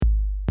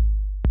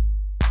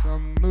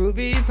Some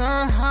movies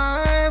are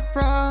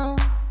highbrow,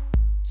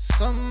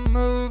 some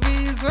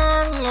movies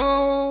are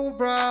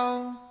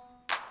lowbrow.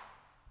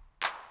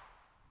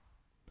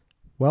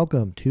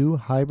 Welcome to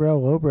Highbrow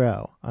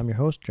Lowbrow. I'm your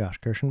host, Josh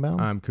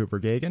Kirschenbaum. I'm Cooper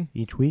Gagan.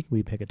 Each week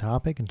we pick a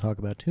topic and talk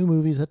about two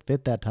movies that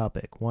fit that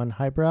topic. One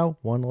highbrow,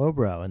 one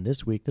lowbrow. And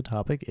this week the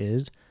topic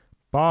is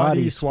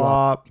Body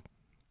swap.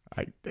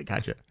 I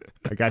got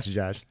you,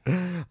 Josh.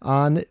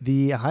 On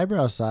the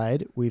highbrow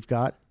side, we've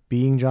got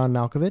Being John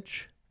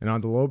Malkovich. And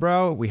on the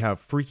lowbrow, we have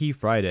Freaky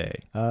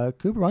Friday.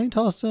 Cooper, why don't you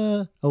tell us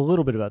a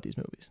little bit about these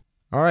movies?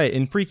 All right,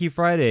 in Freaky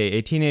Friday,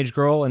 a teenage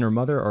girl and her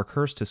mother are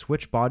cursed to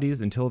switch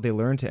bodies until they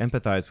learn to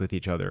empathize with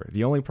each other.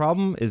 The only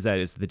problem is that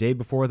it's the day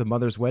before the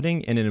mother's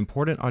wedding and an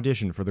important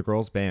audition for the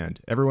girl's band.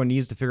 Everyone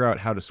needs to figure out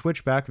how to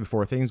switch back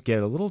before things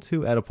get a little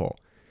too Oedipal.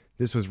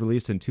 This was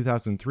released in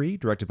 2003,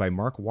 directed by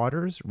Mark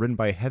Waters, written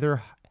by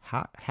Heather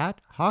Hach?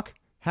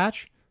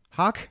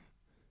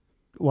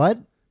 What?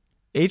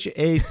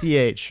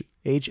 H-A-C-H.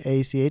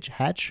 H-A-C-H?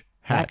 Hatch?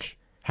 Hack.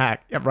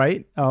 Yeah,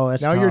 right? Oh,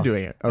 that's now tough. You're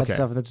doing it. Okay. That's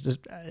tough. That's just,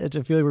 I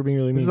feel like we're being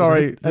really mean. This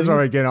is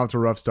already getting off to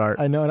a rough start.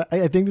 I know. And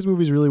I think this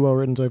movie's really well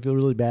written, so I feel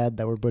really bad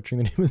that we're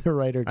butchering the name of the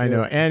writer, too. I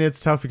know. And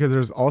it's tough because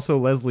there's also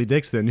Leslie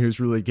Dixon, who's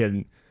really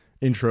getting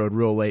introed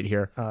real late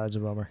here. It's a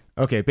bummer.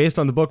 Okay, based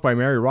on the book by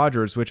Mary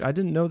Rogers, which I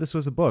didn't know this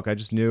was a book. I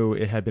just knew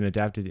it had been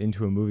adapted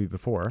into a movie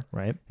before.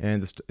 Right.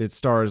 And it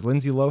stars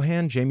Lindsay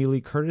Lohan, Jamie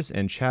Lee Curtis,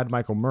 and Chad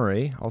Michael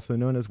Murray, also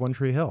known as One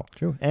Tree Hill.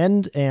 True.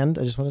 And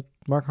I just want to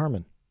Mark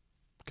Harmon,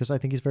 because I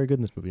think he's very good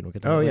in this movie. And we'll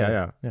get to that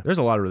later. Yeah. There's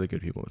a lot of really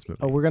good people in this movie.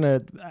 Oh, we're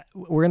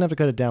gonna have to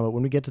cut it down, but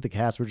when we get to the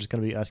cast, we're just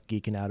gonna be us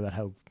geeking out about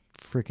how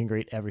freaking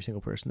great every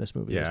single person in this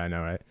movie is. Yeah, I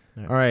know, right?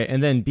 All right,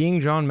 and then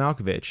Being John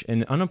Malkovich,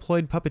 an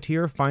unemployed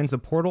puppeteer finds a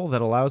portal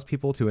that allows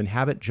people to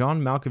inhabit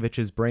John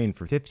Malkovich's brain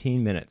for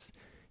 15 minutes.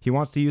 He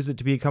wants to use it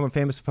to become a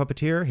famous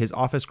puppeteer, his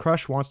office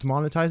crush wants to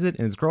monetize it,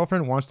 and his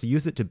girlfriend wants to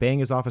use it to bang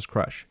his office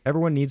crush.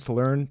 Everyone needs to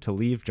learn to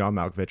leave John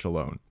Malkovich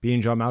alone.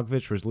 Being John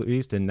Malkovich was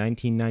released in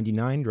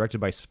 1999, directed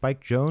by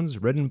Spike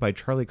Jonze, written by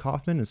Charlie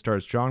Kaufman, and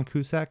stars John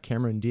Cusack,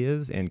 Cameron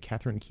Diaz, and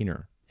Catherine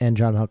Keener. And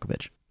John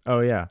Malkovich. Oh,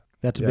 yeah.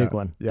 That's a big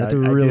one. Yeah, That's a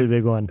really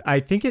big one. I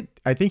think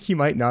he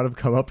might not have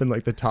come up in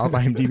like the top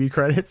IMDb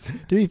credits.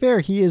 To be fair,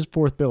 he is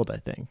fourth billed, I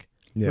think.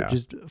 Yeah. Which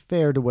is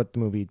fair to what the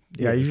movie is.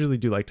 Yeah, I usually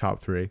do like top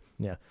three.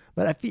 Yeah.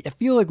 But I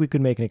feel like we could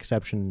make an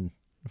exception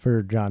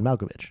for John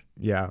Malkovich.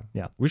 Yeah.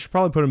 Yeah. We should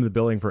probably put him in the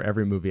billing for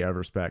every movie out of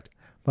respect.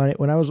 But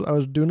when I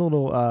was doing a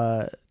little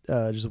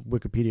just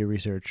Wikipedia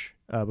research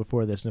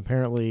before this, and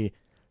apparently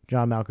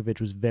John Malkovich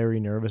was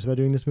very nervous about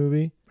doing this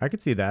movie. I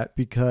could see that.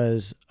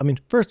 Because, I mean,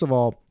 first of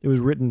all, it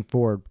was written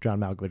for John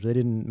Malkovich. They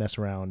didn't mess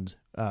around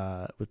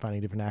with finding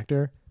a different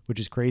actor, which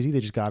is crazy. They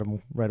just got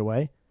him right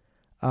away.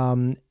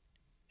 And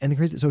the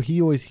crazy, so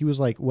he was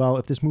like, well,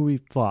 if this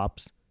movie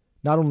flops,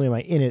 not only am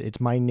I in it, it's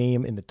my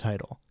name in the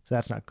title. So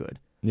that's not good.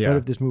 Yeah. But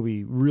if this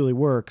movie really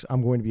works,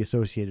 I'm going to be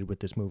associated with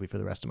this movie for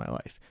the rest of my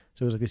life.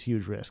 So it was like this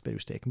huge risk that he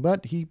was taking.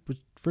 But he was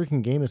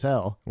freaking game as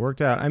hell.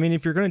 Worked out. I mean,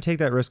 if you're going to take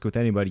that risk with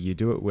anybody, you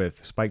do it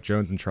with Spike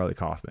Jonze and Charlie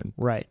Kaufman.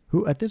 Right.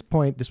 Who, at this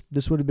point,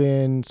 this would have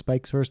been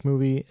Spike's first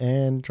movie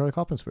and Charlie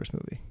Kaufman's first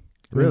movie.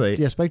 Really?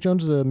 Yeah, Spike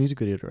Jonze is a music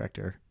video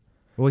director.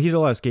 Well, he did a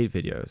lot of skate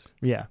videos.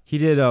 Yeah. He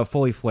did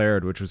Fully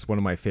Flared, which was one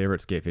of my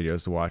favorite skate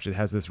videos to watch. It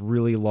has this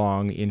really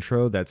long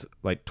intro that's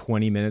like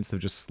 20 minutes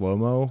of just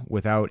slow-mo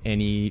without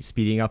any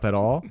speeding up at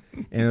all.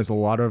 And there's a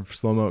lot of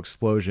slow-mo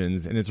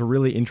explosions. And it's a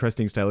really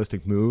interesting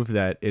stylistic move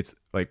that it's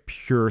like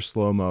pure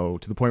slow-mo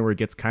to the point where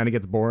it kind of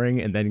gets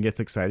boring and then gets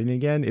exciting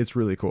again. It's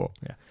really cool.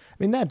 Yeah. I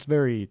mean, that's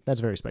very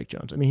Spike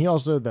Jonze. I mean, he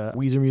also, the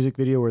Weezer music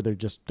video where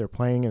they're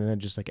playing and then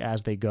just like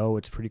as they go,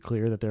 it's pretty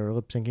clear that they're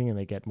lip syncing and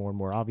they get more and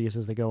more obvious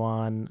as they go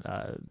on.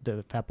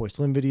 The Fatboy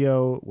Slim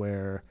video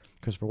where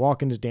Christopher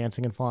Walken is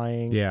dancing and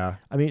flying. Yeah.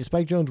 I mean,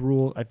 Spike Jonze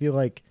rules. I feel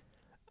like,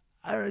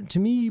 to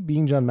me,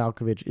 Being John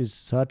Malkovich is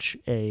such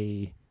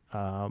a,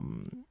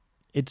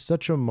 it's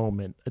such a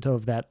moment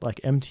of that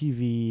like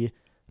MTV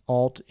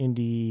alt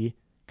indie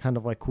kind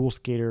of like cool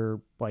skater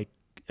like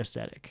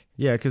aesthetic.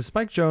 Yeah, because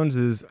Spike Jonze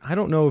is, I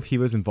don't know if he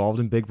was involved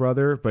in Big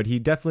Brother, but he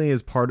definitely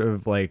is part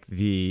of like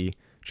the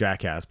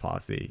Jackass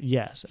posse.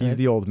 Yes. He's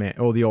the old man,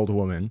 the old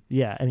woman.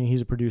 Yeah, I mean,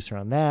 he's a producer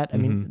on that. I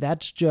mean,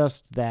 that's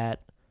just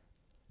that,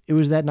 it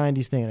was that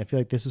 90s thing, and I feel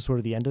like this is sort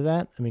of the end of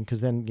that. I mean, because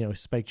then,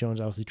 Spike Jonze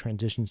obviously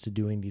transitions to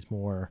doing these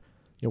more,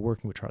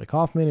 working with Charlie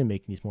Kaufman and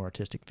making these more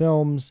artistic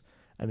films.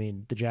 I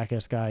mean, the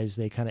Jackass guys,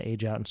 they kind of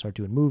age out and start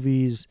doing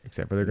movies.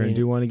 Except for they're going to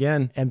do one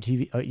again.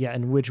 MTV,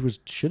 and which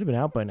should have been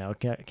out by now.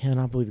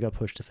 Cannot believe it got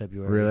pushed to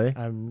February. Really?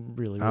 I'm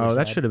really that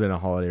sad. should have been a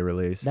holiday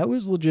release. That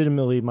was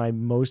legitimately my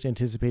most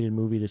anticipated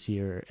movie this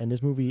year. And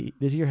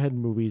this year had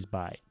movies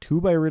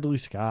two by Ridley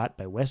Scott,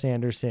 by Wes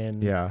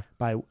Anderson,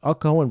 by a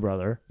Coen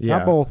brother. Yeah.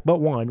 Not both, but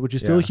one, which is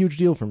still a huge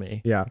deal for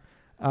me. Yeah.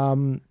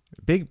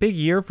 Big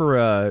year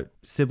for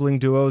sibling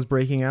duos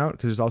breaking out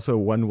because there's also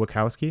one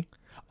Wachowski.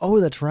 Oh,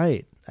 that's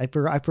right. I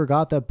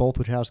forgot that both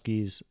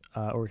Wachowskis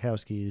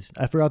Orkowskis.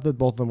 I forgot that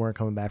both of them weren't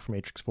coming back for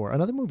Matrix 4.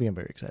 Another movie I'm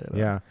very excited about.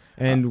 Yeah.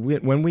 And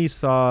when we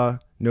saw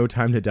No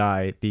Time to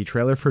Die, the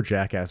trailer for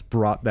Jackass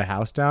brought the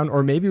house down,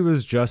 or maybe it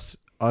was just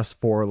us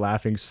four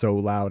laughing so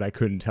loud I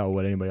couldn't tell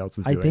what anybody else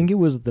was doing. I think it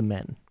was the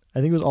men. I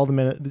think it was all the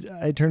men.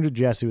 I turned to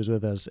Jess, who was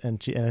with us,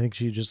 and I think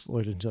she just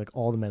looked and she's like,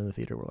 all the men in the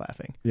theater were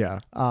laughing. Yeah.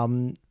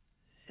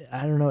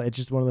 I don't know. It's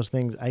just one of those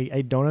things.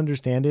 I don't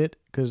understand it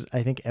because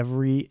I think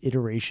every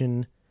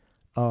iteration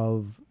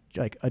of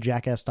like a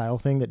Jackass style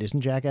thing that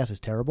isn't Jackass is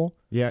terrible.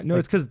 Yeah. No,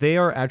 it's because they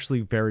are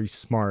actually very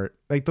smart.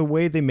 Like the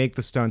way they make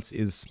the stunts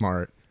is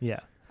smart. Yeah.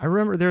 I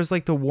remember there's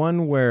like the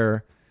one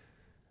where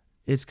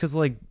it's because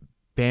like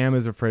Bam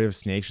is afraid of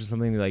snakes or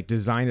something. They like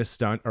design a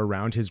stunt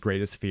around his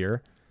greatest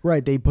fear.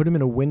 Right. They put him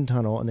in a wind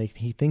tunnel and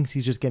he thinks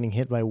he's just getting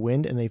hit by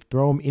wind and they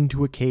throw him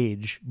into a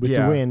cage with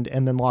the wind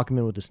and then lock him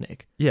in with the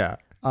snake. Yeah.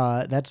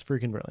 That's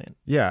freaking brilliant.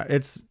 Yeah.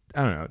 It's,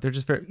 I don't know. They're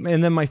just very,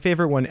 and then my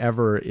favorite one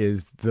ever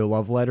is the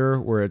love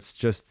letter where it's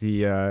just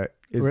the,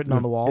 written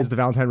on the wall. Is the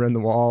Valentine written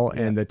on the wall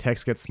and the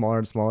text gets smaller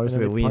and smaller. So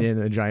they lean in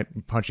and a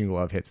giant punching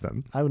glove hits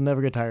them. I would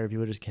never get tired if you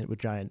would just hit with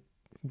giant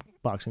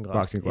boxing gloves.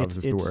 Boxing gloves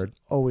is the word.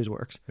 Always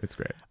works. It's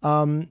great.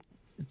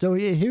 So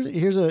yeah,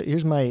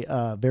 here's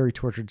my very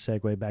tortured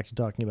segue back to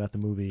talking about the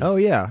movies. Oh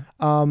yeah.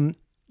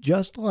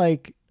 Just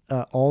like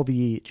all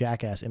the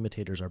Jackass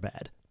imitators are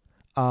bad.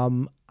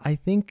 I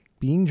think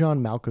being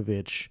John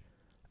Malkovich,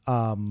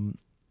 kind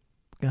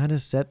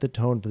of set the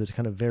tone for this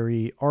kind of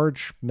very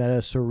arch, meta,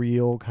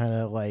 surreal kind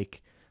of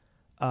like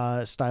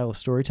style of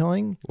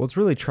storytelling. Well, it's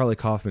really Charlie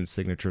Kaufman's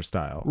signature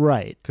style,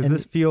 right? Because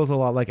this feels a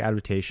lot like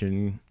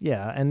Adaptation.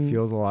 Yeah, and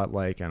feels a lot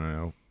like I don't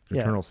know,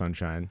 Eternal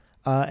Sunshine.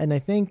 And I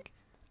think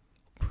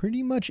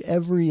pretty much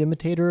every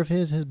imitator of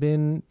his has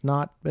been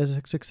not as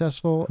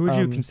successful. Who would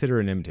you consider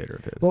an imitator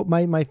of his? Well,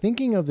 my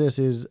thinking of this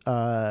is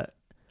a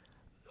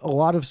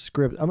lot of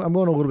script. I'm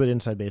going a little bit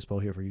inside baseball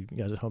here for you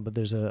guys at home, but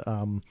there's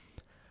a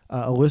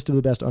list of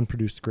the best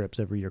unproduced scripts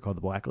every year called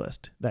the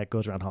Blacklist that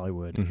goes around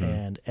Hollywood,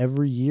 and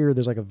every year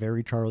there's like a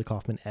very Charlie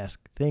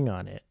Kaufman-esque thing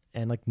on it.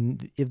 And like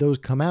if those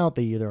come out,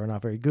 they either are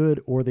not very good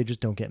or they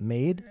just don't get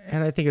made.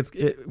 And I think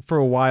for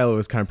a while it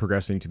was kind of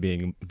progressing to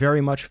being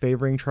very much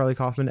favoring Charlie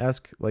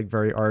Kaufman-esque, like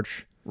very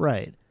arch.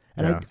 Right.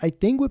 And I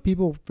think what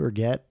people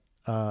forget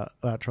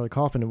about Charlie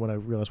Kaufman, and when I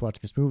realized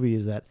watching this movie,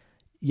 is that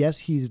yes,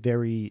 he's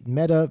very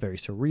meta, very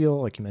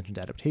surreal. Like you mentioned,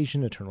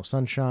 Adaptation, Eternal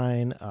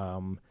Sunshine.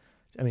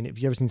 I mean, if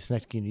you've ever seen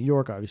Synecdoche, New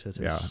York, obviously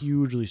that's a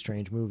hugely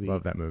strange movie.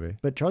 Love that movie.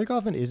 But Charlie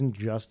Kaufman isn't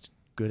just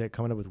good at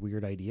coming up with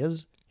weird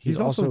ideas. He's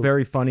also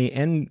very funny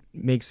and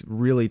makes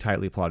really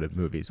tightly plotted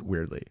movies,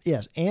 weirdly.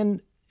 Yes,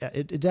 and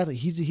exactly.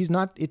 He's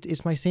not.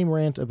 It's my same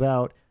rant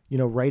about,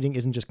 writing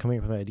isn't just coming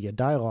up with an idea.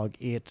 Dialogue,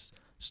 it's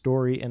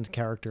story and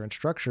character and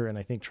structure. And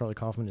I think Charlie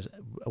Kaufman is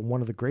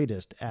one of the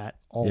greatest at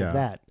all of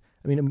that.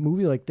 I mean, a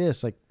movie like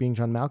this, like being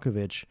John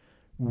Malkovich,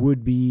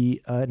 would be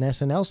an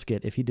SNL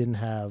skit if he didn't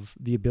have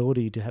the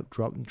ability to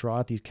draw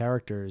out these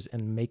characters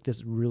and make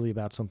this really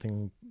about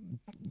something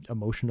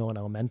emotional and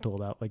elemental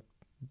about like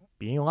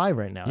being alive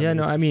right now. Yeah,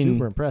 I mean,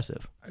 super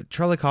impressive.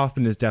 Charlie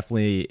Kaufman is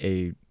definitely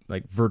a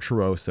like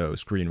virtuoso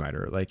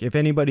screenwriter. Like if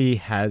anybody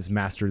has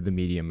mastered the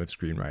medium of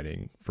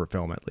screenwriting for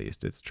film, at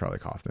least it's Charlie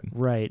Kaufman.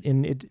 Right,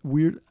 and it's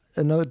weird.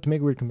 To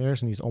make a weird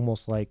comparison, he's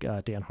almost like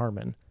Dan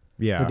Harmon.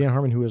 Yeah, but Dan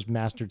Harmon, who has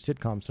mastered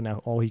sitcoms, so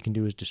now all he can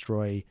do is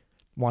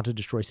want to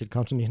destroy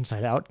sitcoms from the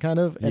inside out, kind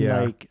of,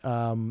 and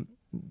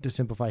to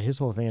simplify his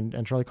whole thing.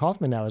 And Charlie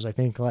Kaufman now is, I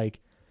think,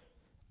 like,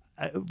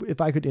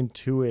 if I could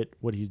intuit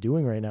what he's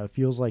doing right now, it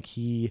feels like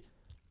he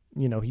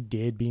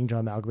did being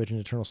John Malkovich in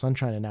Eternal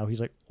Sunshine, and now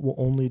he's like, will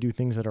only do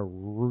things that are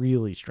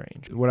really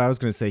strange. What I was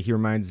going to say, he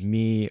reminds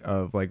me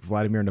of like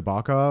Vladimir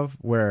Nabokov,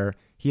 where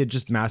he had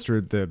just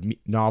mastered the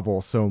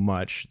novel so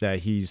much that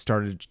he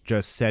started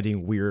just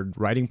setting weird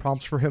writing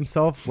prompts for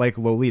himself, like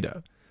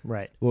Lolita.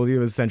 Right.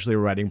 Lolita was essentially a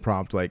writing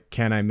prompt, like,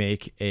 can I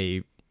make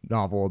a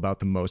novel about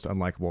the most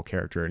unlikable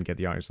character and get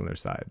the audience on their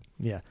side?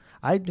 Yeah.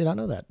 I did not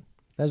know that.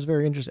 That's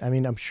very interesting. I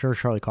mean, I'm sure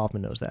Charlie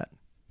Kaufman knows that.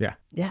 Yeah.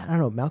 Yeah, I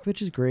don't know.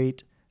 Malkovich is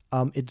great.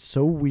 It's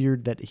so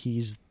weird that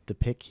he's the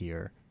pick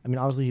here. I mean,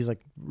 obviously he's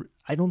like,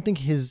 I don't think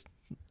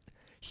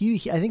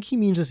I think he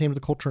means the same to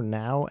the culture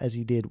now as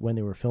he did when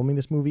they were filming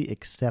this movie,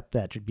 except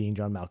that being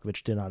John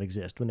Malkovich did not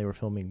exist when they were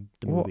filming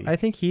the movie. Well, I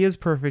think he is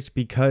perfect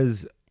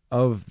because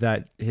of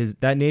that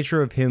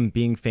nature of him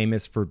being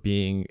famous for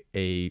being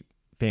a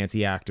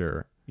fancy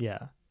actor.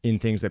 Yeah. In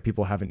things that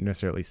people haven't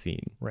necessarily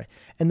seen. Right.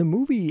 And the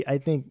movie, I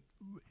think,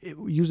 it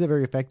used it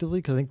very effectively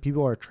because I think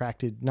people are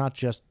attracted not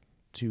just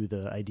to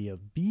the idea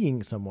of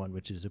being someone,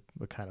 which is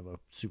a kind of a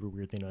super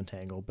weird thing to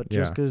untangle, but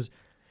just because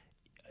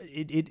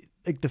it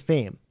like the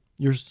fame,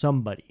 you're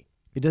somebody.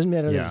 It doesn't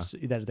matter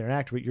that they're an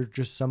actor, but you're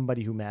just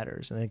somebody who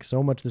matters. And I think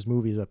so much of this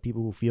movie is about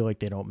people who feel like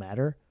they don't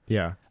matter.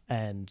 Yeah.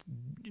 And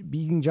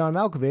being John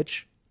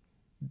Malkovich,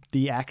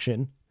 the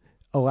action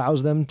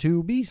allows them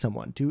to be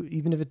someone,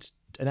 even if it's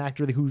an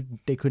actor who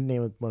they couldn't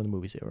name one of the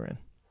movies they were in.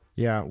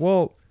 Yeah.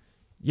 Well,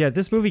 yeah,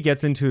 this movie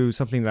gets into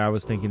something that I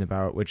was thinking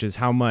about, which is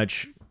how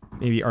much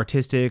maybe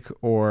artistic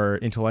or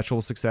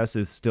intellectual success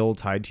is still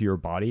tied to your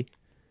body.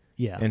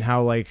 Yeah. And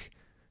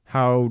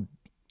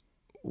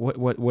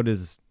what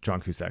is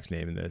John Cusack's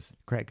name in this?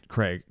 Craig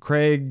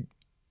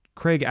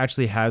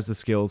actually has the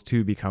skills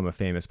to become a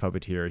famous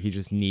puppeteer. He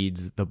just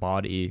needs the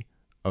body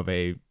of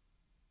a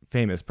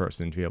famous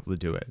person to be able to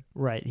do it.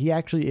 Right. He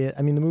actually is,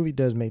 I mean, the movie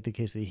does make the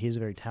case that he's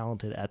very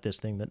talented at this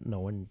thing that no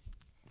one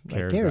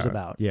cares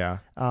about. Yeah.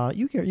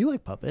 You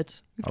like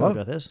puppets. We've talked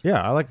about this.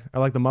 Yeah, I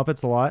like the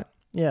Muppets a lot.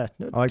 Yeah.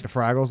 I like the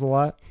Fraggles a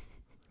lot.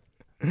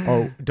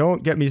 Oh,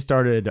 don't get me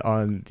started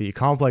on the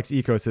complex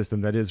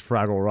ecosystem that is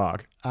Fraggle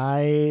Rock.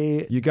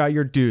 You got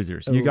your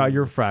Doozers, you got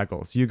your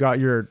Fraggles, you got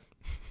your,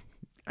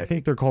 I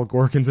think they're called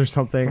Gorkins or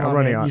something. I'm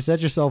running on. You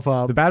set yourself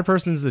up. The bad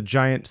person is a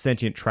giant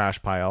sentient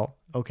trash pile.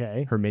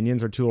 Okay. Her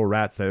minions are two little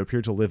rats that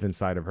appear to live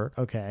inside of her.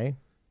 Okay.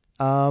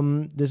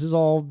 This is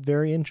all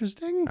very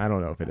interesting. I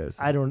don't know if it is.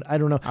 I don't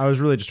know. I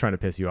was really just trying to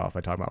piss you off by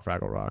talking about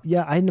Fraggle Rock.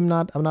 Yeah, I'm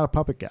not a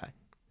puppet guy.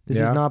 This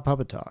is not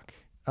puppet talk.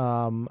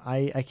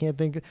 I can't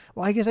think.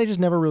 Well, I guess I just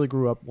never really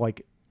grew up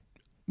like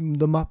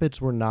the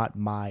Muppets were not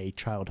my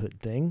childhood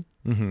thing.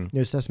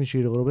 Mm-hmm. Sesame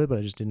Street a little bit, but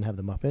I just didn't have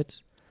the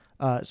Muppets.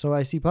 So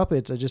I see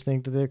puppets, I just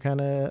think that they're kind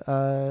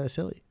of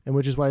silly, and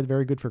which is why it's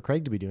very good for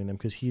Craig to be doing them,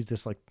 because he's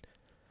this like,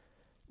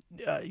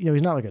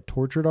 he's not like a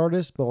tortured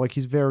artist, but like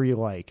he's very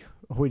like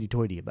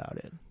hoity-toity about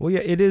it. Well,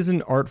 yeah, it is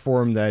an art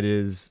form that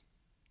is,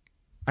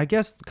 I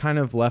guess, kind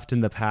of left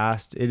in the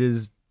past. It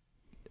is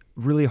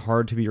really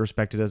hard to be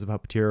respected as a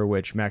puppeteer,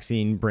 which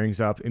Maxine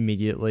brings up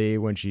immediately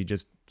when she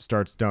just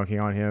starts dunking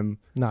on him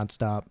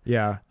nonstop.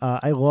 Yeah.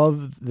 I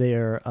love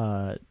their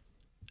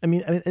I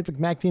mean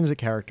Maxine as a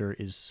character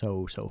is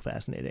so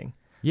fascinating.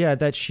 Yeah,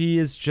 that she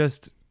is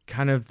just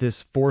kind of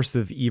this force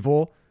of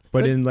evil,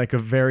 but in like a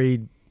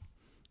very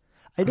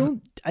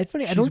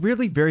she's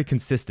weirdly very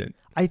consistent.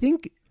 I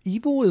think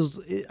evil is,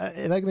 if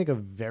I can make a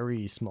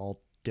very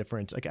small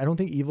difference, like I don't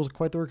think evil's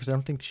quite the word, because I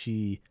don't think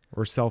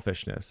or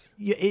selfishness.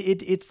 Yeah,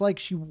 it's like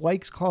she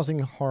likes causing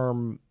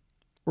harm,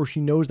 or she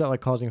knows that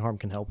like causing harm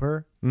can help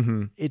her.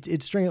 Mm-hmm.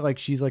 It's strange. Like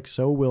she's like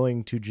so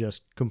willing to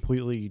just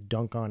completely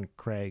dunk on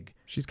Craig.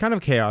 She's kind of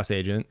a chaos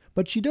agent,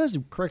 but she does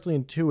correctly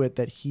intuit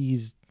that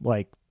he's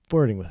like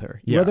flirting with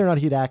her. Yeah. Whether or not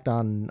he'd act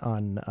on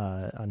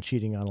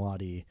cheating on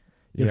Lottie,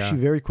 she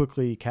very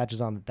quickly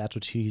catches on that that's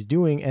what she's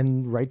doing,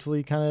 and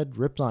rightfully kind of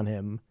rips on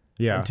him.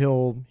 Yeah.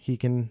 Until he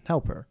can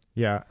help her.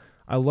 Yeah,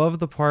 I love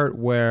the part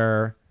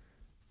where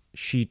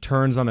she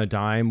turns on a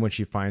dime when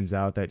she finds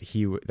out that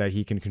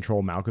he can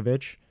control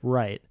Malkovich.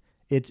 Right.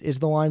 It's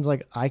the lines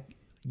like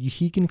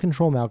he can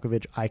control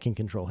Malkovich, I can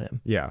control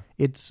him. Yeah.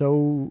 It's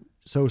so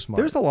smart.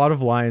 There's a lot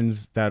of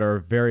lines that are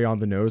very on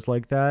the nose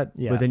like that,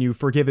 but then you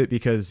forgive it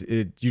because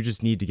you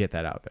just need to get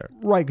that out there.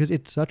 Right, because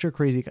it's such a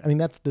crazy, I mean,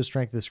 that's the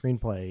strength of the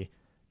screenplay,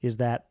 is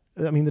that,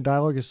 I mean, the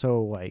dialogue is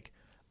so like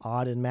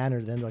odd and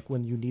mannered, then like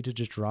when you need to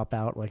just drop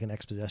out like an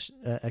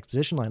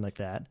exposition line like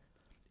that,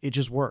 it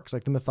just works.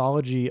 Like the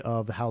mythology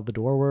of how the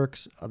door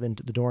works, of the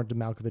door into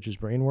Malkovich's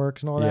brain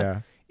works and all that.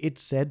 Yeah.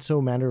 It's said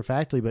so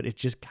matter-of-factly, but it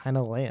just kind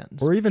of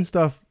lands. Or even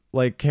stuff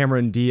like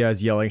Cameron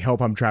Diaz yelling,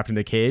 "Help, I'm trapped in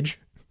a cage."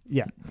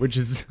 Yeah. Which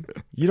is,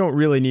 you don't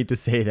really need to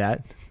say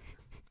that.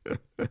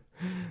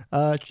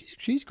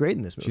 She's great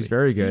in this movie. She's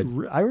very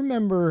good. I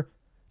remember,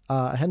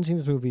 I hadn't seen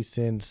this movie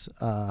since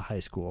high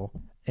school.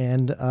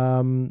 And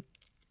what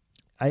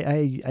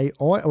I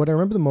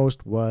remember the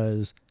most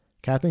was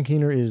Catherine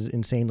Keener is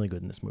insanely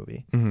good in this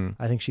movie.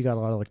 Mm-hmm. I think she got a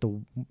lot of like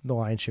the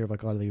lion's share of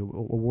like a lot of the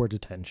awards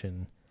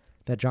attention.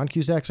 That John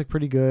Cusack's like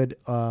pretty good.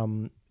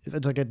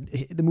 It's like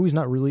the movie's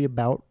not really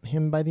about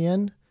him by the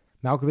end.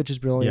 Malkovich is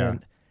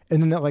brilliant. Yeah.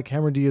 And then that like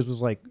Cameron Diaz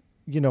was like,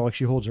 like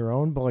she holds her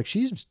own, but like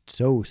she's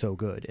so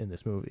good in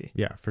this movie.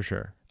 Yeah, for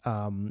sure.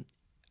 I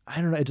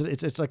don't know.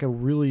 It's like a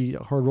really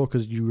hard role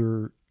because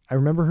I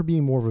remember her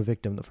being more of a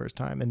victim the first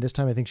time, and this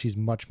time I think she's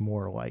much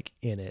more like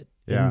in it,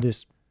 in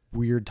this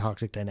weird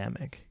toxic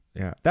dynamic.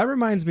 Yeah, that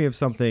reminds me of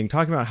something,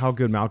 talking about how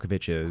good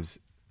Malkovich is.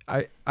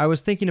 I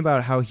was thinking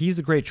about how he's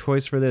a great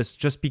choice for this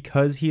just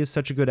because he is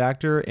such a good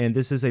actor, and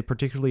this is a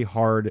particularly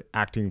hard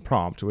acting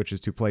prompt, which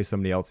is to play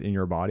somebody else in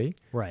your body.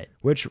 Right.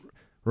 Which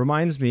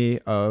reminds me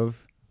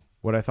of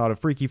what I thought of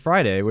Freaky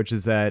Friday, which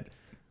is that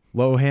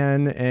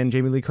Lohan and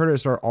Jamie Lee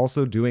Curtis are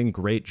also doing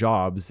great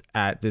jobs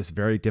at this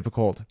very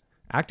difficult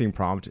acting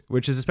prompt,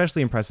 which is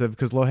especially impressive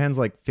because Lohan's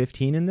like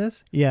 15 in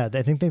this. Yeah,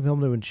 I think they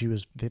filmed it when she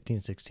was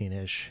 15,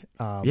 16-ish.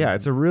 Yeah,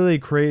 it's a really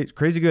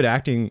crazy good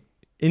acting.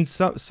 In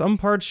some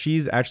parts,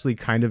 she's actually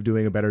kind of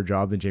doing a better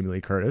job than Jamie Lee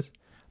Curtis.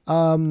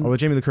 Although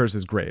Jamie Lee Curtis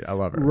is great. I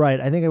love her.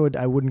 Right. I think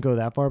I wouldn't go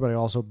that far, but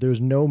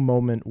there's no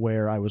moment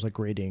where I was like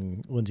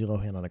grading Lindsay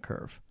Lohan on a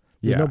curve.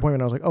 There's no point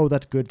when I was like, oh,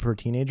 that's good for a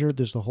teenager.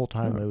 There's the whole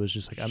time it was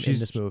just like, I'm in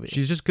this movie.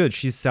 She's just good.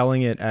 She's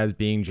selling it as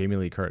being Jamie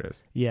Lee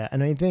Curtis. Yeah.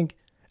 And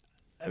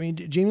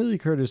Jamie Lee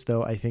Curtis,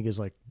 though, I think is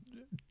like,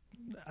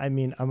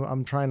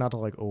 I'm trying not to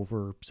like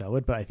oversell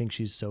it, but I think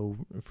she's so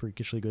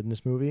freakishly good in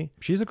this movie.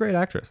 She's a great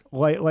actress.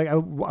 Like I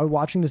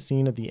watching the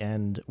scene at the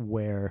end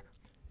where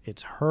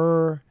it's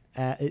her,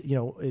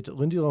 it's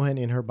Lindsay Lohan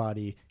in her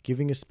body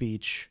giving a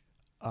speech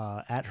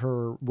at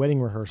her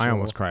wedding rehearsal. I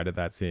almost cried at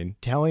that scene.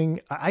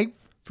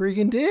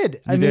 freaking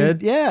did. You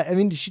did? Yeah. I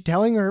mean,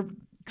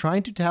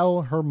 trying to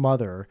tell her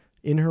mother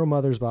in her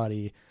mother's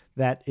body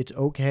that it's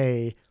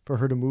okay for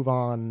her to move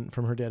on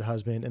from her dead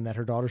husband and that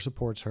her daughter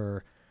supports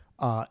her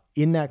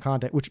in that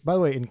context, which by the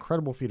way,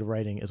 incredible feat of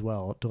writing as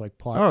well to like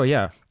plot. Oh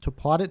yeah. To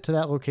plot it to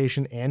that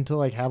location and to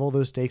like have all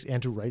those stakes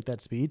and to write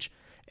that speech.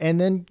 And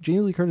then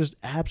Jamie Lee Curtis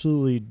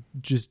absolutely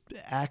just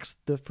acts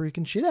the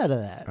freaking shit out of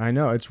that. I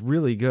know. It's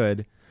really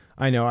good.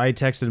 I know. I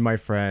texted my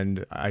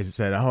friend. I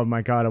said, "Oh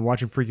my God, I'm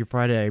watching Freaky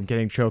Friday. I'm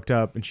getting choked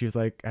up." And she was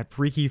like, "At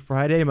Freaky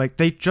Friday?" I'm like,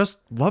 "They just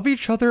love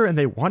each other and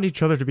they want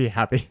each other to be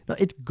happy." No,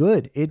 it's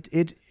good.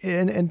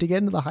 And to get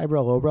into the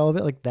highbrow, lowbrow of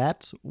it, like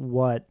that's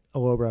what a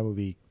lowbrow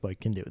movie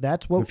like can do.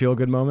 That's what The feel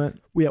good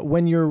moment. Yeah,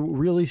 when you're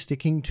really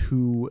sticking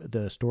to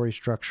the story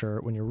structure,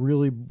 when you're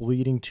really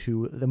leading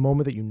to the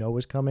moment that you know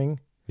is coming,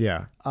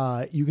 Yeah.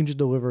 you can just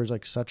deliver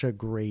like such a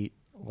great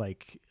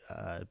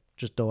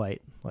just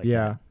delight. Like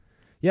Yeah. that.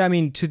 Yeah, I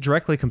mean, to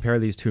directly compare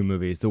these two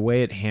movies, the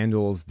way it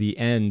handles the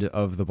end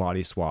of the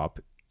body swap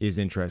is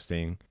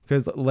interesting.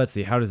 Because let's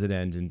see, how does it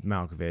end in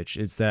Malkovich?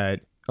 It's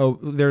that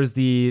there's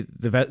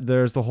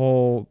there's the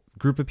whole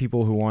group of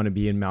people who want to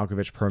be in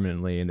Malkovich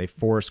permanently, and they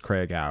force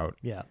Craig out.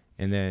 Yeah.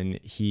 And then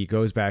he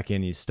goes back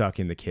in, he's stuck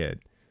in the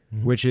kid,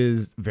 which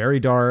is very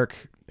dark.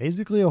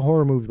 Basically a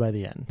horror movie by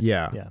the end.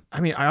 Yeah. Yeah.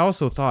 I mean, I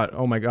also thought,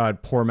 oh my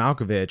God, poor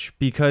Malkovich,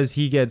 because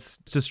he gets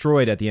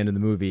destroyed at the end of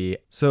the movie.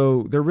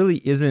 So there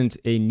really isn't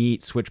a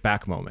neat switch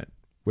back moment,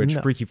 which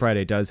No. Freaky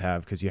Friday does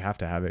have, because you have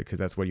to have it because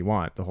that's what you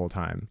want the whole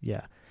time.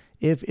 Yeah.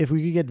 If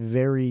we could get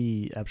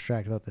very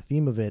abstract about the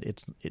theme of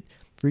it,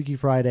 Freaky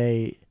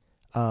Friday,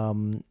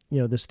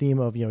 this theme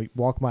of,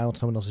 walk a mile in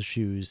someone else's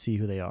shoes, see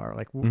who they are.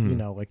 Like,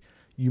 like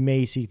you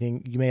may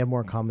you may have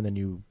more in common than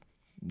you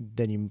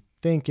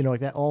think,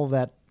 like that, all of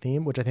that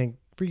theme, which I think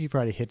Freaky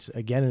Friday hits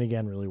again and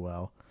again really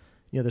well.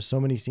 There's so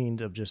many scenes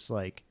of just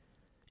like,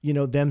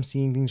 them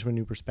seeing things from a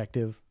new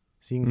perspective,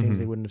 seeing things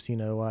they wouldn't have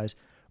seen otherwise.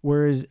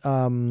 Whereas,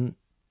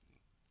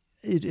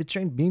 it's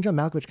strange. Being John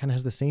Malkovich kind of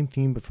has the same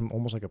theme, but from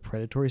almost like a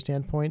predatory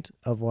standpoint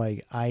of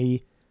like,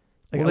 They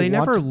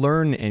never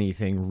learn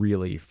anything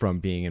really from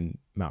being in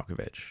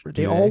Malkovich.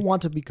 They all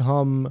want to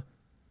become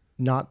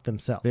not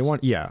themselves. They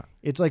want, yeah.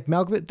 It's like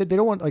Malkovich. They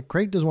don't want, like,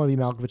 Craig doesn't want to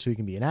be Malkovich so he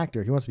can be an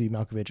actor. He wants to be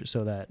Malkovich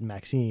so that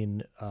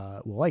Maxine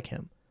will like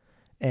him,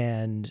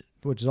 and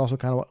which is also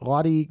kind of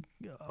Lottie,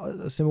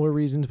 similar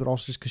reasons, but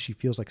also just because she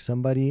feels like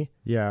somebody.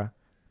 Yeah.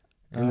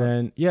 And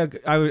then,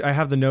 I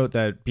have the note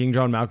that being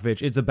John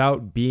Malkovich, it's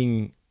about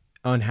being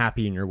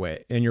unhappy in your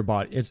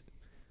body.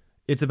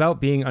 It's about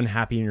being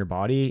unhappy in your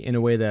body in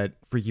a way that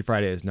Freaky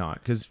Friday is not.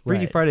 Because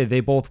Freaky Friday, they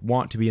both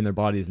want to be in their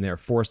bodies and they're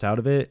forced out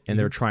of it and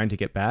they're trying to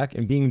get back.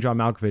 And being John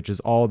Malkovich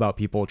is all about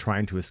people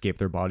trying to escape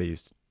their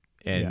bodies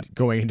and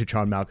going into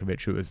John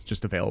Malkovich, who is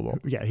just available.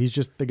 Yeah, he's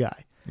just the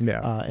guy.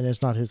 Yeah. And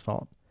it's not his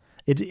fault.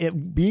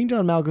 Being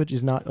John Malkovich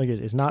is not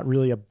it's not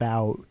really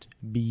about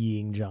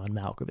being John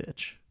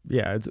Malkovich.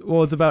 Yeah, it's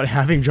about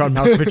having John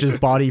Malkovich's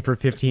body for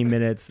 15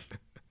 minutes.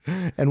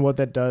 And what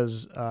that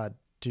does to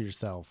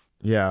yourself.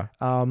 Yeah.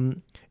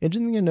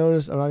 Interesting thing to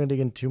notice, I'm not going to dig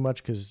in too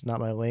much because it's not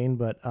my lane,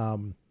 but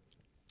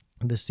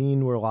the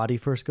scene where Lottie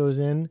first goes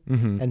in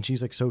and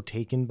she's like so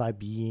taken by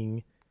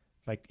being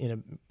like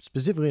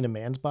specifically in a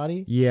man's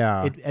body.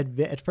 Yeah.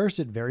 At first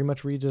it very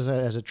much reads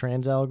as a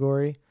trans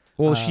allegory.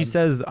 Well, she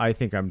says, "I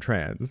think I'm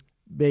trans."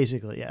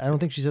 Basically, yeah. I don't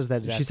think she says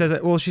that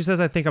exactly. She says,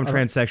 "I think I'm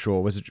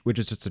transsexual," which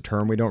is just a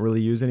term we don't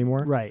really use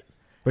anymore. Right.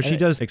 But she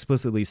does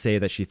explicitly say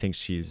that she thinks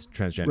she's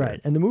transgender.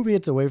 Right. And the movie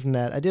gets away from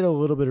that. I did a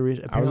little bit of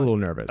research. I was a little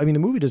nervous. I mean, the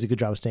movie does a good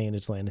job of staying in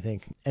its lane, I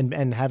think,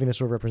 and having this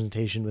sort of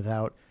representation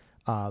without,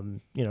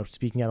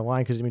 speaking out of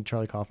line. Because I mean,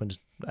 Charlie Kaufman is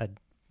a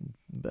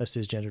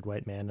cisgendered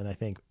white man, and I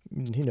think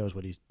he knows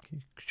what he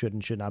should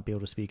and should not be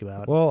able to speak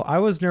about. Well, I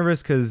was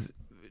nervous because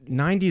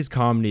 90s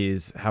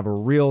comedies have a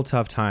real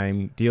tough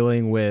time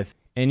dealing with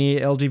any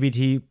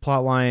LGBT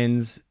plot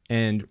lines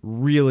and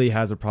really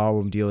has a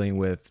problem dealing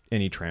with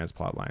any trans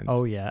plot lines.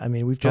 Oh yeah, I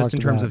mean we've just talked in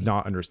terms about, of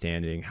not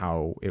understanding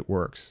how it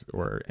works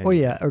or anything. Oh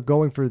yeah, or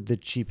going for the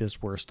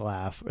cheapest worst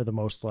laugh or the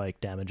most like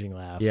damaging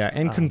laugh. Yeah,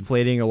 and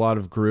conflating a lot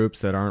of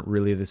groups that aren't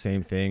really the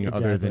same thing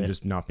other than Exactly.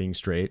 just not being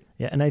straight.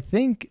 Yeah, and I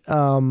think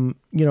to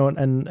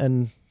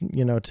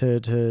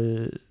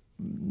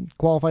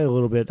qualify a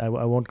little bit, I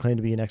won't claim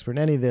to be an expert in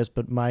any of this,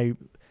 but from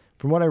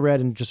what I read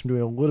and just from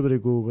doing a little bit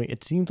of Googling,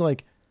 it seemed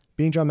like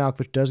being John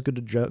Malkovich does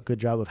good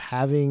job of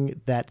having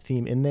that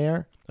theme in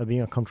there, of being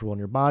uncomfortable in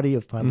your body,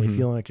 of finally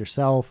feeling like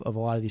yourself, of a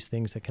lot of these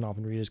things that can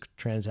often read as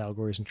trans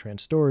allegories and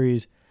trans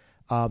stories,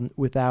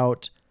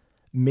 without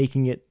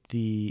making it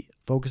the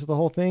focus of the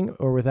whole thing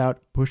or without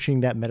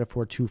pushing that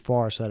metaphor too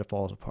far so that it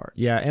falls apart.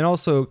 Yeah, and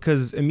also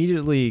because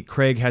immediately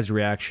Craig has a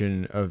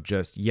reaction of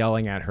just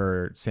yelling at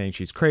her, saying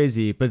she's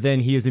crazy, but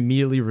then he is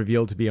immediately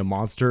revealed to be a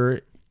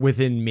monster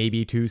within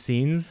maybe 2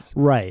 scenes.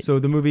 Right. So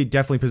the movie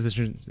definitely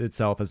positions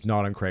itself as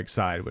not on Craig's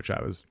side, which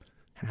I was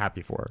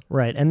happy for.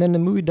 Right. And then the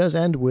movie does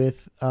end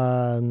with,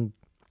 I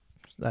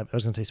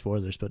was going to say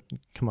spoilers, but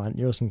come on,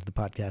 you're listening to the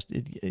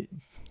podcast.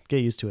 Get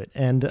used to it.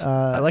 And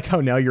I like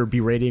how now you're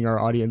berating our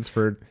audience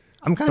for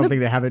something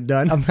they haven't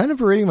done. I'm kind of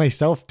berating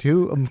myself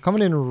too. I'm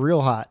coming in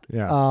real hot.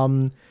 Yeah.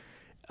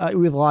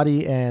 With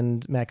Lottie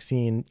and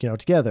Maxine,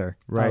 together.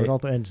 Right. It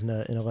also ends in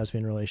a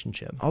lesbian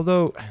relationship.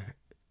 Although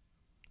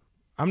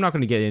I'm not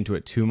going to get into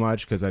it too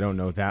much because I don't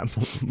know that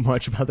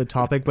much about the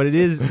topic, but it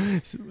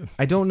is,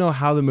 I don't know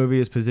how the movie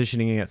is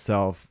positioning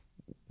itself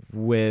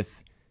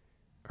with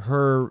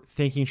her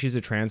thinking she's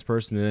a trans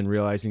person and then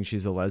realizing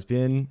she's a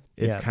lesbian.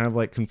 It's kind of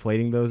like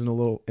conflating those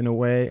in a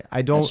way.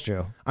 That's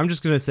true. I'm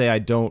just going to say I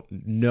don't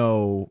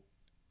know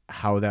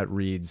how that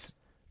reads.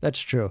 That's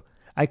true.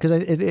 Because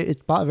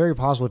it's very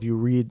possible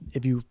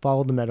if you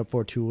follow the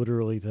metaphor too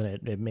literally, then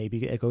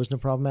it goes into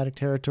problematic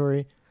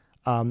territory.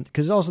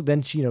 Because also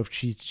then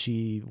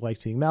she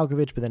likes being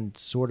Malkovich, but then it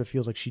sort of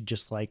feels like she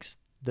just likes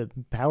the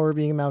power of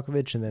being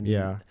Malkovich, and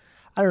then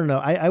I don't know.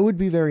 I would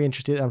be very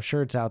interested. I'm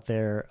sure it's out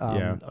there.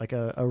 Like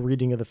a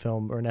reading of the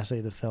film or an essay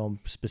of the film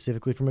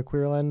specifically from a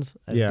queer lens.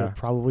 There'd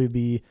probably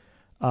be.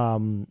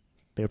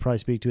 They would probably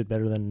speak to it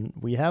better than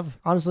we have.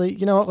 Honestly,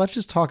 you know what? Let's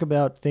just talk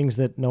about things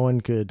that no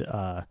one could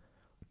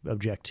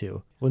object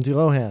to. Lindsay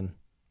Lohan,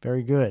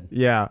 very good.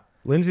 Yeah,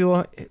 Lindsay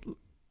Lohan.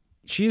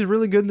 She's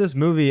really good in this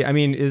movie. I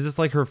mean, is this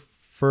like her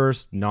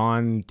first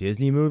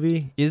non-Disney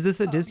movie? Is this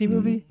a Disney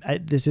movie?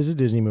 This is a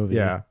Disney movie.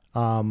 Yeah.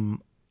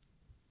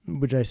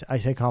 Which I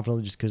say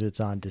confidently just because it's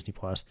on Disney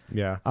Plus.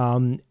 Yeah.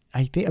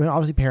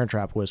 Obviously Parent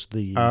Trap was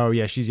the. Oh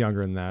yeah, she's younger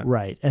than that.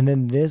 Right, and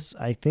then this,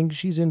 I think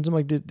she's in some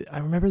I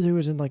remember there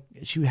was in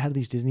she had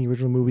these Disney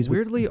original movies.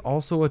 Weirdly,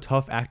 also a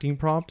tough acting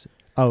prompt.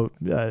 Oh,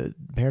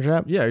 Parent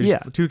Trap. Yeah.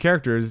 Two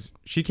characters.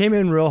 She came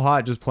in real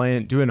hot, just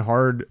doing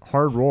hard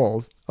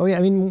roles. Oh yeah,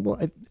 I mean,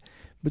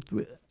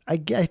 I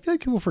feel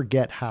like people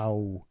forget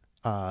how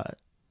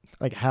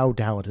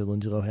talented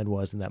Lindsay Lohan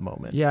was in that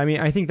moment. Yeah, I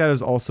mean, I think that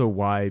is also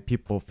why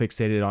people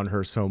fixated on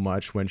her so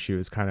much when she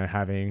was kind of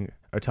having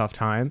a tough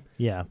time.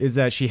 Yeah. Is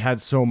that she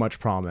had so much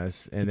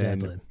promise and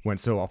then went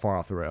so far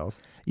off the rails.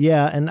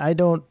 Yeah, and I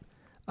don't,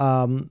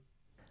 that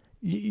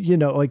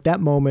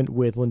moment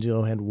with Lindsay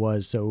Lohan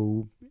was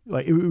so,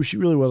 she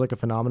really was like a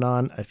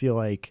phenomenon. I feel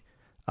like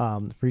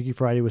Freaky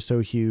Friday was so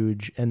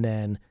huge, and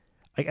then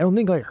I don't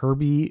think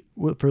Herbie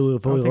for Fully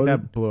Loaded,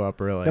 that blew up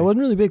really. That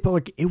wasn't really big,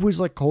 but it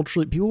was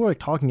culturally, people were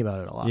talking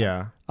about it a lot.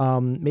 Yeah.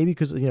 Maybe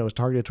because it was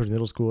targeted towards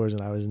middle schoolers,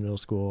 and I was in middle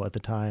school at the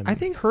time. I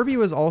think Herbie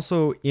was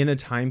also in a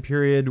time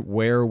period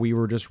where we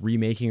were just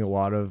remaking a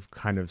lot of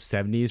kind of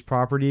 70s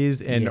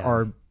properties, and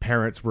our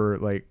parents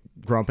were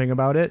grumping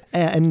about it.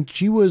 And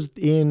she was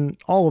in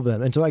all of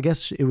them, and so I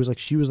guess it was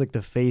she was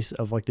the face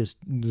of the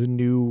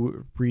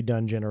new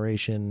redone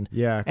generation.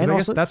 Yeah, because I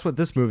guess that's what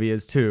this movie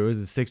is too. It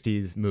was a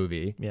 60s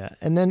movie. Yeah,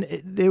 and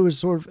then there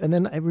was and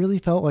then I really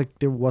felt like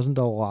there wasn't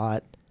a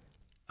lot.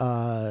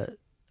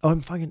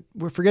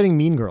 We're forgetting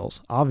Mean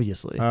Girls,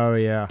 obviously. Oh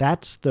yeah,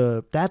 that's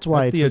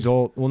why it's the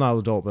adult. Well, not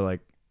adult, but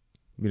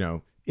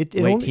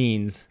late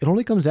teens. It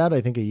only comes out,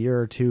 I think, a year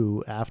or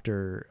two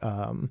after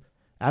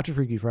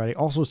Freaky Friday.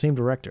 Also, same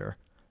director,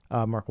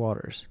 Mark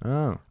Waters.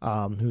 Oh,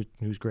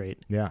 who's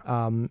great. Yeah.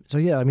 So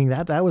yeah, I mean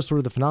that was sort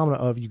of the phenomena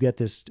of you get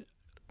this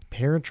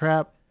Parent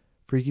Trap,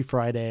 Freaky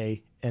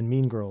Friday, and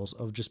Mean Girls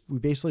of we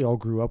basically all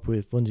grew up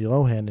with Lindsay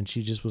Lohan, and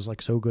she just was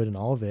so good in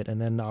all of it.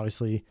 And then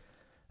obviously,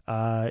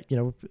 had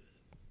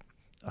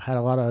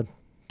a lot of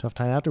tough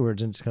time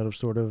afterwards, and it's kind of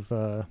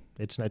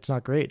it's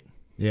not great.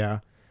 Yeah.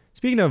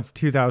 Speaking of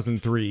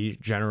 2003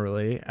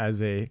 generally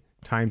as a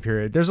time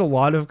period, there's a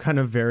lot of kind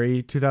of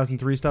very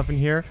 2003 stuff in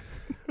here.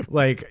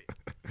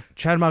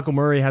 Chad Michael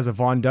Murray has a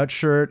Von Dutch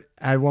shirt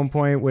at one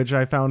point, which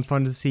I found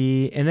fun to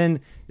see. And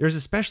then there's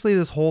especially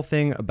this whole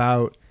thing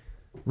about,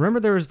 remember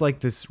there was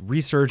this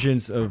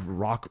resurgence of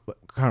rock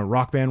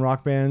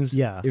bands?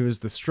 Yeah. It was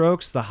the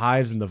Strokes, the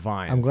Hives, and the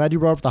Vines. I'm glad you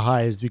brought up the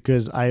Hives,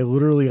 because I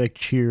literally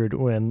cheered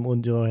when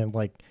Lindsay Lohan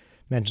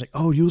mentioned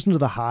oh, you listen to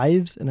the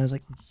Hives? And I was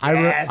like,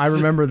 yes! I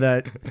remember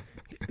that.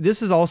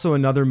 This is also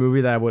another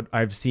movie that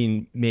I've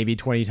seen maybe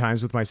 20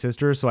 times with my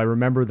sister, so I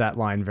remember that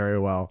line very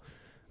well.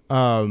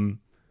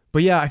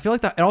 But yeah, I feel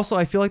like that. And also,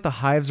 I feel like the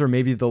Hives are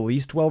maybe the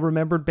least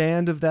well-remembered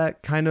band of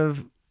that kind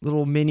of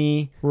little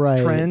mini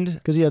trend.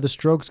 Because the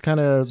Strokes kind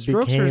of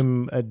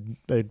became a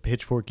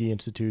pitchforky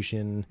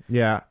institution.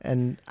 Yeah,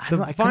 and the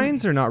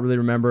Vines are not really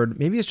remembered.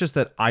 Maybe it's just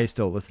that I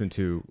still listen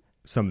to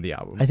some of the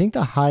albums. I think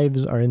the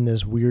Hives are in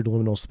this weird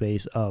liminal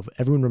space of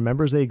everyone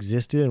remembers they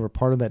existed and were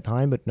part of that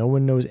time, but no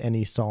one knows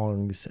any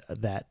songs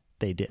that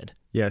they did.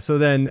 Yeah, so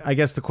then I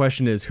guess the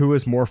question is, who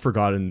is more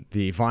forgotten,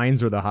 the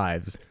Vines or the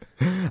Hives?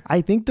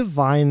 I think the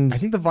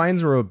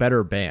Vines were a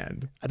better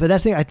band. But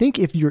that's the thing. I think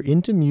if you're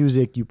into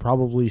music, you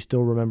probably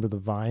still remember the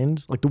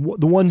Vines,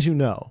 the ones you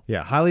know.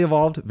 Yeah, Highly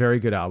Evolved, very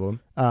good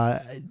album.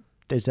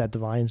 Is that the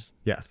Vines?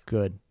 Yes.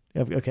 Good.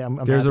 Okay, I'm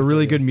There's a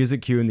really good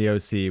music cue in the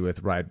OC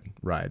with Ride.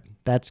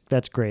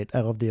 That's great.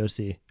 I love the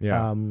OC.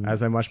 Yeah,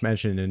 as I must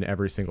mention in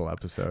every single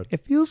episode.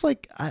 It feels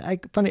like I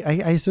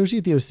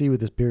associate the OC with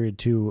this period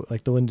too,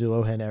 the Lindsay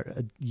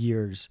Lohan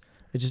years.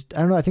 I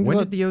don't know. I think when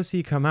did the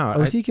OC come out?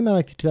 OC came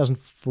out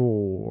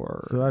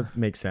 2004. So that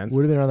makes sense.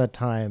 Would have been around that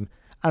time.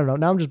 I don't know.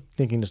 Now I'm just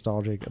thinking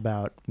nostalgic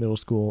about middle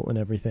school and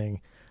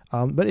everything.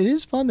 But it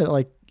is fun that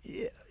like,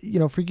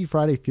 Freaky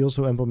Friday feels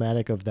so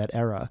emblematic of that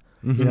era.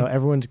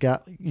 Everyone's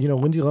got,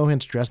 Lindsay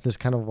Lohan's dressed in this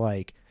kind of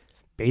like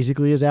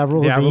basically as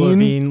Avril Lavigne. Avril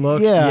Lavigne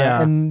look.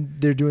 Yeah. And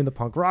they're doing the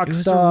punk rock It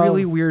was stuff. a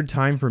really weird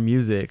time for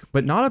music,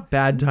 but not a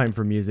bad time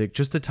for music.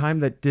 Just a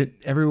time that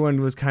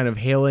everyone was kind of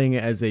hailing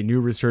as a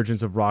new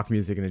resurgence of rock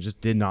music, and it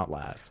just did not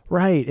last.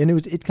 Right. And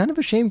it's kind of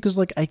a shame because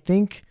like I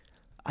think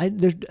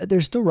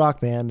there's still rock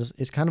bands.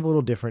 It's kind of a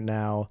little different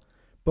now,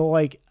 but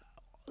like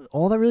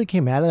all that really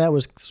came out of that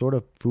was sort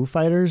of Foo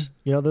Fighters.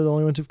 They're the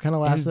only ones who kind of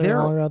lasted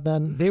longer out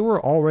then. They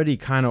were already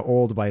kind of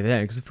old by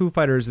then because Foo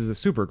Fighters is a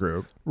super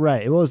group.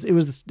 Right. It was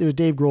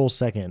Dave Grohl's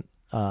second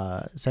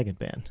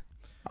band.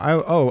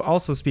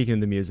 Also speaking of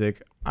the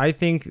music, I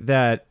think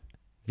that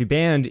the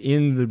band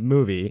in the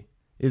movie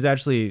is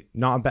actually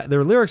not bad.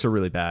 Their lyrics are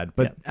really bad,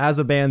 but as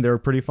a band, they're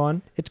pretty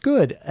fun. It's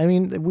good. I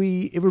mean,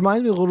 it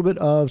reminds me a little bit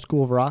of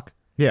School of Rock.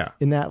 Yeah.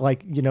 In that,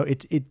 like,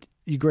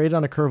 you grade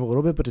on a curve a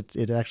little bit, but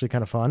it's actually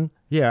kind of fun.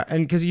 Yeah,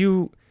 and because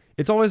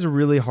it's always a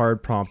really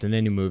hard prompt in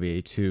any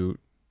movie to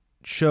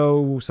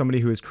show somebody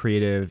who is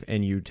creative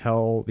and you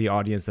tell the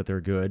audience that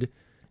they're good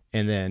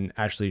and then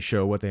actually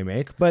show what they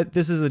make. But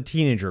this is a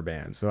teenager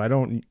band, so I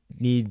don't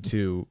need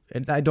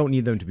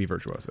them to be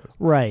virtuosos.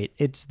 Right.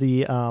 It's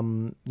the,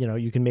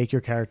 you can make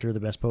your character the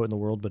best poet in the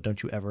world, but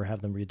don't you ever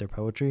have them read their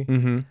poetry.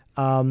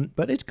 Mm-hmm.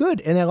 But it's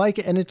good, and I like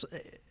it, and it's...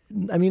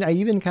 I mean, I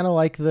even kind of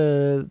like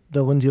the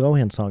Lindsay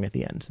Lohan song at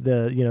the end.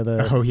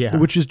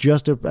 Which is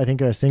just I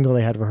think a single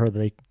they had for her that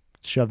they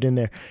shoved in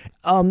there.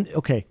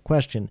 Okay,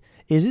 question: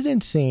 is it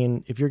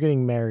insane if you're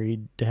getting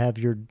married to have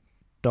your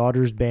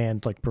daughter's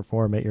band like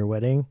perform at your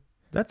wedding?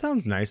 That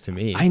sounds nice to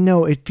me. I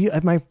know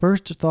my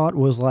first thought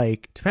was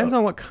like depends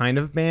on what kind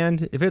of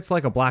band. If it's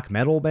like a black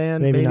metal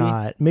band, maybe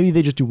not. Maybe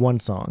they just do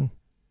one song.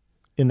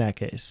 In that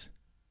case,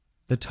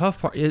 the tough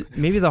part,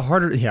 maybe the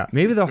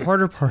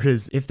harder part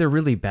is if they're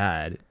really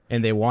bad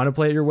and they want to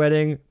play at your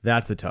wedding,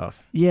 that's a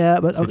tough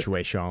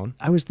situation. Okay.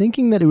 I was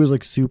thinking that it was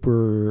like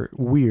super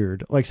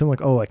weird. Like something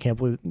like, oh, I can't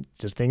believe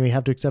it's this thing they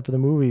have to accept for the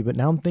movie. But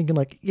now I'm thinking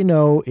like,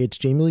 it's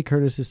Jamie Lee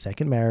Curtis's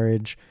second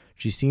marriage.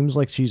 She seems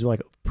like she's like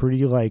a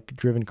pretty like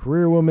driven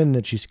career woman,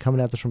 that she's coming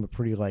at this from a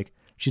pretty like,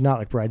 she's not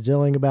like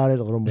bridezilling about it,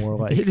 a little more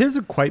like. It is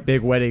a quite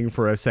big wedding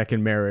for a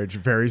second marriage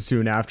very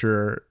soon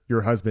after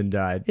your husband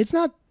died. It's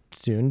not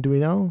soon. Do we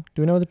know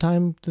the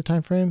time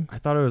frame? I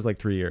thought it was like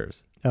 3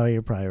 years. Oh,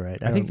 you're probably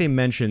right. I think they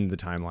mentioned the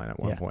timeline at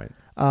one point.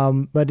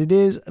 But it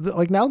is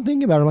like, now I'm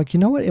thinking about it, I'm like, you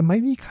know what? It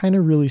might be kind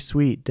of really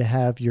sweet to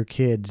have your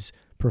kids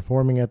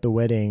performing at the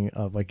wedding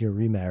of like your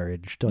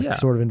remarriage to like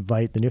sort of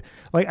invite the new,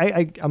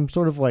 like I'm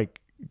sort of like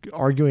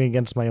arguing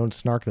against my own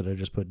snark that I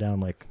just put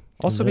down. Like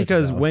also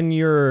because when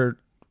you're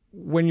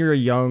a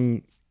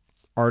young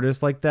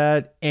artist like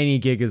that, any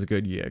gig is a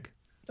good gig.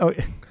 Oh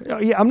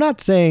yeah. I'm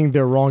not saying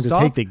they're wrong to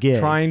take the gig.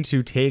 Trying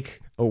to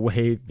take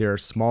away their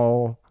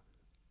small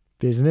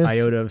business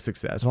iota of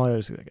success.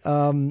 My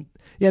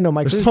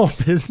small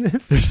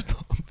business.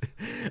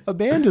 A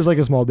band is like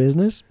a small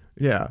business.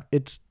 Yeah,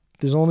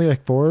 there's only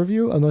like 4 of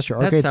you, unless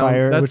you're Arcade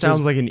Fire. That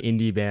sounds like an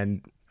indie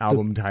band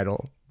album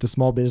title. The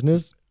small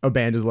business. A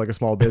band is like a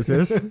small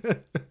business.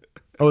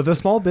 Oh, the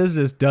small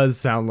business does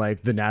sound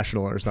like The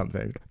National or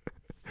something.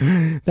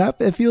 That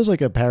it feels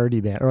like a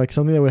parody band, or like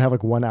something that would have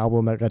like one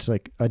album that got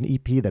like an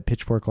EP that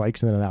Pitchfork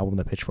likes, and then an album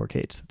that Pitchfork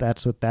hates.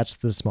 That's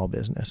the small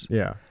business.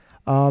 Yeah.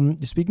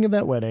 Speaking of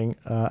that wedding,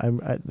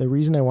 the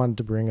reason I wanted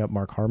to bring up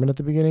Mark Harmon at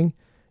the beginning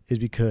is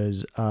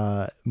because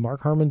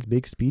Mark Harmon's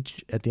big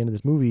speech at the end of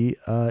this movie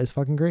is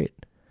fucking great.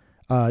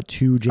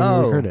 To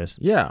Jamie Lee Curtis.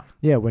 Yeah.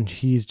 Yeah, when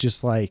he's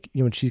just like,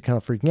 when she's kind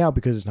of freaking out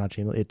because it's not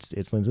Jamie,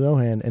 it's Lindsay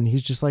Lohan, and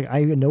he's just like,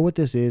 I know what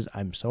this is.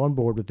 I'm so on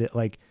board with it.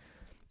 Like,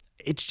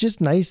 it's just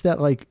nice that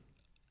like,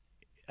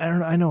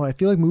 I know. I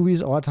feel like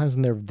movies a lot of times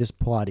when they're this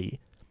plotty,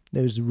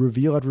 there's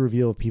reveal after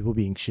reveal of people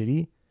being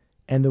shitty.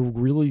 And the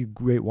really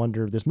great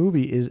wonder of this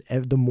movie is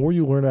the more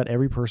you learn about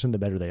every person, the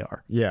better they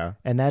are. Yeah.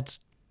 And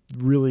that's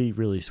really,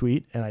 really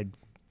sweet. And I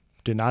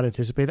did not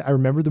anticipate that. I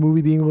remember the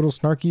movie being a little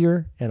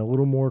snarkier and a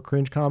little more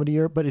cringe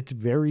comedier, but it's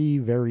very,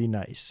 very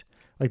nice.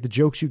 Like the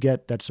jokes you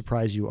get that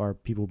surprise you are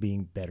people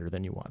being better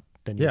than you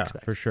expect. Yeah,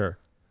 for sure.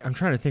 I'm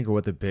trying to think of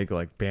what the big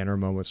like banner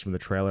moments from the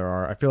trailer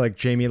are. I feel like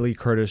Jamie Lee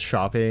Curtis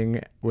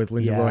shopping with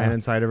Lindsay Lohan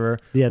inside of her.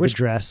 Yeah, the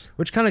dress.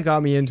 Which kind of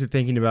got me into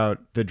thinking about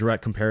the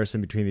direct comparison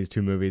between these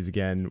two movies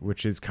again,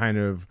 which is kind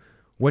of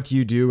what do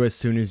you do as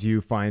soon as you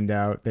find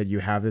out that you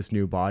have this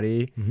new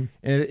body? Mm-hmm.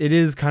 And it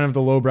is kind of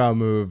the lowbrow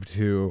move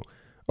to,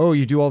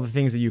 you do all the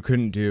things that you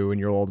couldn't do in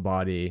your old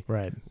body.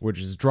 Right. Which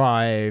is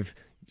drive,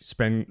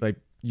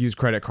 use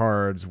credit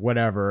cards,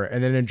 whatever.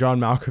 And then in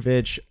John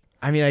Malkovich,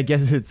 I mean, I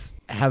guess it's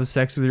have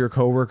sex with your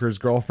coworker's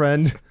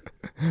girlfriend.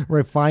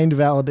 Right, find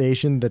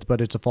validation,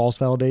 but it's a false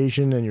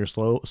validation, and your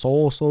soul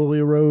slowly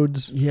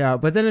erodes. Yeah,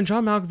 but then in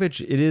John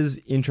Malkovich, it is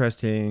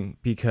interesting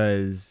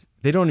because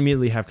they don't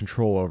immediately have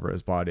control over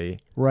his body.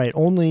 Right,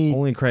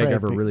 only Craig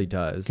ever really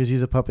does. Because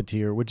he's a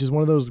puppeteer, which is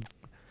one of those...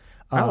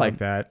 I like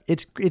that.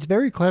 It's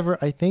very clever.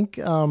 I think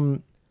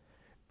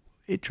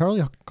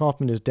Charlie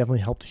Kaufman is definitely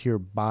helped here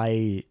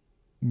by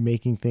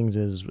making things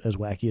as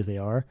wacky as they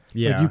are.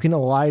 Yeah. Like you can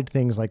elide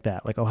things like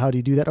that. Like, oh, how do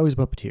you do that? Oh, he's a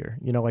puppeteer.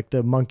 You know, like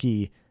the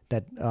monkey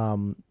that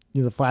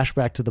the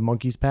flashback to the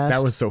monkey's past.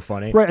 That was so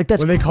funny. Right, like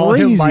that's when they call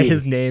him by crazy.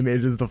 his name,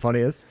 it is the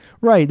funniest.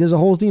 Right. There's a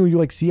whole scene where you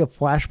like see a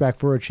flashback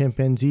for a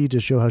chimpanzee to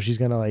show how she's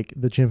gonna like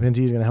the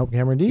chimpanzee is gonna help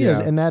Cameron Diaz,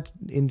 Yeah. and that's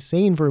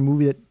insane for a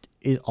movie that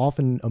is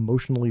often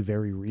emotionally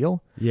very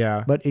real.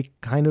 Yeah. But it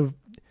kind of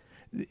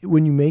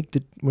when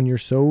you're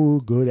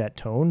so good at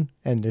tone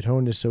and the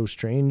tone is so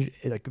strange,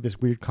 like this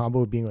weird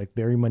combo of being like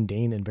very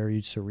mundane and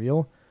very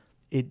surreal,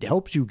 it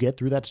helps you get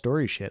through that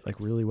story shit like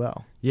really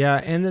well. Yeah,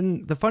 and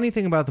then the funny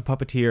thing about the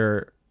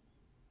puppeteer,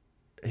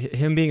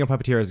 him being a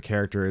puppeteer as a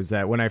character, is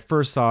that when I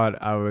first saw it,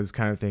 I was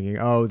kind of thinking,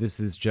 oh, this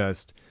is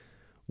just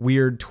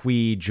weird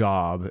twee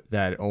job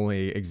that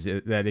only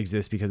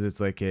exists because it's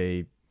like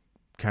a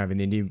kind of an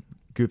indie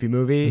goofy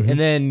movie. Mm-hmm. And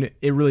then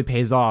it really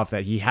pays off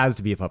that he has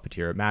to be a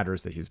puppeteer. It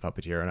matters that he's a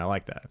puppeteer, and I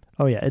like that.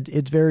 Oh yeah,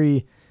 it's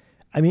very,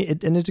 I mean,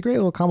 and it's a great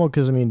little combo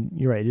because I mean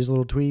you're right, it is a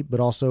little tweet, but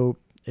also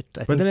I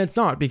think Then it's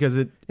not because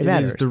it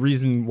matters. is the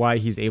reason why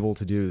he's able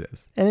to do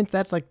this. and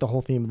that's like the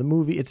whole theme of the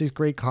movie. It's this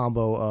great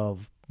combo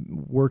of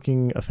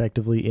working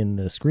effectively in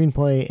the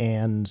screenplay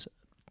and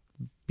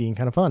being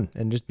kind of fun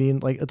and just being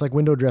like it's like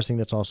window dressing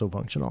that's also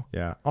functional.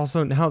 Yeah.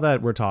 Also, now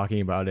that we're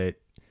talking about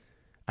it,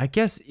 I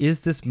guess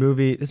this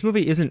movie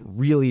isn't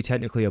really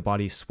technically a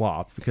body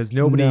swap because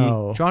John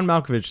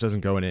Malkovich doesn't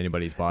go into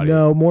anybody's body.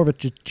 No, more of a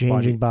just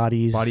changing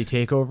bodies, Body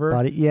takeover.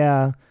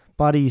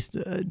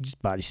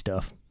 Just body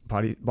stuff.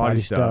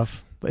 Body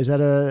stuff. Is that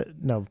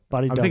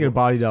body? I'm double. thinking of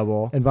Body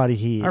Double. And Body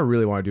Heat. I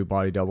really want to do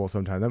Body Double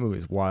sometime. That movie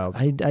is wild.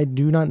 I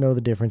do not know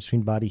the difference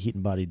between Body Heat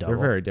and Body Double.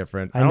 They're very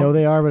different. I know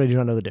they are, but I do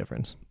not know the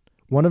difference.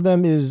 One of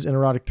them is an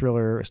erotic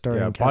thriller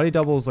starring. Body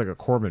Double is like a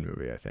Corman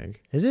movie, I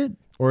think. Is it?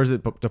 Or is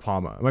it De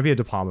Palma? It might be a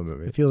De Palma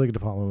movie. It feels like a De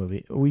Palma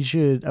movie. I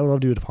would love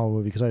to do a De Palma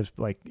movie because I have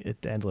like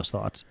endless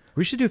thoughts.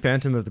 We should do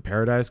Phantom of the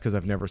Paradise because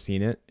I've never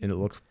seen it and it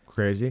looks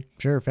crazy.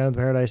 Sure, Phantom of the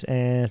Paradise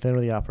and Phantom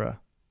of the Opera.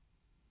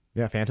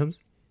 Yeah, Phantoms.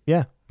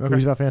 Yeah, Okay.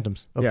 movies about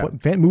phantoms.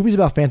 Yeah. Movies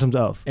about phantoms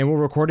of. And we'll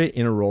record it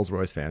in a Rolls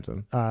Royce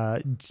Phantom.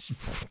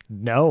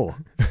 No,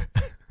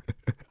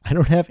 I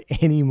don't have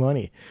any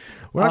money.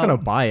 We're not going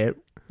to buy it.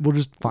 We'll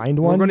just find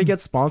one. We're going to get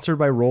sponsored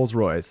by Rolls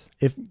Royce.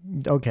 If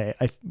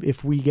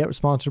we get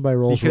sponsored by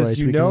Rolls Because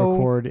Royce, we can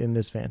record in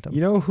this Phantom.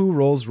 You know who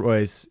Rolls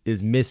Royce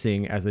is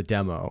missing as a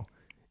demo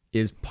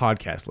is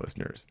podcast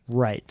listeners.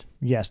 Right.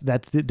 Yes.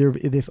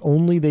 If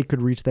only they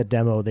could reach that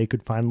demo, they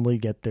could finally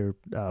get their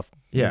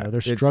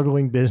their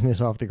struggling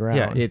business off the ground.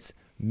 Yeah, it's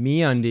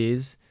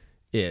MeUndies.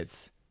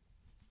 It's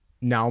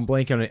now I'm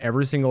blanking on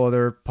every single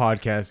other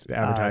podcast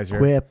advertiser.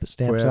 Quip,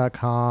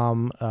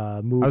 Stamps.com,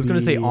 Movie. I was going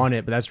to say On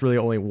It, but that's really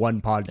only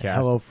one podcast.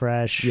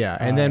 HelloFresh. Yeah,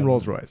 and then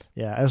Rolls Royce.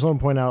 Yeah, I just want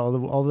to point out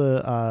all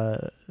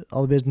the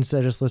businesses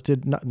I just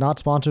listed, not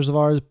sponsors of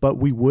ours, but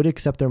we would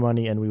accept their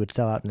money and we would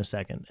sell out in a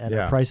second. And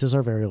our prices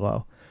are very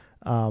low.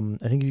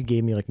 I think if you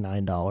gave me like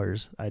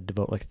 $9, I'd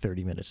devote like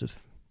 30 minutes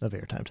of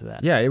airtime to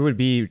that. Yeah, it would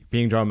be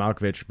being John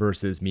Malkovich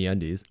versus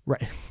MeUndies.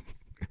 Right.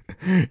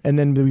 And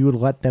then we would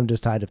let them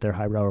decide if they're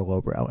highbrow or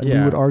lowbrow. And we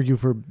would argue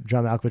for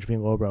John Malkovich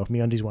being lowbrow if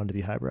MeUndies wanted to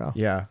be highbrow.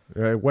 Yeah.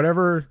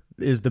 Whatever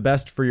is the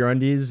best for your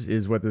undies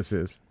is what this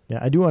is. Yeah,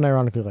 I do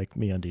unironically like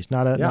MeUndies.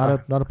 Not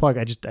a plug.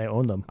 I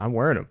own them. I'm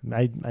wearing them.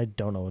 I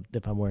don't know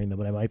if I'm wearing them,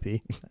 but I might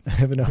be. I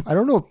have enough. I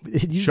don't know.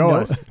 Show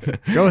us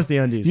the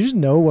undies. You just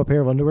know what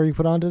pair of underwear you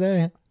put on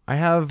today? I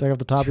have like off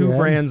the top two of your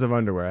head? brands of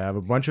underwear. I have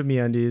a bunch of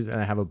MeUndies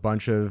and I have a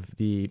bunch of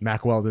the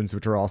Mack Weldons,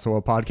 which are also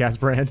a podcast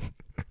brand.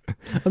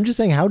 I'm just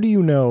saying, how do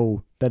you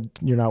know that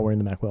you're not wearing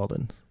the Mack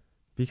Weldons?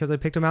 Because I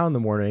picked them out in the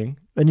morning.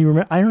 And you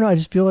remember? I don't know. I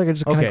just feel like I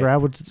just kind of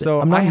grab what's.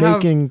 So I'm not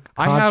making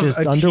conscious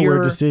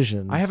underwear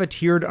decisions. I have a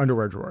tiered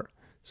underwear drawer.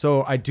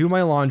 So I do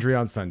my laundry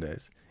on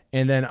Sundays,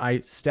 and then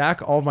I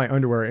stack all of my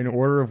underwear in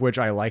order of which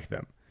I like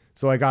them.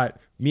 So I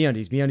got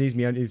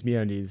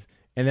MeUndies,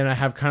 and then I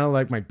have kind of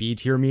like my B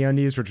tier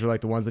MeUndies, which are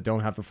like the ones that don't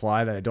have the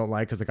fly that I don't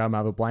like because I got them out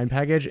of the blind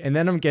package. And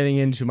then I'm getting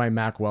into my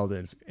Mack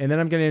Weldons, and then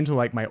I'm getting into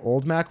like my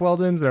old Mack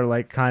Weldons that are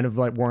like kind of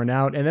like worn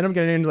out, and then I'm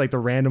getting into like the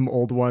random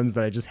old ones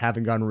that I just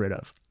haven't gotten rid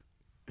of.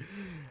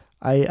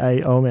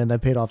 Oh man,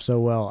 that paid off so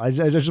well. I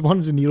just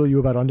wanted to needle you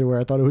about underwear.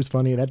 I thought it was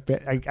funny.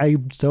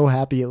 I'm so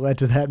happy it led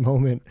to that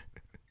moment.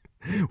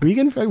 We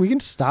can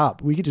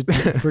stop. We could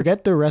just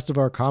forget the rest of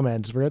our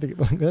comments.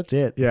 That's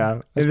it. Yeah,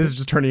 and this is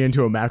just turning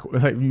into a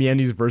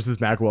MeUndies versus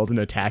Mack Weldon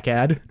attack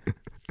ad.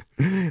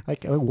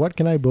 Like, what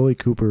can I bully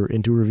Cooper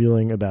into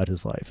revealing about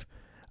his life?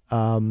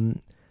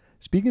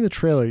 Speaking of the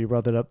trailer, you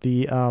brought that up.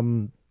 The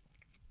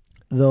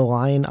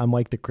line, "I'm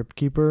like the Crypt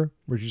Keeper,"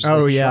 which is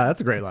that's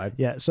a great line.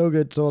 Yeah, so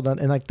good, so well done.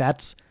 And like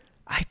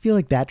I feel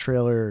like that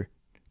trailer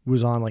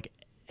was on like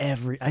I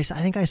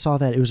think I saw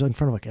that it was in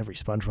front of like every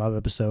SpongeBob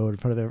episode, in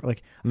front of every,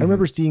 like I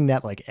remember seeing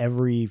that like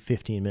every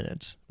 15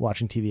 minutes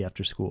watching TV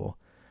after school.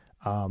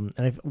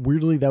 And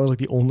weirdly that was like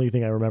the only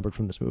thing I remembered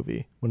from this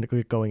movie when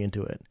going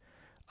into it.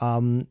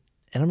 And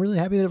I'm really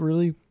happy that it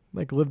really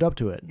like lived up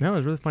to it. No, it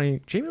was really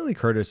funny. Jamie Lee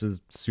Curtis is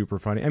super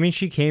funny. I mean,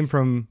 she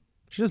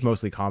does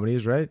mostly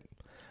comedies, right?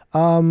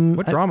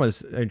 What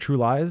dramas? True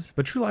Lies?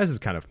 But True Lies is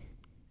kind of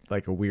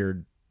like a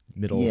weird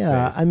middle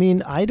space. I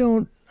mean, I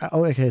don't.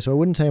 Oh, okay. So I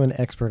wouldn't say I'm an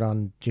expert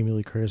on Jamie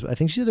Lee Curtis, but I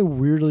think she's had a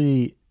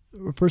weirdly,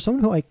 for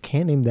someone who I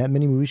can't name that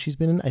many movies she's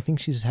been in, I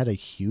think she's had a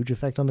huge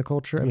effect on the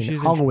culture. I mean,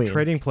 she's Halloween. in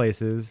Trading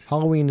Places.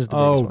 Halloween is the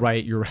biggest one.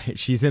 Right. You're right.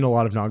 She's in a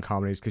lot of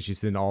non-comedies because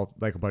she's in all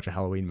like a bunch of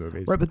Halloween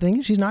movies. Right, but the thing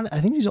is, she's not. I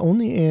think she's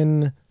only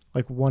in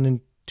like 1 and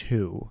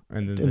 2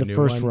 And then in the new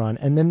first one? run,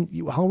 and then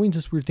Halloween's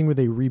this weird thing where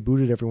they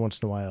reboot it every once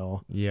in a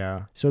while.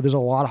 Yeah. So there's a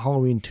lot of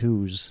Halloween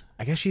 2s.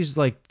 I guess she's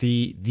like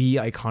the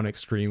iconic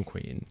Scream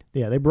Queen.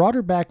 Yeah, they brought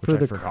her back for Which I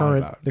the forgot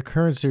about.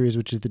 current series,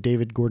 which is the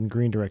David Gordon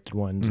Green directed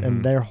ones, Mm-hmm.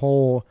 and their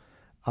whole,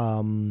 if I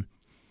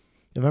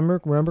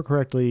remember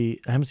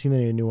correctly, I haven't seen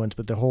any of the new ones,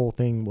 but the whole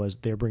thing was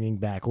they're bringing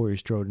back Laurie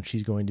Strode, and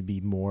she's going to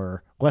be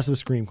less of a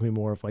Scream Queen,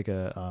 more of like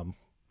a,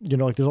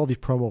 like there's all these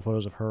promo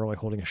photos of her like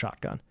holding a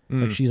shotgun,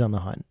 like she's on the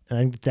hunt, and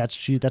I think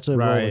that's a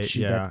role Right,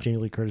 that Jamie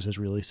Lee Curtis has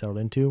really settled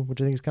into,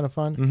 which I think is kind of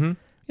fun. Mm-hmm.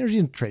 She's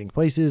in Trading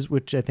Places,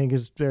 which I think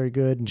is very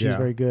good, and she's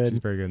very good.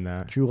 She's very good in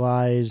that. True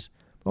Lies.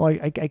 Well,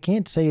 I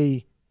can't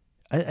say.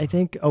 I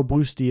think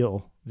Blue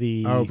Steel.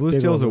 Blue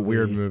Steel is a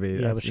weird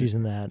movie. Yeah, but she's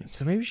in that.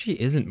 So maybe she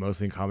isn't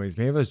mostly in comedies.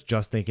 Maybe I was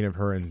just thinking of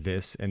her in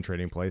this and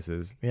Trading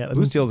Places. Yeah,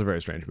 Blue Steel is a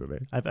very strange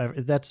movie.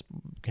 That's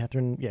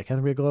Catherine. Yeah,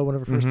 Catherine Bigelow, one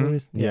of her first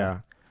movies.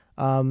 Yeah.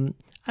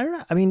 I don't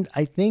know. I mean,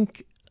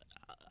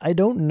 I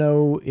don't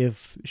know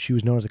if she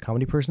was known as a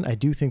comedy person. I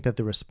do think that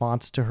the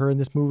response to her in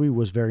this movie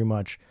was very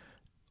much,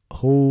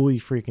 holy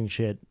freaking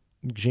shit,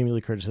 Jamie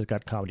Lee Curtis has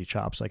got comedy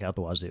chops like out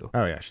the wazoo.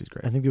 Oh yeah, she's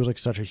great. I think there was like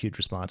such a huge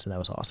response, and that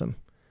was awesome.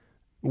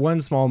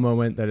 One small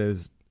moment that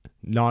is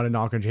not a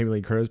knock on Jamie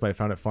Lee Curtis, but I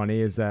found it funny,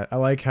 is that I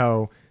like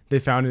how they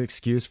found an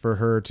excuse for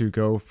her to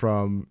go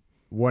from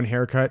one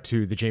haircut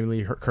to the Jamie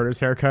Lee Curtis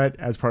haircut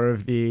as part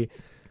of the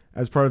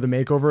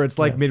makeover. It's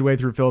like midway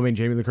through filming,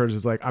 Jamie Lee Curtis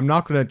is like, I'm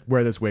not going to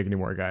wear this wig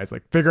anymore, guys.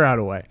 Like, figure out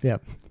a way. Yeah.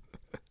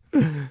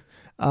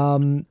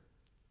 That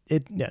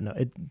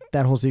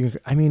whole sequence.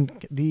 I mean,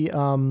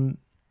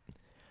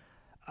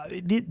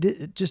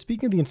 just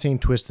speaking of the insane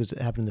twist that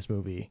happened in this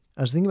movie,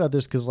 I was thinking about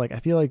this because, like, I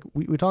feel like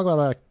we talk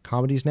about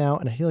comedies now,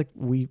 and I feel like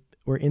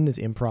we're in this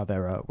improv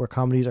era where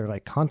comedies are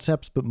like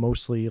concepts, but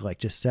mostly like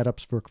just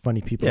setups for funny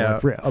people. Yeah,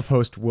 like riff. a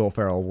post Will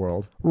Ferrell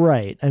world.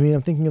 Right. I mean,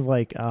 I'm thinking of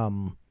like, I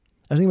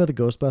was thinking about the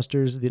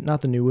Ghostbusters, not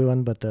the new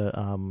one, but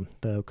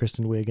the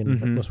Kristen Wiig and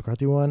Melissa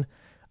McCarthy one.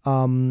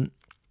 And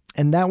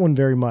that one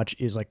very much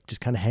is like just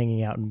kind of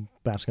hanging out and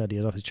bouncing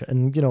ideas off each other,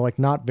 and like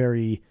not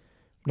very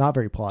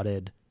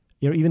plotted.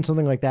 Even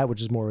something like that, which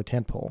is more of a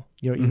tentpole.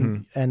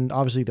 Even and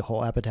obviously the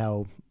whole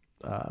Apatow,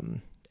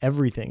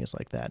 everything is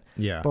like that.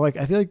 Yeah. But like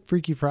I feel like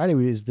Freaky Friday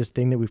is this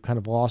thing that we've kind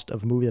of lost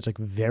of a movie that's like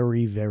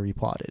very, very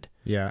plotted.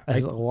 Yeah.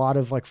 There's a lot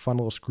of like fun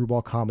little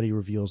screwball comedy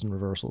reveals and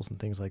reversals and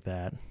things like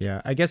that.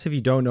 Yeah. I guess if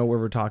you don't know what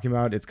we're talking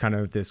about, it's kind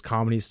of this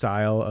comedy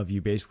style of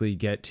you basically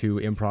get two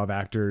improv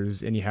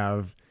actors and you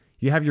have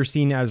your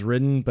scene as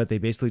written, but they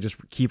basically just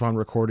keep on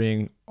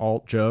recording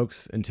alt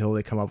jokes until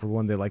they come up with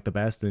one they like the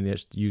best, and they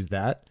just use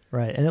that.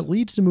 Right. And it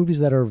leads to movies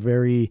that are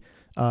very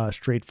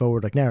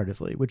straightforward, like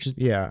narratively, which is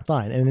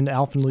fine. And then it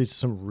often leads to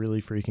some really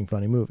freaking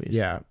funny movies.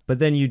 Yeah. But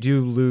then you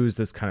do lose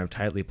this kind of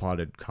tightly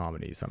plotted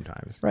comedy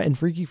sometimes. Right. And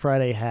Freaky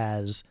Friday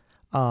has...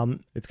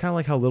 it's kind of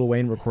like how Lil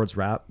Wayne records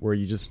rap, where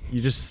you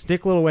just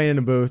stick Lil Wayne in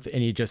a booth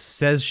and he just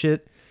says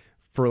shit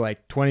for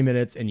like 20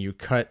 minutes and you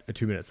cut a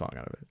 2-minute song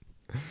out of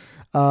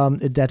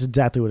it. That's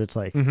exactly what it's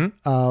like.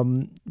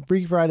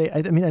 Freaky Friday.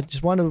 I mean, I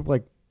just want to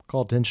like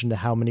call attention to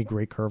how many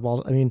great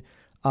curveballs. I mean,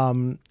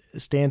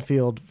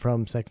 Stanfield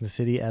from Sex and the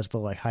City as the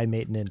like high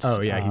maintenance.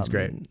 Oh yeah, he's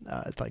great.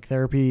 Like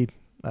therapy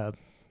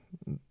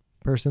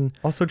person.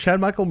 Also, Chad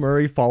Michael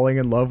Murray falling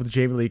in love with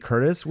Jamie Lee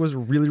Curtis was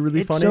really,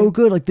 really funny. It's so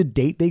good. Like the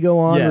date they go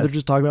on where they're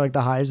just talking about like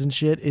the hives and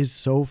shit is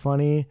so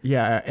funny.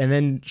 Yeah, and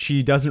then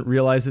she doesn't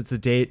realize it's a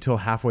date till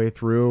halfway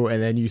through,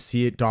 and then you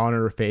see it dawn on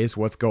her face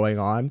what's going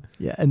on.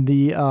 Yeah, and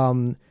the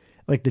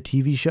like the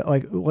TV show,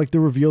 like the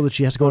reveal that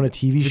she has to go on a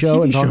TV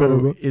show and talk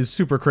about her is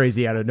super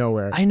crazy out of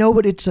nowhere. I know,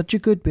 but it's such a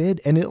good bit,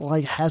 and it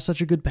like has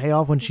such a good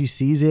payoff when she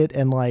sees it,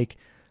 and like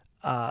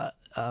all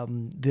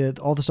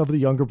the stuff with the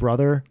younger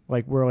brother,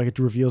 like where like it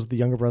reveals that the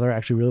younger brother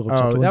actually really looks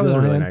up to that was a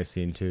really Zohan. nice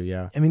scene too.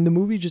 Yeah, I mean the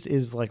movie just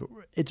is like,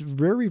 it's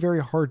very,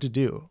 very hard to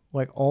do,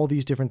 like all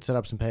these different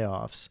setups and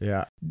payoffs.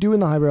 Yeah, doing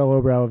the highbrow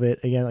lowbrow of it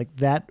again, like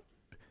that,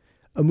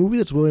 a movie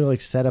that's willing to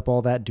like set up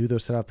all that, do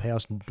those setup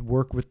payoffs, and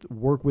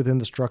work within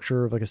the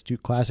structure of like a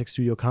classic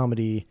studio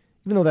comedy,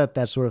 even though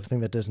that sort of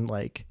thing that doesn't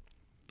like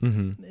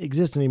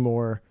exist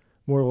anymore,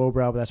 more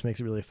lowbrow, but that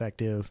makes it really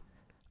effective.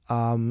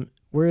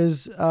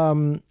 Whereas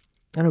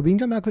I don't know, Being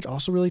John Malkovich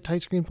also really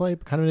tight screenplay,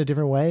 but kind of in a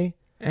different way.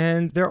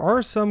 And there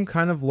are some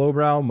kind of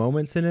lowbrow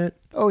moments in it.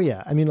 Oh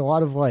yeah, I mean a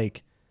lot of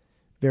like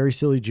very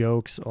silly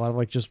jokes, a lot of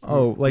like just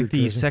like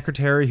the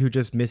secretary who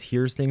just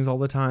mishears things all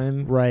the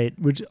time. Right,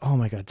 which oh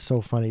my god,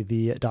 so funny.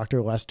 The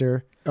Dr.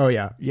 Lester. Oh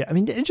yeah, yeah. I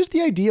mean, and just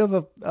the idea of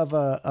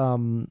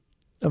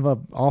of a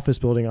office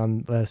building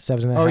on the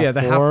 7.5 Oh yeah,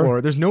 the floor. half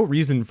floor. There's no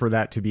reason for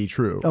that to be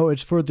true. Oh,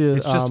 it's for the.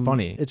 It's just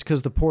funny. It's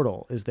because the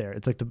portal is there.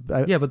 It's like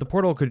Yeah, but the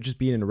portal could just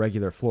be in a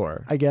regular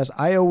floor. I guess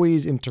I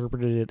always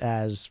interpreted it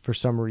as for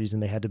some reason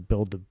they had to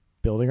build the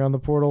building on the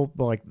portal,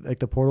 but like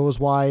the portal is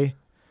why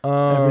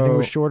everything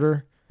was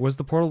shorter. Was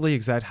the portal the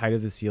exact height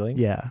of the ceiling?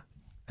 Yeah,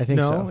 I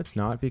think so. No, it's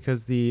not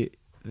because you're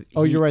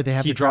right. They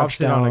have to drops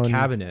crouch it on down. a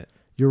cabinet.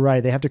 You're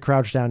right. They have to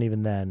crouch down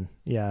even then.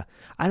 Yeah,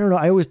 I don't know.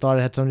 I always thought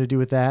it had something to do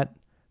with that.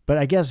 But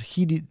I guess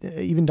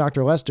even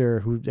Dr. Lester,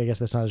 who I guess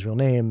that's not his real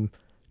name,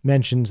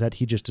 mentions that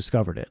he just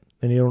discovered it.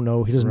 And he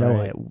doesn't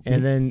know it.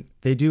 And then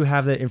they do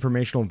have that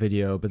informational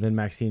video, but then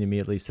Maxine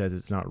immediately says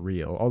it's not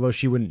real, although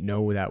she wouldn't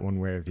know that one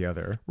way or the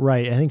other.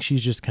 Right. I think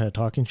she's just kind of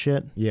talking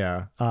shit.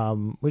 Yeah.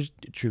 Which is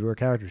true to her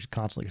character. She's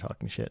constantly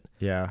talking shit.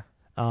 Yeah.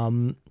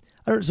 So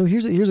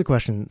here's a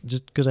question,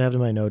 just because I have it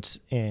in my notes,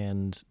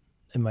 and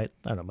it might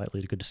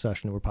lead to good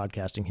discussion. We're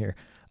podcasting here.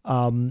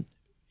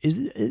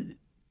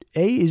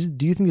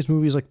 Do you think this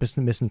movie is like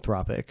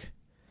misanthropic?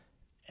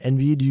 And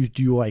B, do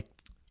you like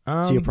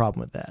see a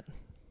problem with that?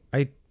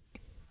 I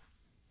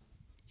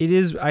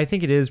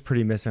think it is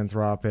pretty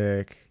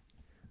misanthropic.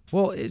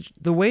 Well,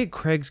 the way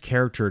Craig's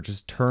character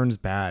just turns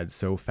bad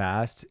so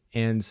fast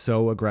and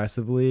so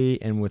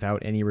aggressively and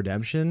without any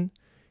redemption,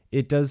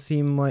 it does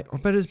seem like,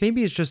 but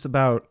maybe it's just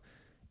about,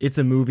 it's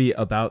a movie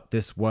about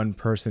this one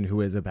person who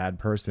is a bad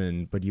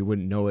person, but you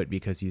wouldn't know it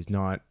because he's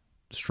not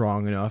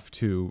strong enough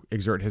to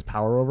exert his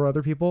power over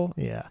other people.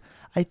 Yeah,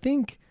 I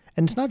think,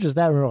 and it's not just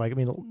that. Remember, like, I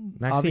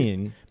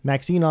mean,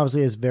 Maxine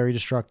obviously is very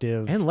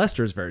destructive, and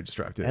Lester's very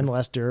destructive, and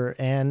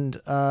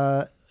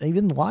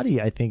even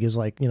Lottie, I think, is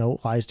like,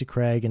 lies to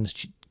Craig and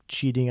is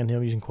cheating on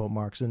him, using quote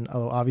marks, and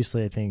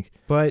obviously I think,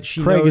 but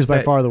Craig is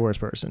by far the worst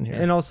person here,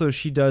 and also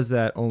she does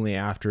that only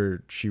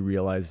after she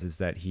realizes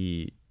that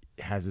he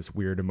has this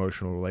weird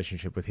emotional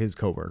relationship with his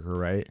coworker,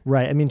 right?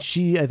 Right. I mean,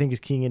 she, I think, is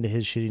keying into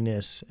his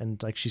shittiness,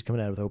 and like she's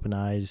coming at it with open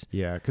eyes.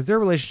 Yeah, because their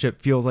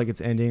relationship feels like it's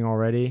ending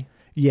already.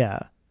 Yeah,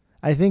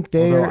 I think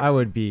I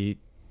would be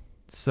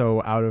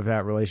so out of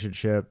that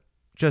relationship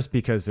just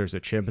because there's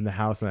a chimp in the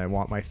house and I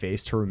want my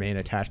face to remain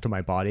attached to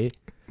my body.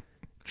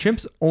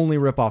 Chimps only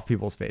rip off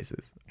people's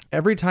faces.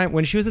 Every time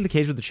when she was in the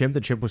cage with the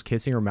chimp was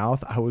kissing her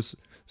mouth. I was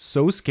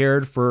so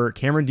scared for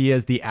Cameron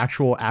Diaz, the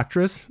actual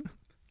actress.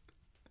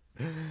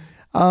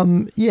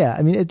 Yeah,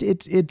 I mean,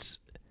 it's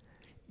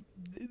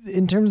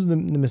in terms of the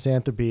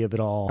misanthropy of it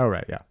all. Oh,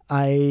 right. Yeah.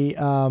 I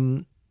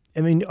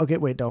mean, okay,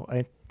 wait, no,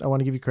 I want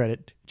to give you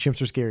credit.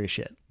 Chimps are scary as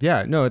shit.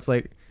 Yeah, no, it's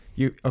like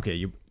you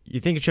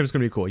think a chimp's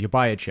going to be cool. You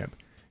buy a chimp.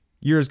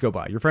 Years go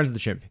by. You're friends with the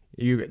chimp.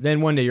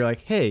 Then one day you're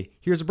like, hey,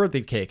 here's a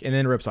birthday cake. And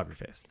then it rips off your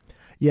face.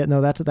 Yeah,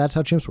 no, that's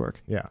how chimps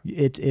work. Yeah.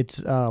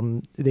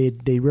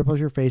 They rip off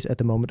your face at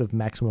the moment of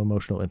maximum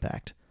emotional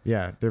impact.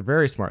 Yeah, they're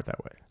very smart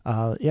that way.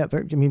 Yeah,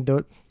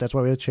 that's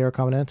why we share a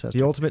common ancestor.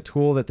 The ultimate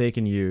tool that they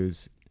can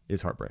use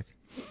is heartbreak.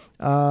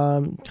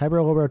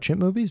 Highbrow, lowbrow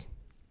chimp movies?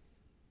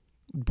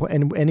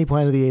 And any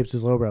Planet of the Apes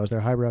is lowbrow. Is there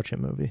a highbrow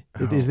chimp movie?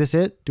 Oh. Is this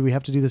it? Do we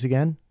have to do this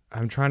again?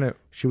 I'm trying to...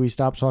 Should we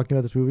stop talking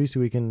about this movie so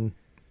we can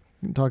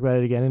talk about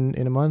it again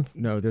in a month?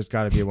 No, there's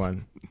got to be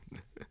one.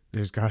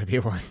 There's got to be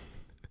one.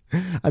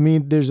 I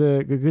mean, there's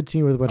a good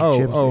scene with a bunch of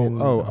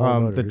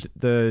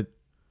chimps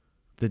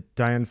the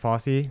Diane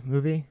Fossey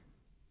movie?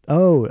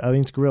 Oh, I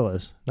mean, it's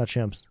gorillas, not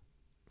chimps.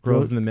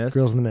 Gorillas in the Mist?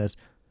 Gorillas in the Mist.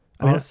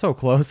 I mean, it's so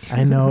close.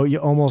 I know, you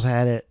almost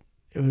had it.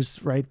 It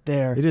was right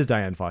there. It is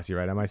Diane Fossey,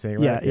 right? Am I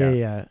saying it right? Yeah.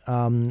 Yeah,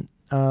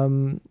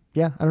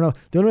 I don't know.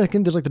 The only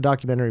thing, there's like the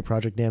documentary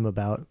Project Nim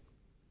about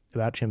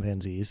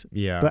chimpanzees.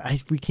 Yeah.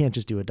 But we can't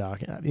just do a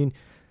doc. I mean,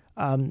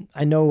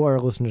 I know our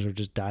listeners are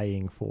just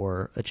dying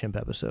for a chimp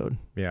episode.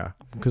 Yeah.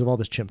 Because of all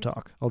this chimp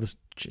talk. All this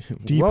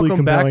deeply Welcome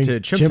compelling back to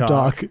chimp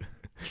talk.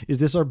 Is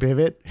this our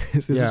pivot?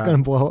 Is this what's going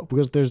to blow up?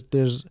 Because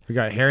there's we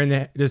got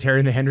does Harry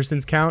and the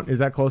Hendersons count? Is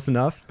that close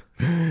enough?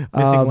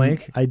 Missing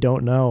Link? I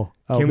don't know.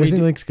 Oh,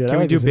 Missing Link's good. Can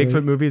we do Bigfoot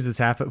Link. movies as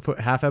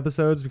half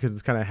episodes because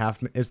it's kind of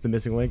half? It's the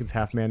Missing Link. It's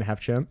half man, half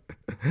chimp.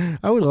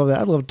 I would love that.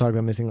 I'd love to talk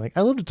about Missing Link.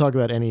 I love to talk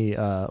about any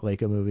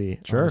Leica movie.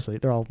 Sure, honestly.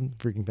 They're all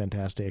freaking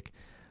fantastic.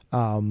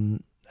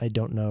 I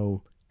don't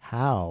know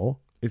how.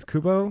 Is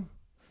Kubo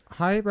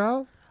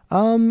highbrow?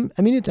 I mean,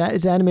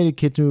 it's animated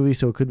kids movie,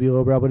 so it could be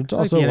lowbrow, but it's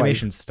also the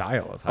animation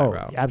style is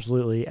highbrow. Oh,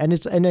 absolutely, and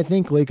I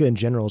think Leica in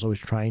general is always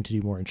trying to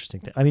do more interesting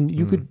things. I mean,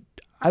 you could,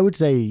 I would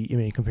say,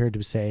 compared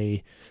to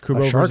say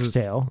Kubo a Shark's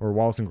Tale or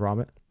Wallace and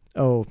Gromit.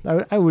 Oh,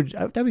 I would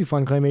that'd be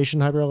fun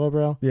claymation, highbrow,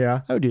 lowbrow.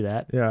 Yeah, I would do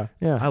that. Yeah.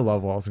 I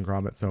love Wallace and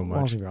Gromit so much.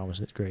 Wallace and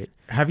Gromit is great.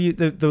 Have you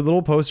the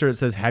little poster? It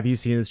says, "Have you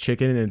seen this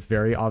chicken?" And it's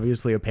very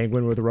obviously a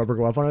penguin with a rubber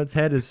glove on its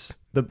head. Is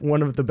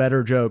one of the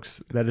better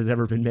jokes that has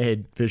ever been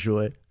made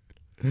visually.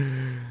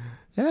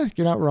 Yeah,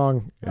 you're not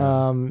wrong.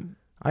 Yeah.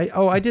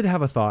 I did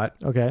have a thought.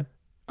 Okay.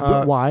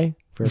 Why?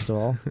 First of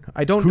all,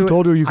 I don't. Who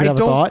told you could have a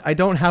thought? I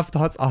don't have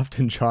thoughts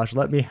often, Josh.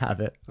 Let me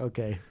have it.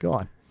 Okay, go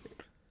on.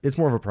 It's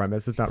more of a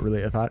premise. It's not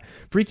really a thought.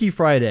 Freaky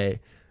Friday.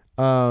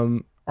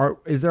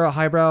 Is there a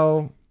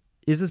highbrow?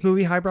 Is this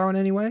movie highbrow in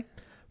any way?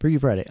 Freaky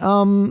Friday.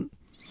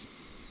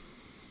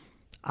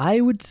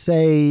 I would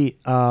say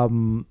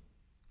no,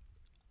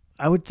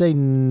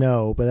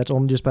 but that's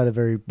only just by the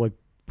very like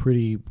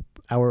pretty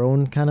our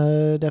own kind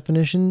of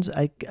definitions.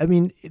 I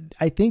mean,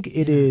 I think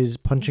it is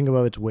punching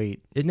above its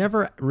weight. It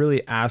never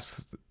really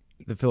asks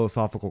the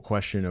philosophical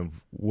question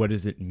of what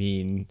does it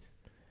mean?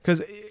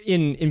 Because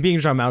in Being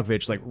John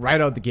Malkovich, like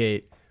right out the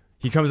gate,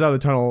 he comes out of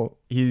the tunnel.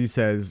 He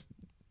says,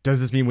 "Does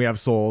this mean we have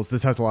souls?"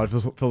 This has a lot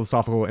of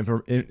philosophical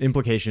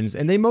implications,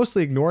 and they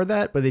mostly ignore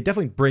that, but they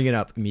definitely bring it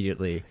up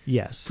immediately.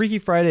 Yes. Freaky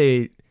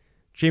Friday,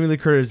 Jamie Lee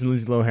Curtis and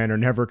Lindsay Lohan are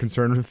never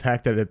concerned with the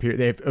fact that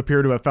they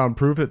appear to have found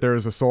proof that there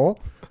is a soul.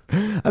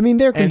 I mean,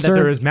 they're and concerned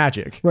that there is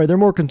magic. Right, they're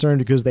more concerned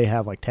because they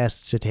have like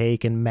tests to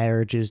take and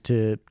marriages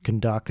to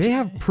conduct. They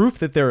have proof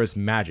that there is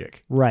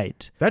magic.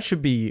 Right. That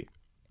should be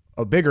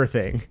a bigger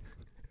thing.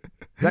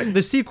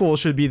 The sequel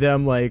should be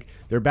them like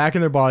they're back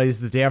in their bodies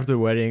the day after the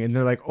wedding, and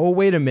they're like, "Oh,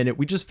 wait a minute,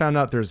 we just found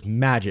out there's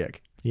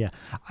magic." Yeah,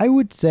 I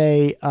would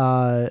say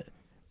for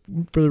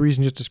the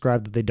reason just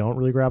described that they don't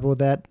really grapple with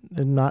that.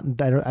 And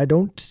I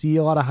don't see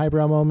a lot of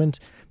highbrow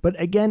moments. But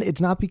again, it's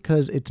not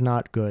because it's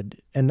not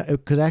good, and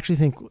because I actually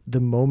think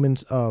the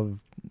moments of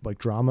like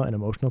drama and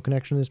emotional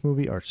connection in this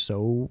movie are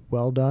so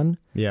well done.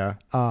 Yeah.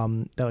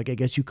 That like I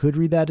guess you could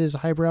read that as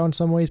highbrow in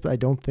some ways, but I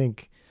don't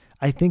think.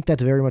 I think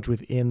that's very much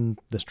within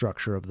the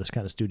structure of this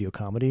kind of studio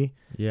comedy.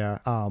 Yeah.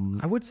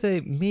 I would say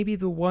maybe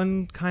the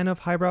one kind of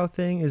highbrow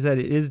thing is that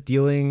it is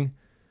dealing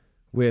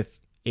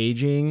with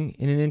aging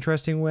in an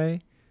interesting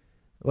way.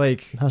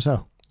 Like How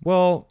so?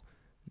 Well,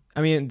 I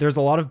mean, there's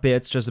a lot of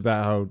bits just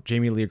about how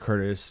Jamie Lee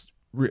Curtis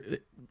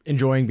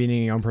enjoying being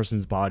in a young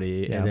person's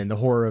body, and then the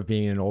horror of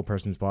being in an old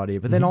person's body.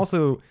 But then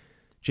also,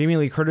 Jamie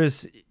Lee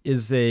Curtis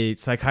is a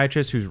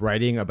psychiatrist who's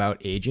writing about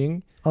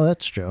aging. Oh,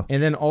 that's true.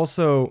 And then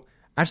also,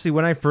 actually,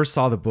 when I first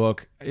saw the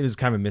book, it was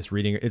kind of a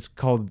misreading. It's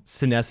called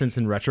Senescence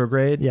in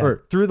Retrograde,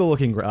 or Through the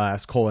Looking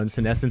Glass,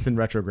 Senescence in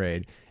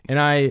Retrograde. And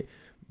I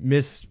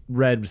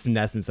misread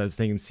senescence. I was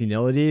thinking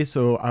senility.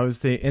 So I was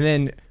thinking, and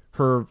then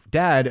her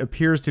dad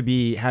appears to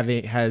be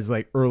has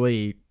like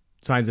early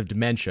signs of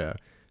dementia.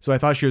 So I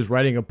thought she was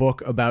writing a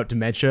book about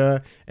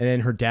dementia, and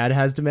then her dad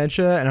has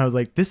dementia. And I was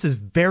like, this is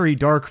very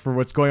dark for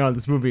what's going on in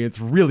this movie.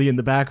 It's really in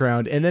the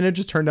background. And then it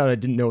just turned out I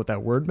didn't know what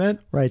that word meant.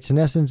 Right.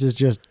 Senescence is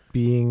just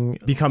becoming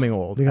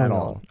old becoming at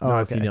old. all, Oh, not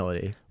okay.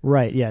 senility.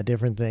 Right. Yeah.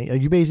 Different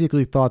thing. You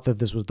basically thought that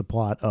this was the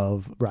plot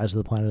of Rise of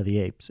the Planet of the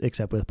Apes,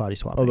 except with body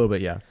swapping. A little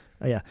bit, yeah.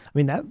 Yeah. I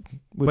mean, that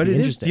would But be it is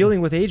interesting.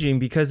 dealing with aging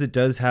because it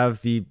does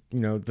have the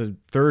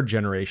third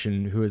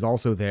generation who is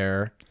also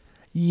there.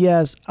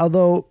 Yes.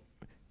 Although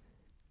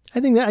I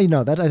think that, I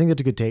think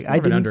that's a good take. More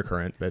of an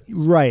undercurrent, but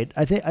Right.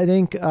 I think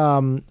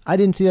I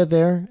didn't see that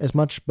there as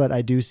much, but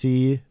I do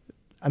see,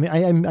 I mean,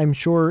 I'm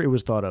sure it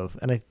was thought of,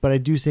 but I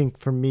do think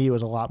for me, it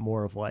was a lot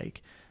more of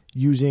like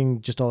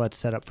using just all that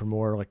setup for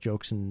more like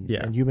jokes and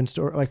human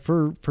story. Like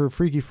for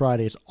Freaky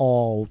Friday, it's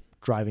all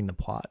driving the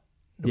plot.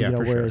 Yeah,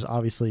 for whereas sure.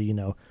 obviously,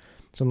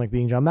 something like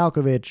Being John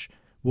Malkovich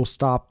will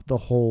stop the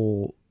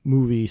whole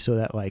movie so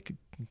that like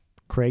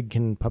Craig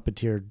can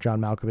puppeteer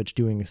John Malkovich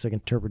doing this like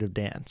interpretive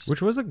dance.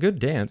 which was a good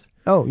dance.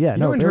 Oh yeah,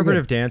 no, very good.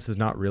 Interpretive dance is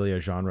not really a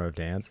genre of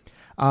dance.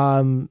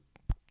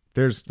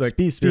 There's like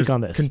Speak there's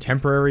on this.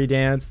 contemporary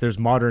dance, there's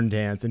modern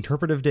dance.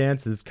 Interpretive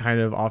dance is kind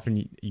of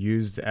often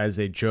used as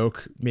a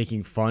joke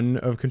making fun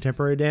of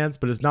contemporary dance,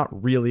 but it's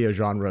not really a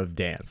genre of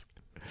dance.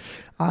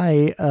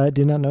 I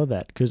did not know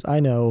that because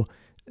I know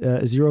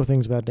zero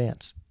things about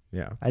dance.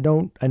 Yeah. I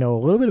know a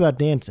little bit about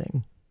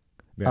dancing.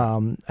 Yeah.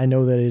 I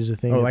know that it is a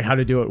thing. Like how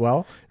to do it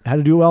well? How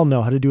to do it well?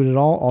 No. How to do it at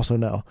all? Also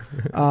no.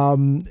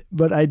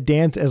 But I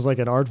dance as like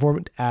an art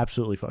form.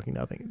 Absolutely fucking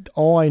nothing.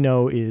 All I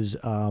know is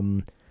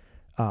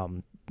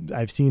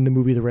I've seen the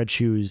movie The Red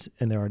Shoes,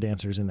 and there are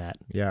dancers in that.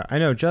 Yeah, I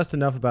know just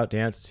enough about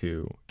dance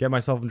to get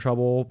myself in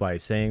trouble by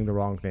saying the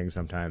wrong thing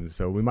sometimes.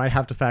 So we might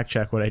have to fact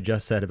check what I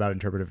just said about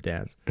interpretive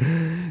dance.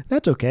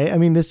 That's okay. I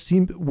mean, this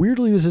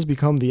has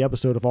become the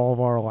episode of all of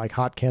our like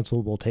hot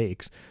cancelable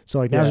takes. So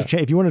like now's your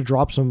chance. If you want to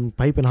drop some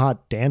piping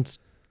hot dance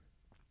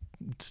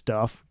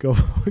stuff, go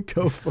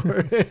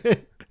for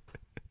it.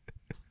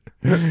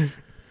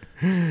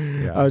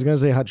 Yeah. I was gonna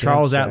say hot.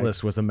 Charles dance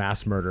Atlas was a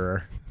mass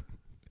murderer.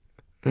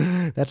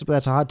 That's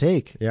a hot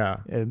take. Yeah,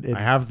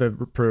 I have the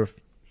proof.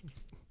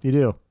 You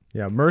do.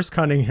 Yeah, Merce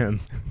Cunningham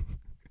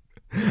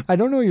I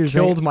don't know what you're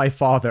saying. killed my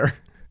father.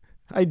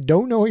 I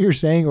don't know what you're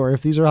saying, or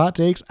if these are hot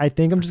takes. I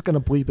think I'm just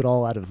gonna bleep it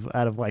all out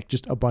of like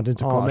just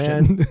abundance of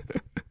caution.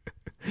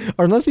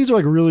 Or unless these are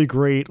like really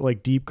great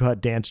like deep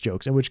cut dance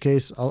jokes, in which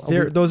case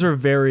Those are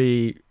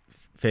very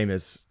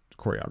famous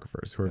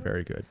choreographers who are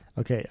very good.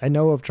 Okay, I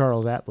know of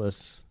Charles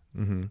Atlas.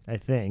 Mm-hmm. I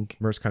think.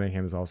 Merce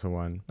Cunningham is also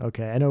one.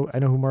 Okay, I know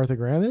who Martha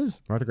Graham is.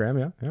 Martha Graham,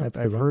 yeah.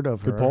 I've heard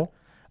of her. Good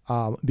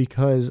poll.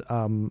 Because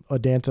a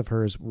dance of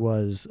hers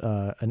was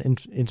an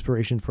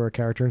inspiration for a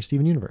character in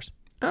Steven Universe.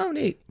 Oh,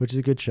 neat. Which is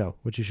a good show,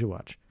 which you should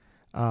watch.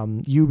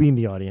 You being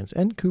the audience,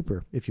 and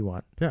Cooper if you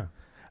want. Yeah.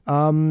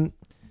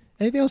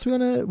 Anything else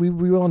we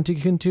want to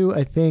get into?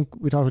 I think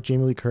we talked with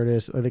Jamie Lee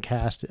Curtis, or the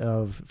cast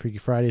of Freaky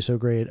Friday is so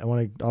great. I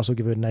want to also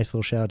give a nice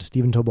little shout out to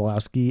Stephen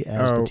Tobolowsky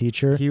as the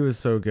teacher. He was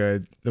so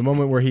good. The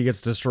moment where he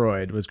gets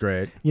destroyed was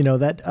great. You know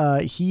that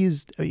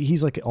he's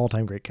like an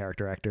all-time great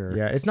character actor.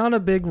 Yeah, it's not a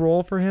big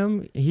role for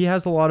him. He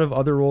has a lot of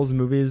other roles in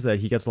movies that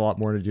he gets a lot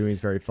more to do. He's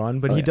very fun,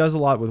 but he does a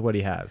lot with what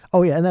he has.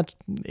 Oh yeah, and that's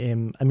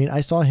him. I mean,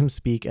 I saw him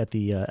speak at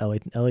the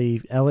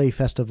LA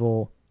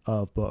Festival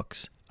of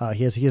Books.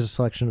 He has a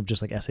selection of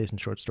just like essays and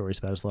short stories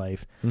about his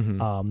life.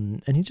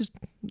 And he just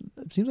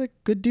seems like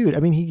a good dude. I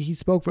mean, he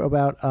spoke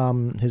about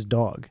his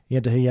dog. He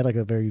had like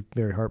a very,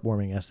 very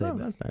heartwarming essay. Oh,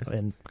 that's nice.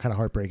 And kind of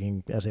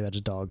heartbreaking essay about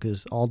his dog,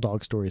 because all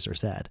dog stories are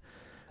sad.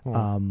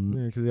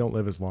 Because they don't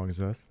live as long as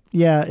us.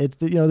 Yeah, it's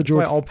the That's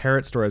George. why all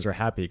parrot stories are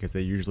happy, because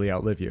they usually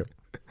outlive you.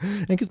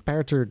 And because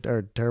parrots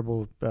are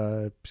terrible,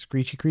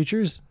 screechy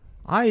creatures.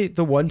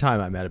 The one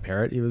time I met a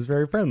parrot, he was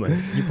very friendly.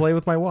 He played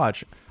with my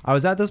watch. I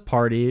was at this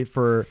party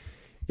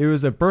it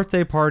was a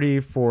birthday party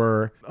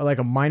for like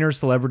a minor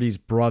celebrity's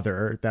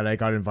brother that I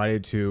got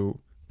invited to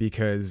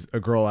because a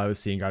girl I was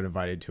seeing got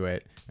invited to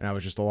it, and I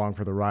was just along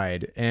for the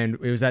ride. And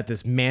it was at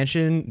this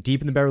mansion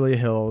deep in the Beverly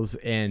Hills,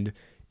 and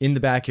in the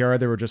backyard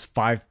there were just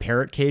 5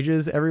 parrot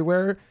cages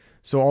everywhere.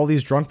 So all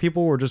these drunk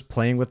people were just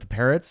playing with the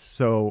parrots.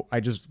 So I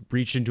just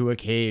reached into a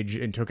cage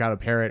and took out a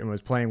parrot and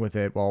was playing with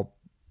it while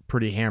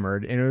pretty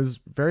hammered, and it was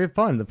very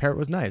fun. The parrot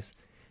was nice.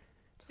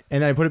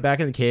 And then I put it back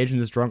in the cage,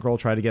 and this drunk girl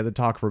tried to get the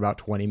talk for about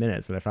 20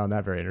 minutes, and I found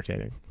that very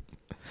entertaining.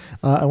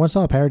 I once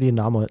saw a parrot eat an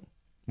omelet.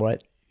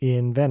 What?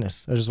 In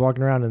Venice. I was just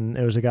walking around, and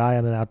there was a guy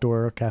on an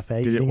outdoor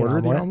cafe. Did it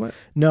order the omelet?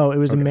 No, it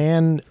was a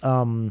man.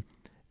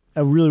 I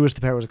really wish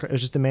the parrot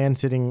was just a man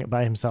sitting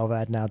by himself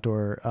at an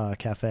outdoor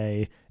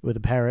cafe with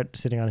a parrot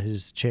sitting on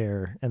his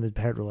chair, and the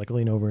parrot would like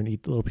lean over and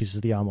eat little pieces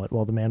of the omelet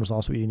while the man was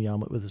also eating the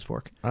omelet with his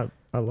fork. I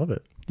love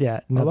it.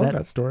 Yeah, I love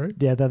that story.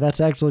 Yeah, that's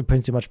actually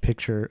paints a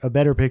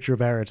better picture of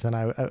parrots than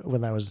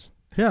when I was.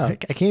 Yeah, I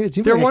came. It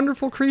seems they're like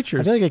wonderful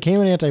creatures. I feel like I came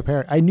an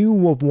anti-parrot. I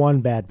knew of one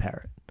bad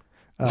parrot.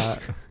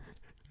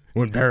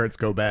 When parrots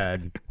go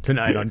bad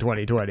tonight on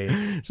 2020.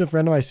 There's a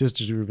friend of my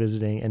sister's we were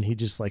visiting, and he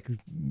just like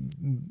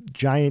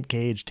giant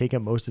cage take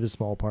up most of his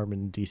small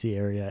apartment in DC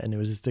area, and it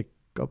was just a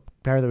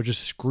parrot that was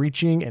just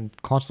screeching and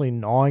constantly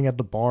gnawing at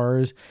the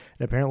bars,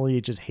 and apparently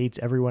it just hates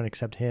everyone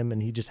except him,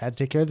 and he just had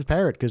to take care of the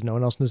parrot because no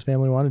one else in his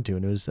family wanted to,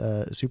 and it was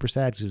super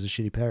sad because it was a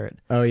shitty parrot.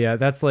 Oh yeah,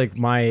 that's like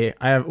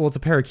it's a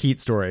parakeet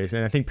story,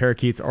 and I think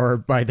parakeets are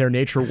by their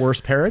nature worse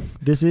parrots.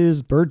 This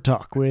is Bird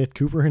Talk with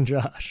Cooper and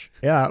Josh.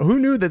 Yeah, who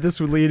knew that this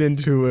would lead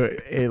into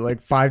a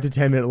like 5 to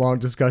 10 minute long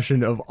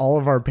discussion of all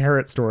of our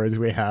parrot stories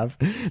we have.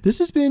 This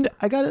has been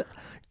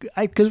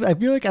because I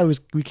feel like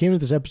we came to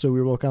this episode, we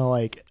were both kind of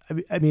like,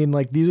 I mean,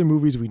 like these are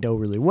movies we know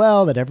really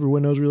well, that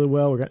everyone knows really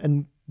well.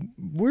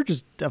 We're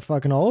just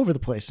fucking all over the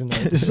place, and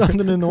like, there's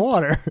something in the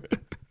water.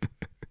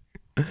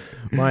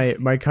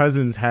 My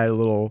cousins had a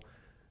little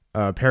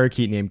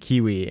parakeet named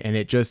Kiwi, and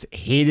it just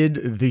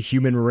hated the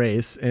human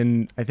race.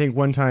 And I think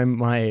one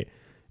time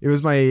it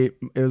was my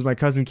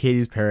cousin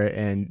Katie's parrot,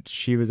 and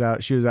she was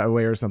out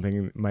away or something,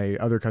 and my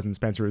other cousin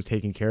Spencer was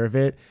taking care of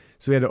it.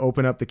 So we had to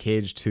open up the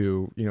cage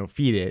to,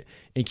 feed it.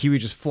 And Kiwi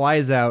just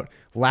flies out,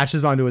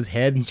 latches onto his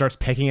head, and starts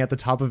pecking at the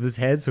top of his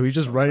head. So he's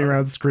just running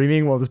around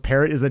screaming while this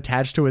parrot is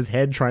attached to his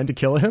head trying to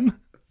kill him.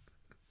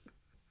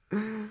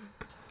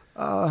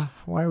 Why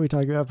are we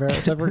talking about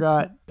parrots? I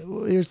forgot.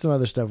 Here's some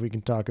other stuff we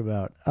can talk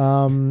about.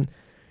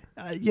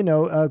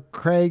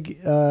 Craig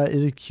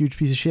is a huge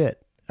piece of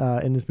shit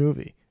in this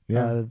movie.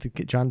 Yeah. The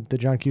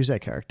John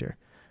Cusack character.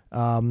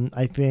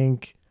 I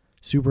think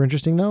super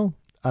interesting though.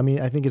 I mean,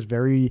 I think it's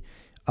very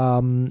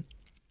a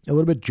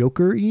little bit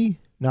Joker-y,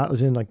 not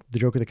as in like the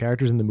Joker, the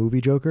characters in the movie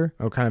Joker.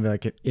 Oh, kind of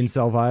like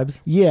incel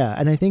vibes. Yeah,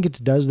 and I think it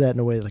does that in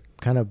a way like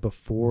kind of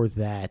before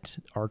that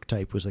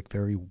archetype was like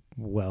very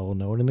well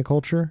known in the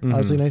culture. Mm-hmm.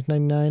 Obviously,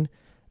 1999.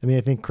 I mean,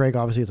 I think Craig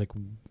obviously is like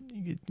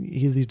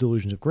he has these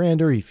delusions of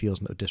grandeur. He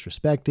feels no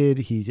disrespected.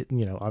 He's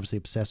obviously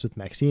obsessed with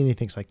Maxine. He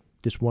thinks like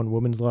this one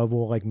woman's love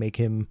will like make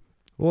him.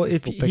 Well,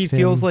 if he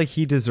feels like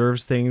he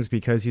deserves things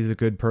because he's a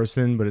good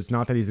person, but it's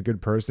not that he's a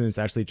good person. It's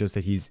actually just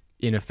that he's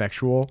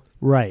ineffectual.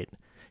 Right.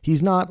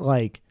 He's not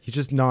like... He's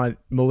just not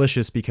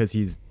malicious because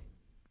he's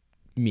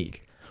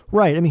meek.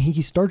 Right. I mean,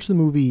 he starts the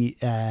movie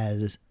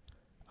as,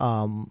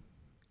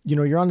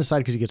 you're on his side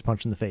because he gets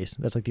punched in the face.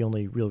 That's like the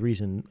only real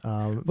reason.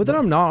 But then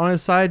I'm not on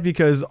his side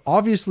because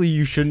obviously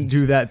you shouldn't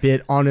do that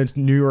bit on a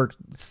New York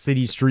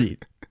City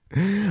street.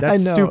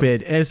 That's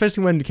stupid. And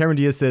especially when Cameron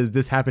Diaz says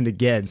this happened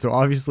again. So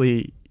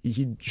obviously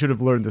he should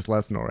have learned this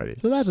lesson already.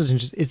 So that's what's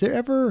interesting. Is there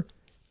ever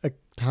a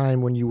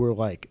time when you were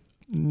like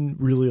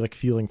really like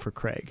feeling for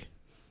Craig?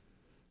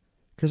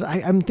 Because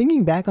I'm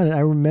thinking back on it. I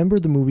remember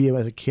the movie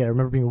as a kid. I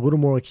remember being a little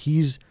more like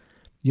he's,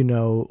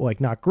 like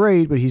not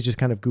great, but he's just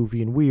kind of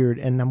goofy and weird.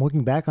 And I'm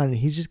looking back on it, and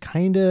he's just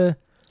kind of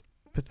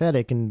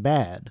pathetic and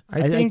bad.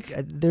 I think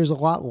there's a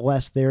lot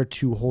less there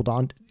to hold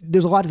on.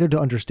 There's a lot there to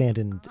understand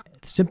and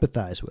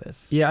sympathize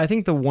with. Yeah, I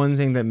think the one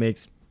thing that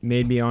makes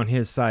made me on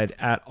his side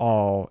at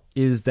all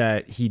is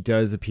that he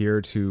does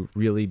appear to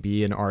really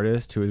be an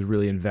artist who is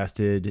really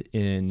invested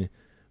in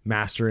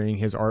mastering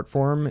his art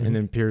form and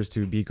appears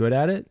to be good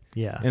at it.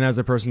 Yeah. And as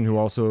a person who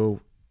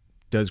also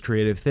does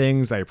creative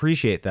things, I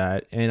appreciate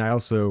that. And I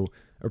also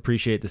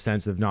appreciate the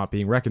sense of not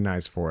being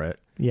recognized for it.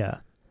 Yeah.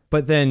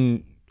 But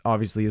then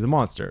obviously is a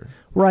monster.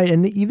 Right.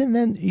 And even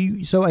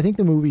then, so I think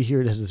the movie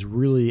here has this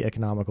really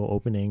economical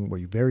opening where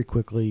you very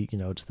quickly,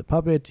 it's the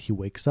puppet. He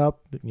wakes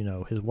up,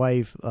 his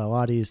wife,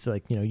 Lottie's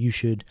like, maybe you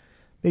should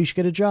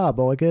get a job,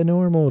 or like a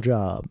normal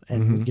job.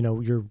 And,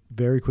 you're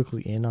very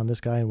quickly in on this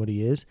guy and what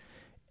he is.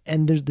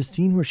 And there's the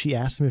scene where she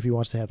asks him if he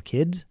wants to have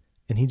kids,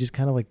 and he just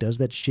kind of like does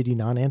that shitty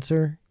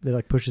non-answer that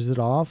like pushes it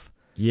off.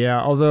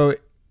 Yeah, although,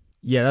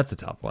 yeah, that's a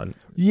tough one.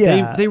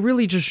 Yeah. They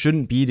really just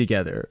shouldn't be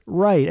together.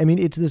 Right. I mean,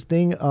 it's this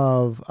thing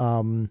of,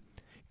 'cause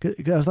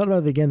I thought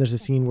about it again. There's a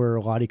scene where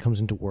Lottie comes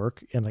into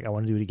work and like, I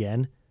want to do it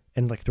again.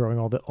 And like throwing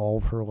all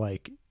of her,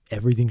 like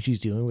everything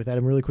she's dealing with at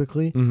him really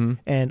quickly. Mm-hmm.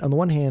 And on the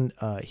one hand,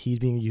 he's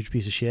being a huge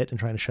piece of shit and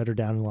trying to shut her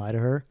down and lie to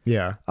her.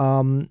 Yeah.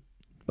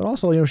 But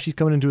also, she's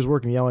coming into his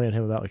work and yelling at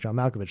him about like John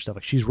Malkovich stuff.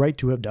 Like she's right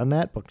to have done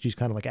that, but she's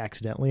kind of like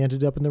accidentally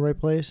ended up in the right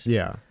place.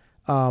 Yeah.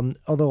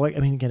 Although like, I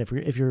mean, again,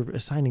 if you're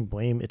assigning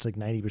blame, it's like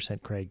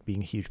 90% Craig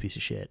being a huge piece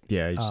of shit.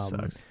 Yeah, he just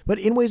sucks. But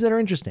in ways that are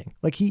interesting.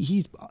 Like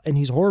he's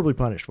horribly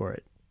punished for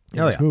it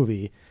in this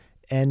movie.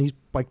 And he's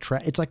like,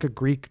 it's like a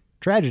Greek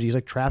tragedy. He's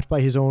like trapped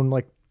by his own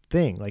like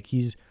thing. Like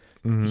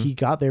he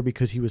got there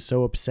because he was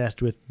so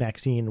obsessed with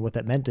Maxine and what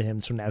that meant to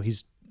him. So now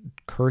he's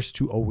cursed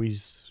to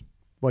always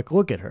like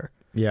look at her.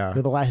 Yeah.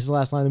 His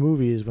last line of the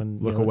movie is when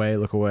look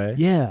away.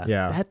 Yeah.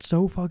 Yeah. That's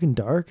so fucking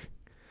dark.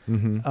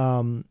 Mm-hmm.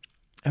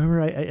 I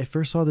remember I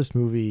first saw this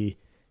movie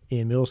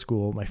in middle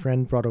school. My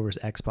friend brought over his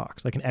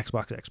Xbox, like an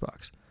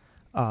Xbox.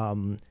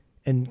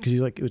 And because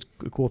it was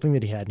a cool thing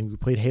that he had, and we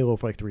played Halo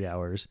for like 3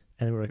 hours,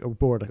 and then we were like,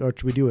 bored, like, what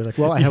should we do? Like,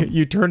 well, I have.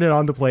 You turned it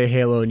on to play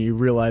Halo, and you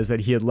realized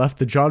that he had left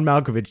the John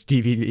Malkovich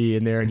DVD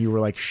in there, and you were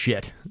like,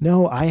 shit.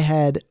 No, I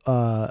had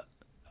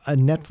a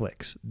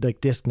Netflix,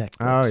 like disc Netflix.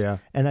 Oh yeah.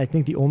 And I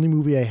think the only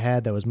movie I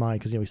had that was mine,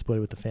 because we split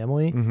it with the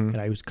family, and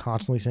I was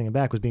constantly saying it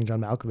back, was Being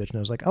John Malkovich, and I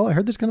was like, oh, I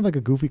heard this kind of like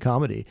a goofy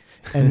comedy,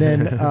 and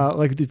then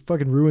like it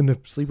fucking ruined the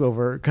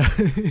sleepover.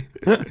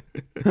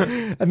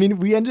 I mean,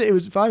 it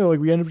was fine. Like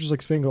we ended up just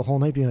like spending the whole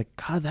night being like,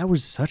 God, that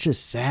was such a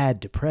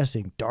sad,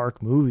 depressing,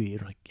 dark movie.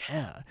 And like,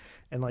 yeah,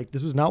 and like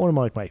this was not one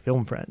of my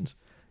film friends.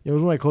 It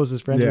was one of my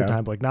closest friends at the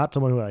time, but like not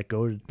someone who I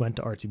went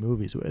to artsy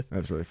movies with.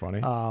 That's really funny.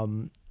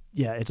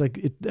 Yeah, it's like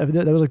that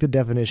was like the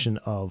definition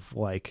of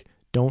like,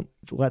 don't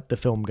let the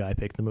film guy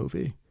pick the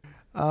movie.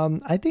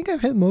 I think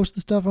I've hit most of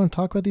the stuff I want to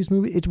talk about these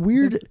movies. It's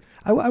weird.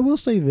 I will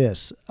say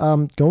this.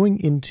 Going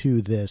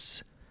into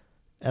this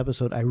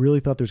episode, I really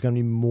thought there's going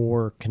to be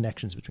more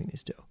connections between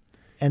these two.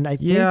 And I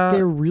think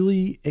they're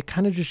really, it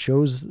kind of just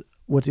shows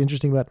what's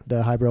interesting about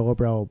the highbrow,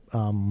 lowbrow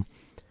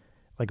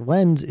like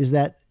lens is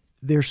that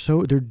they're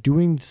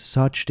doing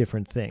such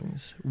different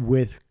things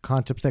with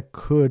concepts that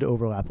could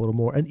overlap a little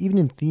more, and even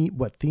in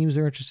what themes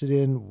they're interested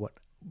in, what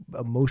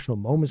emotional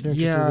moments they're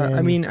interested in.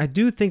 I mean, I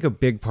do think a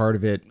big part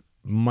of it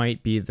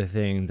might be the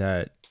thing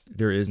that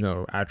there is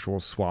no actual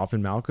swap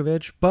in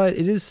Malkovich, but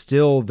it is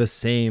still the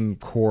same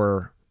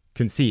core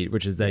conceit,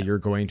 which is that you're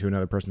going to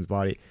another person's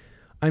body.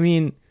 I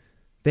mean,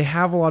 they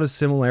have a lot of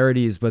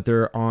similarities, but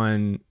they're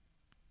on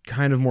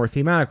kind of more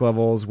thematic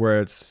levels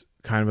where it's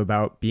kind of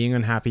about being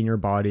unhappy in your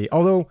body.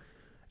 Although,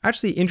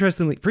 actually,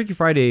 interestingly, Freaky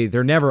Friday,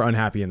 they're never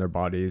unhappy in their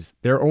bodies.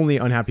 They're only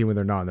unhappy when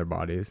they're not in their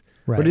bodies.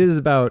 Right. But it is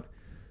about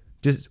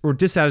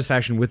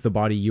dissatisfaction with the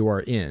body you are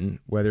in,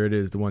 whether it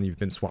is the one you've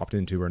been swapped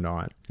into or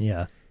not.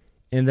 Yeah.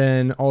 And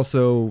then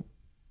also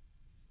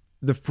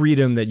the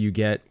freedom that you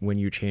get when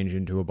you change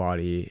into a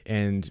body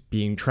and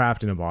being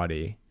trapped in a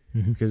body.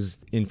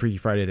 Because in Freaky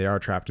Friday, they are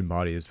trapped in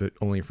bodies, but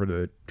only for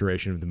the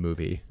duration of the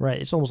movie. Right.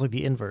 It's almost like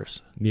the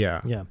inverse. Yeah.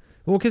 Yeah.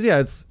 Well,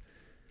 because,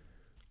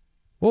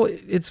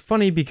 it's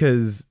funny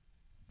because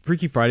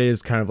Freaky Friday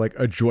is kind of like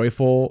a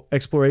joyful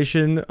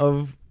exploration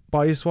of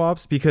body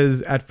swaps,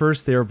 because at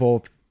first they're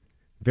both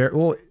very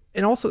well.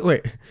 And also,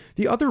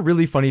 the other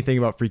really funny thing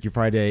about Freaky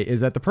Friday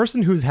is that the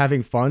person who's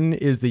having fun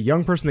is the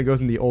young person that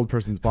goes in the old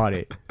person's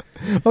body.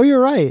 Oh,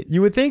 you're right.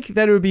 You would think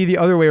that it would be the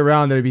other way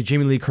around, that it'd be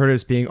Jamie Lee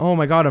Curtis being, oh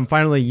my God, I'm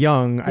finally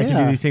young. I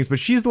can do these things. But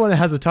she's the one that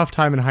has a tough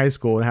time in high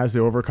school and has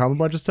to overcome a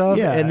bunch of stuff.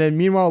 Yeah. And then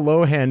meanwhile,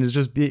 Lohan is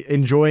just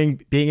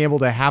enjoying being able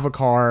to have a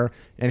car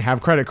and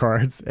have credit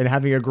cards and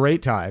having a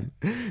great time.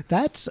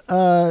 That's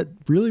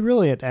really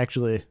brilliant,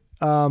 actually.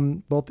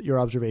 Both your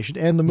observation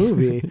and the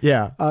movie.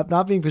 Yeah.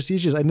 Not being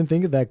facetious, I didn't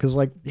think of that because,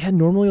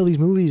 normally all these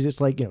movies,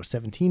 it's like,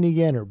 17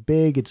 again or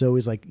Big. It's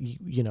always like,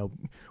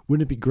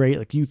 wouldn't it be great?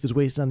 Like, youth is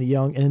wasted on the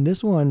young. And in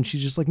this one,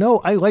 she's just like, no,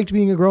 I liked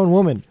being a grown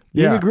woman.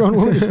 Being a grown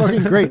woman is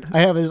fucking great. I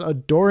have this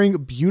adoring,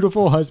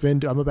 beautiful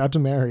husband I'm about to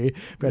marry.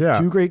 I've got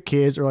 2 great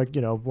kids, or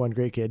 1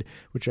 great kid,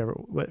 whichever,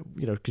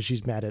 because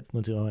she's mad at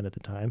Lindsay Lohan at the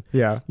time.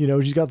 Yeah.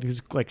 She's got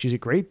this, she's a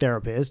great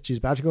therapist. She's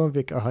about to go on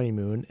a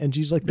honeymoon. And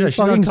she's like, this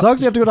fucking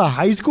sucks. You have to go to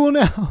high school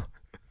now.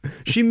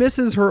 She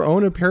misses her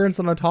own appearance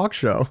on a talk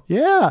show.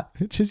 Yeah,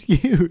 it's just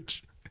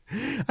huge.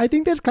 I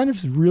think that's kind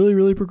of really,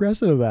 really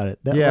progressive about it.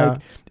 That Yeah.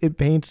 like it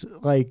paints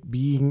like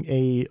being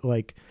a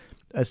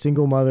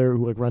single mother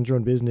who like runs her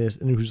own business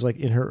and who's like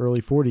in her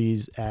early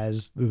 40s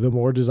as the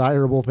more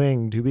desirable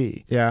thing to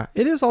be. Yeah.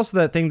 It is also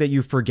that thing that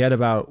you forget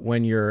about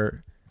when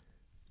you're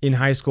in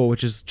high school,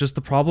 which is just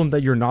the problem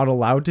that you're not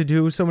allowed to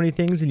do so many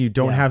things and you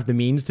don't Yeah. have the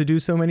means to do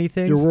so many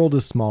things. Your world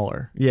is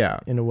smaller. Yeah.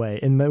 In a way,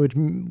 and that which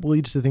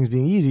leads to things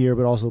being easier,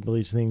 but also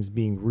leads to things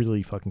being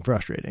really fucking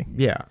frustrating.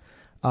 Yeah.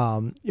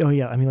 Oh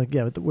yeah, I mean like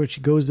yeah, but where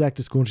she goes back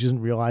to school and she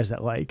doesn't realize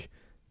that like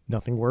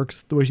nothing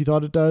works the way she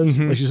thought it does.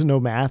 Like she doesn't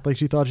know math like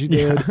she thought she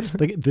did.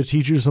 Like the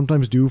teachers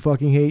sometimes do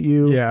fucking hate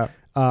you. Yeah.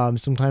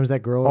 Sometimes that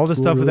girl. All at the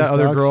school stuff with really that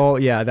other sucks. girl.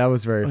 Yeah. That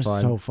was very It was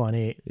fun. so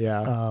funny.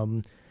 Yeah.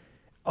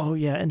 Oh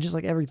yeah, and just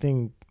like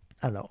everything,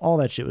 I don't know, all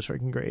that shit was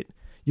freaking great.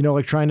 You know,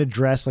 like trying to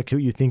dress like who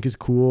you think is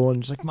cool,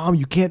 and just like, Mom,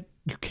 you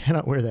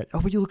cannot wear that.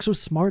 Oh, but you look so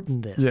smart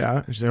in this.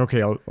 Yeah. She's like,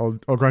 okay,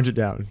 I'll grunge it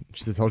down.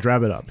 She says, I'll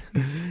drab it up.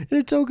 And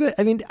it's so good.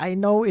 I mean, I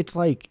know it's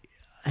like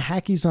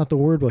hacky's not the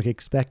word, but like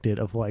expected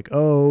of like,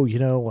 oh, you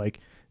know, like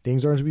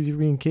things aren't so easy for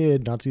being a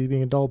kid, not so easy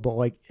being an adult. But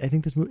like, I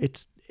think this movie,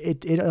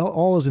 it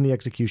all is in the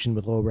execution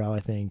with lowbrow, I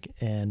think,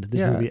 and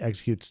this movie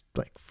executes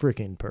like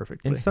freaking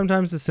perfectly. And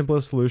sometimes the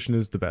simplest solution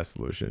is the best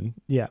solution.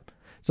 Yeah.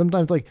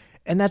 Sometimes like,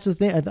 and that's the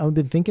thing I've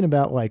been thinking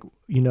about, like,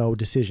 you know,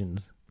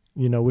 decisions,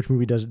 you know, which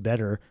movie does it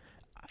better.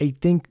 I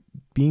think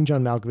Being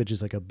John Malkovich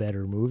is like a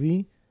better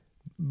movie,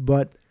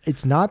 but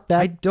it's not that.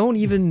 I don't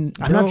even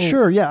I'm not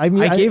sure. Yeah. I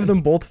mean, I gave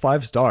them both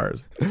 5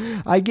 stars.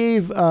 I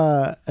think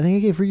I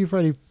gave Freaky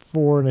Friday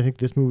 4, and I think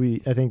this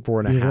movie, I think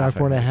 4.5.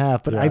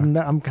 4.5, but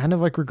Yeah. I'm kind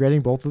of like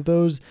regretting both of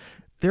those.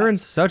 They're in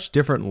such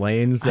different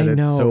lanes that I it's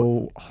know.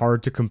 so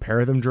hard to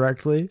compare them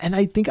directly. And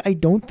I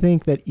don't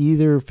think that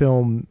either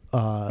film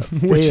fails.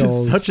 Which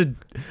is such a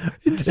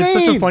it's such a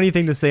Insane. funny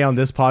thing to say on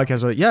this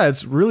podcast. Like, yeah,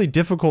 it's really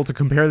difficult to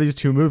compare these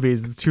two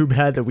movies. It's too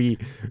bad that we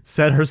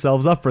set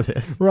ourselves up for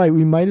this. Right.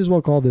 We might as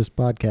well call this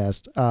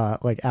podcast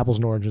like Apples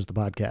and Oranges, the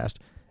podcast.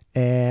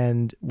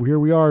 And here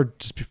we are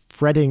just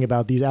fretting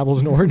about these apples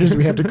and oranges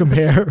we have to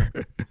compare.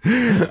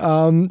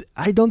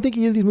 I don't think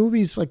either of these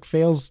movies like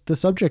fails the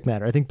subject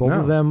matter. I think both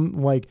of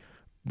them like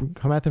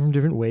come at them from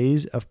different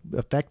ways,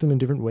 affect them in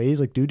different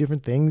ways, like do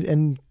different things,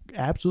 and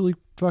absolutely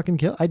fucking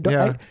kill. I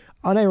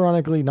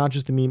unironically, not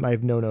just the meme, I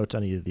have no notes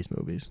on either of these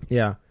movies.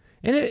 Yeah.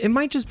 And it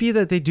might just be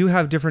that they do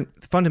have different,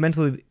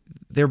 fundamentally,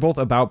 they're both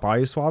about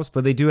body swaps,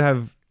 but they do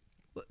have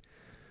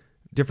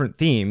different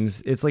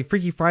themes. It's like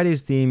Freaky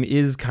Friday's theme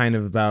is kind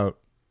of about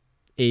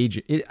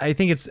age. I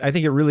think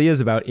it really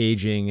is about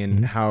aging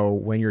and how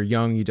when you're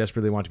young, you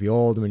desperately want to be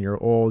old. And when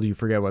you're old, you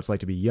forget what it's like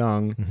to be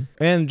young.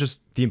 And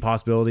just the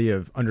impossibility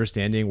of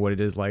understanding what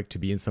it is like to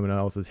be in someone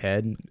else's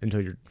head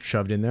until you're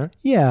shoved in there.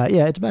 Yeah.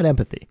 It's about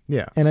empathy.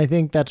 Yeah. And I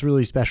think that's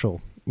really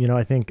special. You know,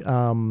 I think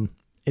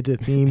it's a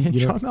theme. And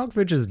you know, John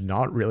Malkovich is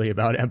not really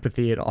about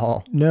empathy at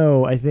all.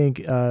 no, I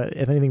think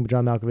if anything,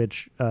 John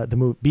Malkovich, the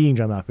movie Being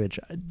John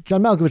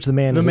Malkovich, the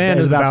man, is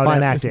about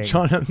fine acting.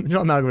 John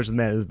Malkovich, the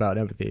man, is about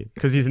empathy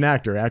because he's an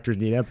actor. Actors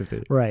need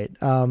empathy. Right.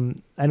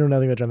 I know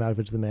nothing about John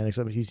Malkovich, the man,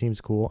 except he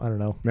seems cool. I don't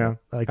know. Yeah.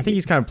 Like, I think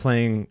he's kind of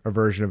playing a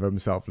version of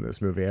himself in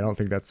this movie. I don't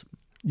think I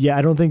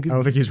don't think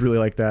he's really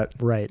like that.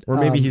 right. Or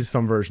maybe he's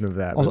some version of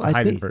that. But it's a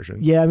heightened version.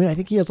 Yeah, I mean, I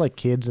think he has like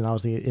kids, and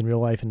obviously in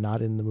real life, and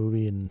not in the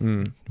movie.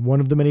 And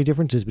one of the many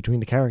differences between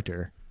the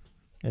character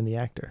and the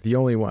actor. The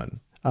only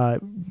one.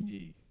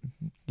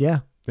 Yeah.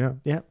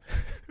 Yeah.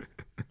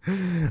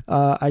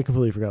 I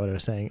completely forgot what I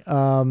was saying.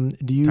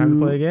 Do you Time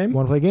to play a game?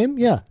 Want to play a game?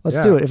 Yeah,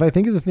 let's do it. If I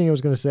think of the thing I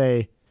was going to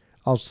say,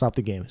 I'll stop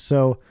the game.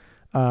 So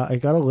I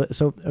got a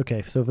So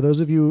for those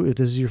of you, if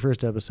this is your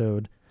first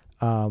episode,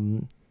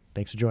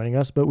 thanks for joining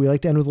us. But we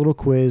like to end with a little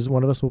quiz.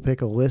 One of us will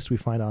pick a list we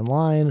find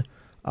online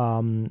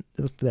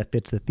that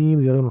fits the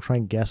theme. The other one will try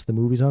and guess the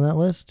movies on that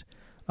list.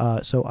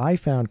 So I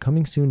found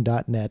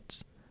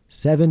comingsoon.net's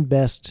 7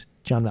 best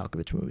John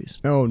Malkovich movies.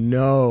 Oh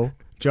no,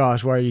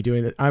 Josh, why are you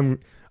doing that?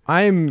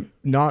 I'm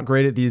not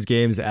great at these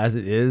games as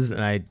it is,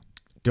 and I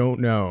don't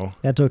know.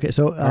 That's okay.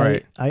 So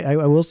right. I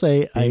will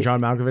say, John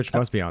Malkovich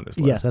must be on this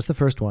list. Yes, that's the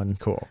first one.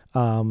 Cool.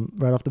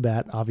 Right off the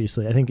bat,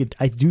 obviously, I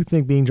do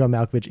think Being John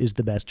Malkovich is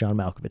the best John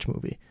Malkovich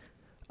movie.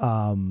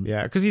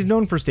 Yeah, because he's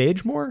known for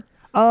stage more.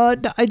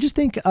 I just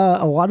think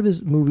a lot of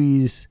his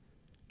movies.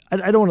 I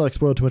don't want to like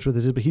spoil too much what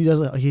this is, but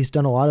he's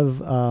done a lot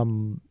of.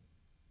 I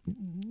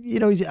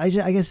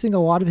guess think a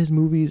lot of his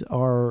movies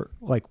are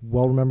like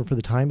well remembered for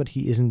the time, but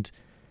he isn't.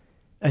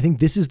 I think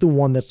this is the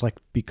one that's like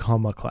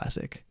become a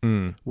classic.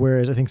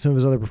 Whereas I think some of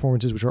his other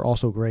performances, which are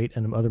also great,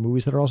 and other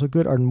movies that are also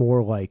good, are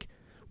more like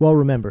well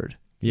remembered.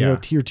 Yeah. You know,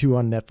 tier 2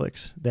 on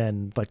Netflix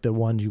than like the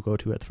ones you go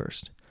to at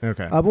first.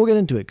 Okay. But we'll get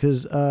into it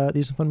because these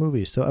are some fun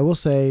movies. So I will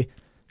say,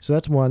 so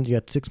that's one. You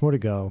got 6 more to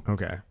go.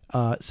 Okay.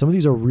 Some of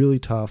these are really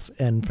tough,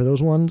 and for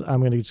those ones,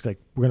 I'm gonna just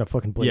we're gonna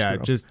fucking blaze through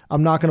 'em.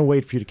 I'm not gonna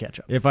wait for you to catch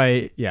up. If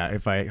I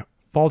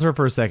falter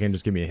for a second,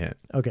 just give me a hint.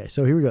 Okay,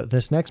 so here we go.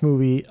 This next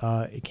movie,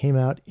 it came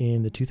out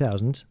in the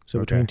 2000s, so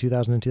between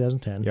 2000 and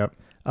 2010. Yep.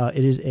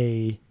 It is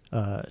a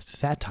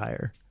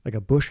satire, like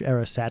a Bush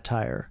era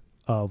satire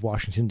of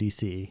Washington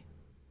D.C.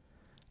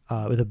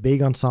 With a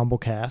big ensemble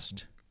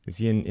cast. Is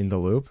he in The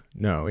Loop?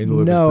 No, In the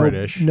Loop No, is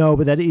British. no,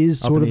 but that is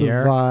sort in of the the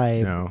Air?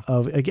 vibe No.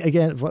 of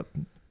again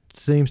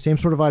same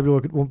sort of vibe you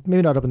look at. Well,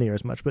 maybe not Up in the Air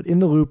as much, but In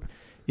the Loop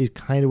is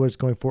kind of what it's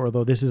going for.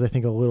 Although this is, I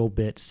think, a little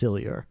bit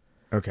sillier.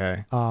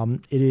 Okay.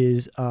 It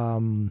is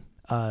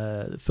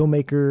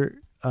filmmaker,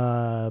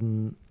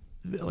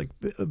 like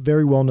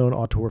very well known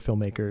auteur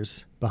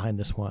filmmakers behind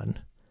this one.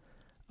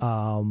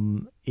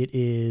 It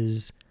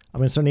is. I'm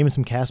going to start naming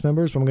some cast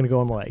members, but I'm going to go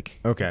on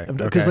Okay.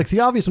 because like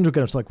the obvious ones are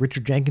going to like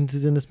Richard Jenkins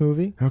is in this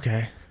movie.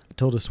 Okay.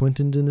 Tilda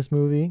Swinton's in this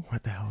movie.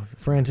 What the hell is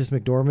this? Frances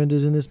McDormand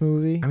is in this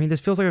movie. I mean, this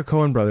feels like a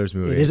Coen Brothers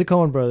movie. It is a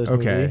Coen Brothers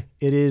movie. Okay.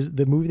 It is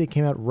the movie that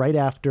came out right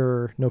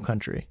after No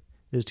Country.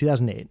 It was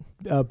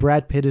 2008.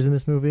 Brad Pitt is in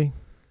this movie.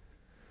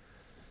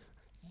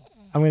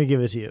 I'm going to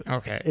give it to you.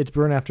 Okay. It's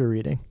Burn After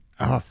Reading.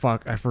 Oh,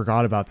 fuck. I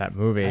forgot about that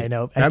movie. I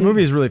know. That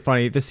movie is really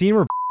funny. The scene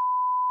where...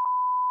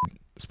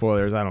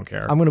 Spoilers, I don't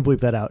care. I'm going to bleep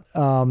that out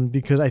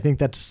because I think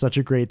that's such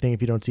a great thing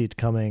if you don't see it's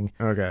coming.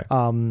 Okay.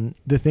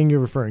 The thing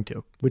you're referring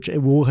to, which it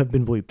will have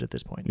been bleeped at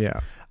this point. Yeah.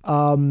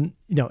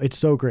 It's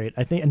so great.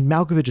 I think, and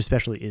Malkovich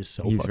especially is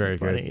so He's fucking very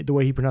funny. good. The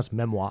way he pronounced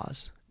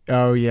memoirs.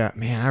 Oh, yeah.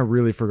 Man, I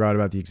really forgot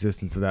about the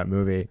existence of that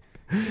movie.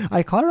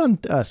 I caught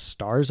it on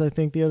Stars, I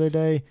think, the other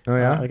day. Oh,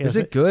 yeah? Is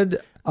it good?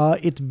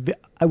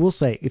 I will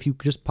say, if you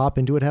just pop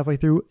into it halfway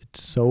through,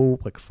 it's so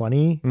like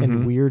funny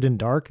and weird and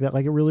dark that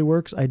like it really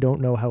works. I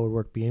don't know how it would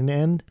work being an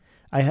end.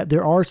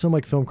 There are some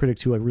like film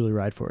critics who like really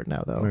ride for it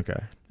now though.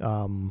 Okay.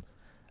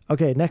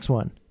 Okay, next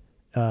one.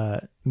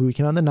 Movie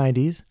came out in the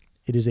 90s.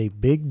 It is a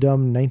big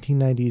dumb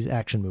 1990s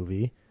action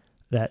movie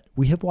that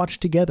we have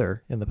watched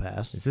together in the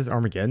past. Is this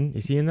Armageddon?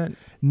 Is he in that?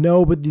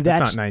 No, but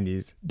That's not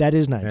 90s. that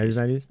is 90s. That is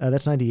 90s?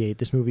 That's 98.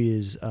 This movie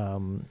is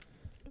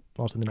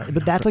also in the 90s.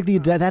 But that's like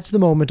that's the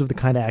moment of the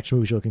kind of action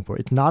movies you're looking for.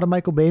 It's not a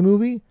Michael Bay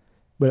movie,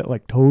 but it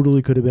like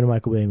totally could have been a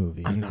Michael Bay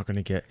movie. I'm not going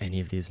to get any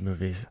of these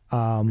movies.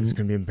 This is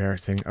going to be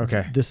embarrassing.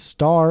 Okay. The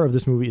star of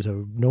this movie is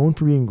known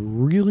for being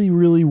really,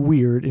 really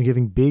weird and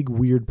giving big,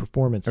 weird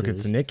performances. Okay,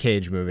 it's a Nick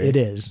Cage movie. It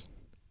is.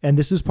 And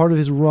this is part of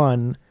his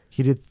run.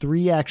 He did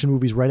 3 action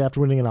movies right after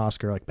winning an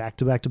Oscar, like back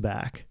to back to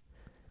back.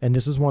 And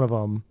this is one of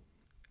them.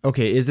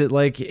 Okay, is it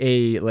like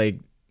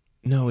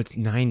no, it's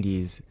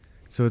 90s.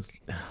 So it's,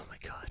 oh my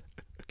God.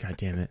 God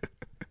damn it.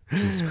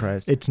 Jesus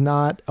Christ. It's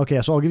not,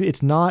 okay, so I'll give you,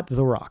 it's not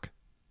The Rock.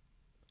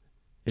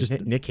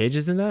 Nick Cage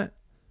is in that?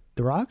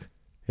 The Rock?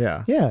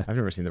 Yeah. Yeah. I've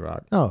never seen The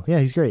Rock. Oh, yeah,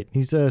 he's great.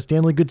 He's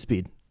Stanley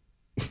Goodspeed.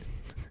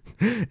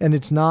 And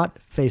it's not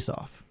Face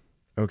Off.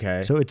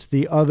 Okay. So it's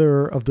the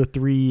other of the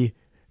 3.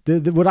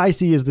 What I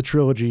see is the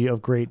trilogy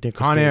of great Nick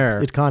Con Cage.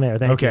 Air. It's Con Air.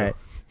 Thank okay. you.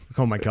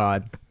 Oh my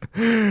God.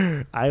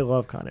 I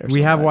love Con Air.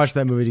 We so have much. watched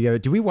that movie together.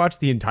 Did we watch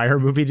the entire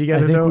movie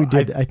together? I think though? we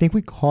did. I think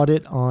we caught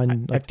it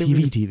on like think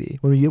TV.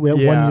 When we had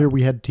Yeah. 1 year,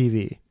 we had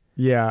TV.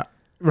 Yeah.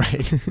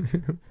 Right.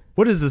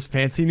 What is this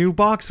fancy new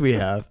box we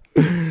have?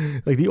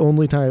 Like the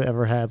only time I've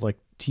ever had like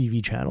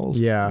TV channels.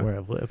 Yeah. Where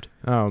I've lived.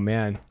 Oh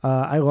man.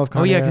 I love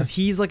Con Oh yeah, Air. because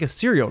he's like a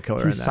serial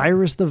killer. He's in that.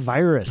 Cyrus the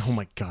Virus. Oh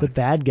my God. The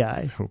bad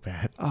guy. So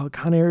bad. Oh,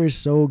 Con Air is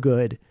so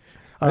good.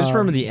 I just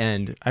remember the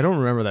end. I don't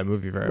remember that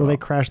movie very Well, well. they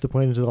crashed the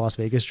plane into the Las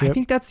Vegas Strip. I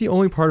think that's the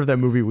only part of that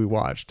movie we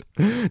watched.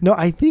 No,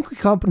 I think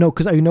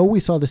because I know we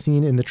saw the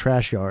scene in the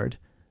trash yard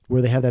where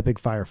they have that big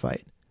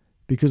firefight.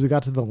 Because we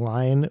got to the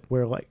line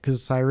where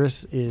because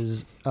Cyrus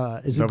is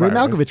a great virus.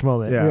 Malkovich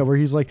moment, Yeah. where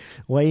he's like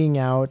laying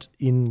out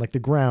in like the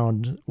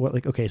ground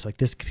okay, so like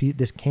this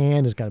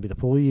can is got to be the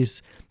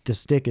police, this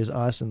stick is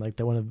us, and like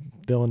one of the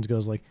villains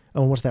goes like,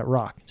 oh, and what's that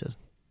rock? He says,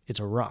 it's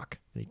a rock,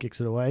 and he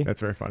kicks it away. That's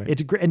very funny.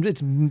 It's great,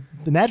 and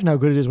imagine how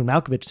good it is when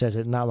Malkovich says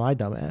it, not my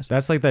dumbass.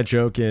 That's like that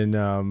joke in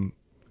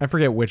I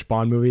forget which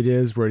Bond movie it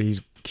is where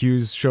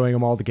Q's showing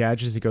him all the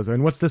gadgets. He goes,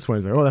 and what's this one?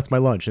 He's like, oh, that's my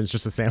lunch. And it's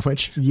just a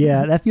sandwich.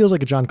 Yeah, that feels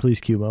like a John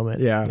Cleese Q moment.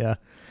 Yeah.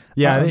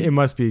 Yeah. I think it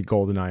must be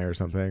GoldenEye or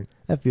something.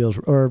 That feels,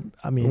 or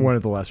I mean, One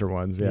of the lesser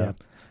ones. Yeah.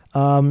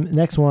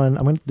 Next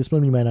one, this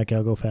one you might not get.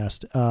 I'll go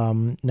fast.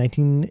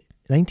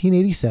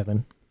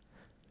 1987,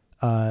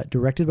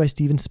 directed by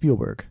Steven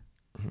Spielberg.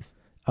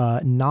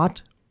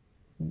 Not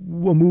a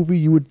movie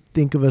you would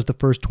think of as the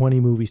first 20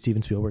 movies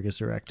Steven Spielberg has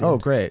directed. Oh,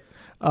 great.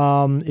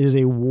 It is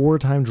a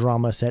wartime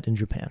drama set in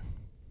Japan,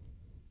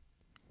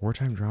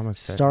 Wartime drama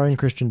set. starring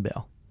Christian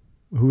Bale,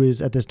 who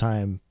is at this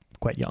time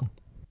quite young.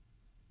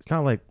 It's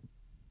not like.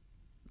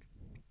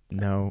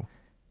 No.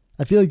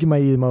 I feel like you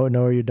might either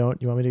know or you don't.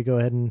 You want me to go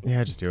ahead and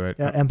Yeah, just do it.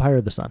 Empire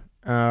of the Sun.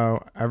 Oh,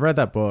 I've read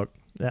that book.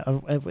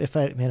 If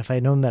I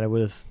had known that, I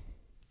would have.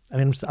 I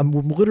mean, I'm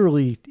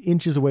literally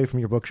inches away from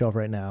your bookshelf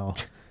right now.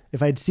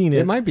 If I'd seen it,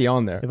 It might be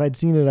on there. if I'd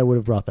seen it, I would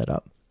have brought that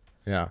up.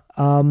 Yeah.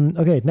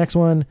 Okay, next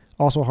one,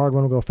 also a hard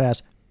one. We'll go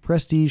fast.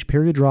 Prestige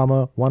period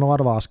drama, won a lot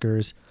of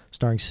Oscars,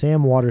 starring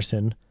Sam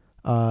Waterston,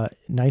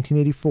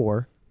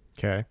 1984.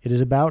 Okay. It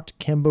is about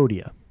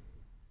Cambodia.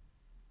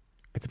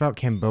 It's about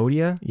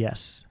Cambodia?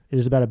 Yes, it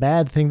is about a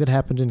bad thing that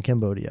happened in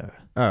Cambodia.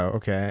 Oh,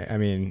 okay. I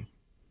mean,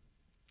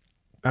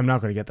 I'm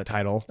not going to get the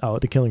title. Oh,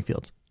 The Killing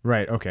Fields.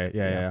 Right. Okay.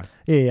 Yeah.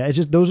 Yeah. It's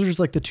just those are just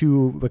like the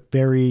two like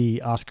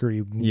very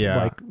Oscar-y.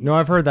 Yeah. Like No,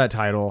 I've heard that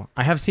title.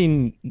 I have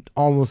seen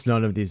almost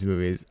none of these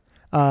movies.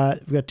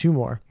 we've got two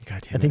more.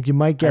 God damn I think you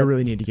might I get.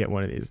 really need to get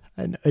one of these.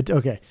 I know, it's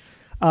okay.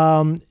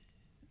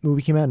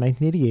 Movie came out in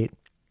 1988.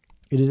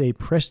 It is a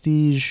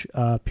prestige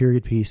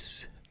period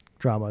piece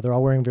drama. They're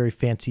all wearing very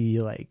fancy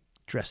like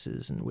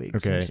dresses and wigs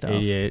Okay. and stuff.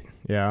 88.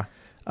 Yeah.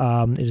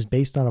 It is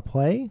based on a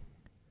play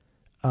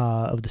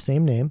of the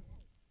same name.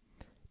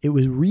 It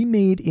was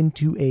remade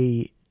into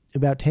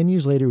about 10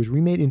 years later, it was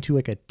remade into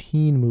like a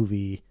teen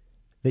movie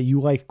that you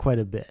like quite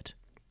a bit.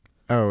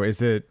 Oh,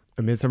 is it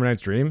A Midsummer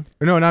Night's Dream?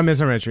 Or no, not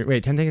Midsummer Night's Dream.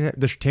 Wait, 10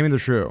 Things. Taming the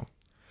Shrew.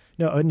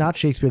 No, not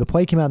Shakespeare. The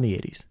play came out in the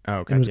 80s. Oh,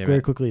 and it was damn very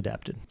it. quickly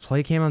adapted.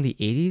 Play came out in the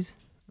 80s?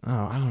 Oh,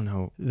 I don't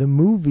know. The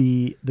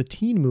movie, the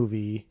teen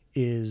movie,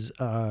 is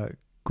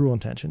Cruel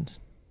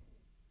Intentions.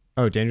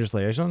 Oh, Dangerous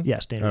Liaisons?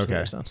 Yes, Dangerous Okay.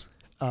 Liaisons.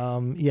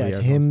 Yeah, it's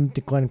Liaisons. him,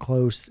 Glenn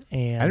Close,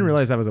 and I didn't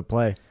realize that was a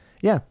play.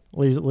 Yeah,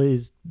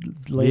 Liaisons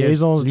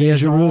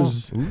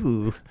Dangereuses.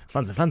 Ooh,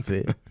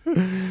 fancy.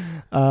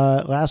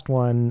 Last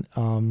one.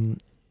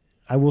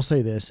 I will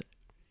say this: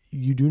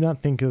 you do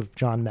not think of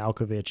John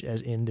Malkovich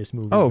as in this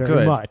movie very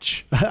good.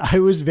 much. I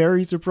was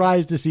very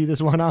surprised to see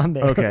this one on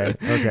there. Okay.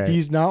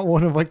 He's not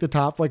one of like the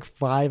top like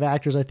 5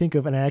 actors I think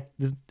of.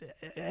 This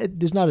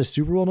is not a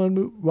super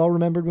well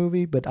remembered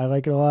movie, but I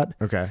like it a lot.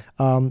 Okay.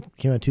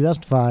 Came out in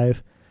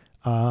 2005.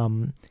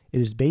 It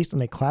is based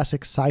on a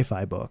classic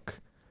sci-fi book.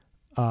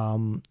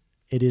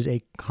 It is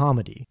a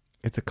comedy.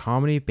 It's a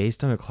comedy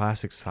based on a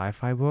classic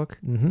sci-fi book?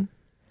 Mm-hmm.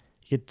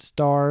 It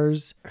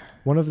stars,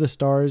 one of the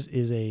stars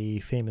is a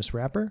famous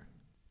rapper.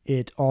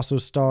 It also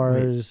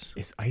stars.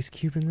 Wait, is Ice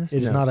Cube in this? It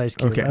is No. not Ice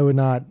Cube. Okay. I would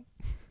not.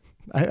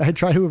 I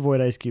try to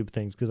avoid Ice Cube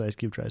things because Ice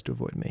Cube tries to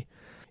avoid me.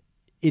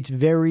 It's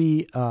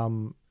very.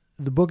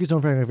 The book is known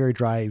for having a very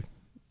dry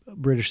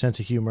British sense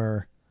of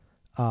humor.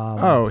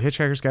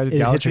 Hitchhiker's Guide to the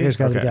It is Galaxy? Hitchhiker's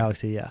Guide to the Okay.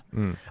 Galaxy, yeah.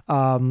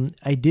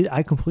 Mm.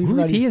 I completely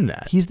Who's forgot. he in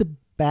that? He's the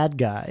bad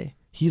guy.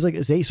 He's like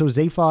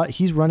Zaphod.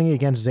 He's running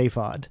against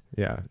Zaphod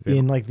Yeah.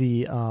 in like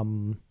the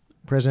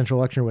presidential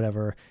election or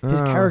whatever.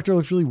 His Oh. character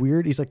looks really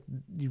weird. He's like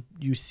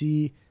you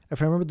see,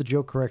 if I remember the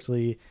joke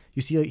correctly,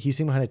 you see like he's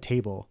sitting behind a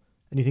table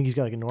and you think he's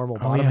got like a normal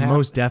Oh, bottom yeah, half.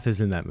 Mos Def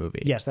is in that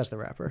movie. Yes, that's the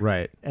rapper.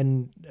 Right.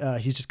 And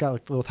he's just got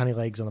like little tiny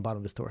legs on the bottom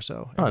of his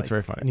torso. Oh, And, that's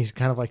very funny. And he's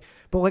kind of like,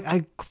 but like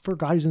I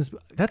forgot he's in this.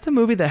 That's a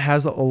movie that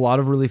has a lot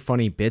of really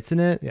funny bits in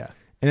it. Yeah.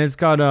 And it's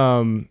got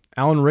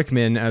Alan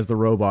Rickman as the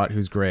robot,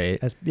 who's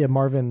great.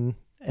 Marvin.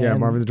 Yeah,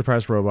 And- Marvin the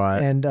Depressed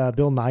Robot. And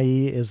Bill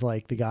Nighy is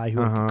like the guy who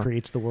like,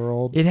 creates the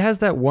world. It has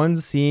that one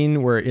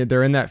scene where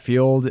they're in that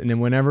field, and then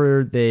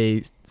whenever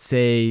they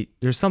say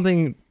there's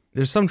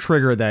some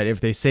trigger that if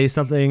they say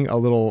something, a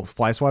little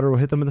fly swatter will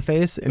hit them in the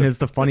face, and it's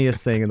the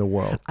funniest thing in the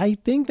world. I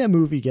think that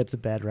movie gets a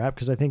bad rap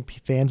because I think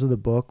fans of the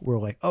book were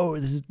like, oh,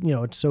 this is,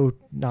 it's so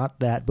not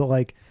that. But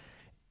like,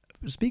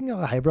 speaking of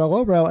highbrow,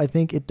 lowbrow, I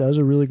think it does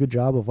a really good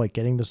job of like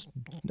getting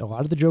a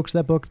lot of the jokes of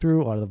that book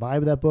through, a lot of the vibe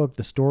of that book.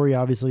 The story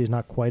obviously is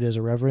not quite as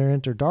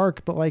irreverent or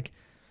dark, but like,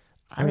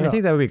 I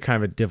think that would be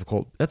kind of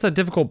that's a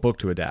difficult book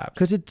to adapt.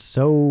 because it's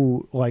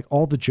so like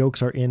all the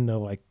jokes are in the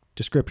like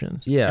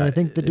descriptions. Yeah, and I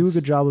think they do a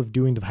good job of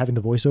having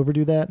the voiceover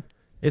do that.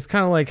 It's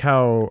kind of like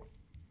how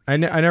I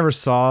never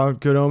saw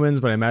Good Omens,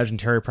 but I imagine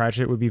Terry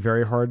Pratchett would be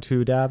very hard to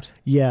adapt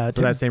Yeah,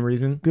 for that same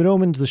reason. Good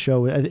Omens, the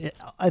show,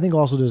 I think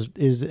also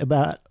is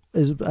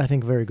I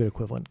think a very good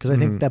equivalent because I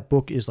think that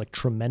book is like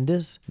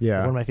tremendous. Yeah.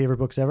 One of my favorite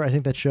books ever. I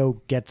think that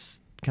show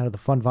gets kind of the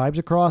fun vibes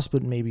across,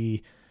 but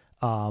maybe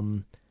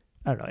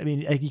I don't know. I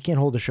mean, you can't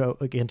hold the show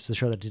against the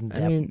show that didn't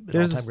adapt an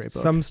there's all-time great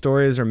book. some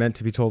stories are meant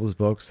to be told as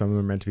books, some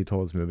are meant to be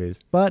told as movies.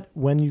 But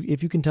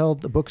if you can tell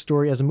the book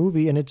story as a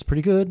movie and it's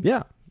pretty good,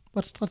 Yeah.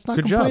 let's not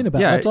Good complain job. about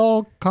it. Yeah. Let's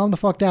all calm the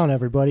fuck down,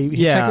 everybody.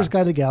 Yeah. Hitchhiker's Guide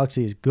to the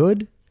Galaxy is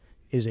good.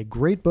 It is a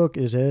great book.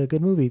 It is a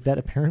good movie that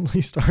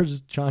apparently stars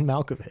John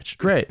Malkovich.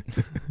 Great.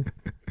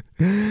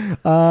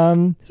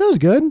 That was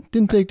good.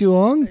 Didn't take too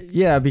long.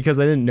 Yeah, because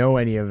I didn't know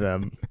any of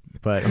them,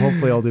 but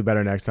hopefully I'll do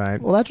better next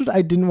time. Well, that's what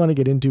I didn't want to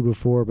get into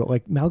before, but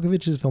like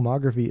Malkovich's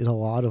filmography is a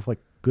lot of like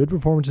good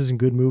performances and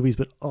good movies,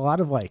 but a lot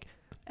of like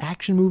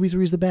action movies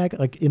where he's the bad guy.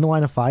 Like In the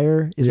Line of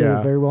Fire is Yeah.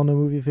 a very well known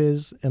movie of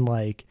his, and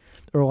like,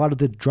 or a lot of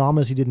the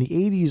dramas he did in the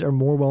 80s are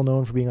more well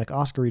known for being like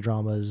Oscar-y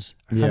dramas,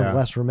 are kind Yeah. of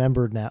less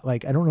remembered now.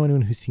 Like, I don't know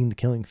anyone who's seen The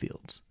Killing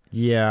Fields.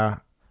 Yeah.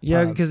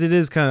 Yeah, because it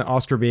is kind of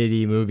Oscar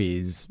baity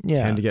movies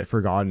Yeah. tend to get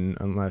forgotten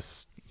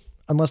unless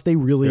Unless they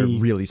they're really,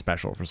 really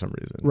special for some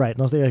reason. right,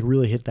 unless they like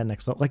really hit that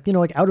next level. Like,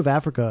 like Out of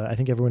Africa, I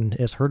think everyone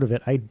has heard of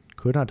it. I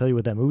could not tell you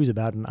what that movie's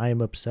about, and I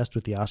am obsessed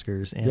with the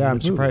Oscars. And Yeah, I'm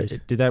with surprised.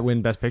 movies. Did that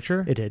win Best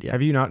Picture? It did, yeah.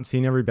 Have you not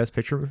seen every Best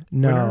Picture?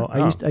 No,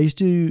 winner? I used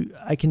to.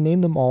 I can name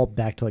them all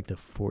back to like the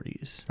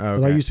 40s. Oh,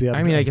 Although I okay. used to be. Able I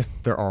to mean, I guess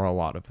there are a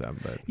lot of them,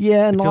 but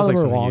yeah, and it a feels lot like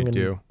of them are something long you'd and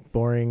do.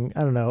 boring.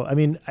 I don't know. I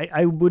mean,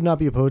 I would not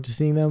be opposed to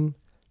seeing them,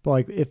 but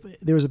like if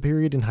there was a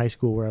period in high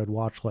school where I would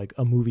watch like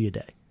a movie a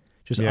day,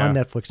 just Yeah. on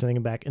Netflix, sending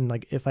them back, and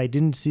like if I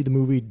didn't see the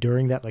movie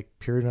during that like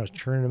period, and I was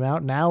churning them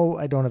out. Now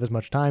I don't have as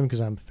much time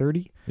because I'm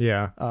 30,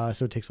 Yeah.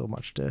 so it takes so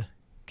much to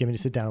get me to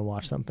sit down and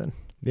watch something.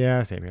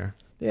 Yeah, same here.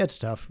 Yeah, it's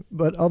tough.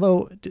 But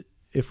although,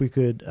 if we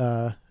could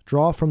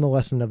draw from the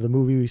lesson of the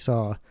movie we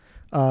saw,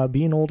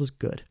 being old is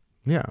good.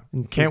 Yeah,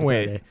 And can't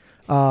wait.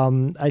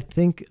 Friday. I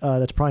think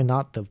that's probably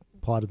not the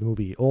plot of the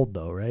movie Old,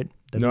 though, right?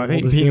 That No, I being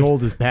think is being good?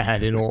 old is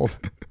bad and old.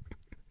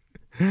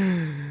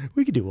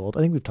 We could do Old. I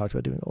think we've talked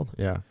about doing Old.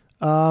 Yeah.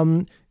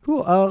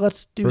 Cool.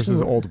 Let's do Versus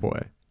some Old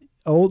Boy.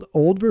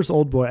 Old versus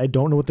Old Boy. I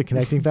don't know what the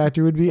connecting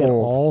factor would be at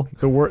all.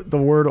 The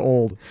word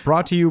old.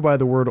 Brought to you by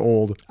the word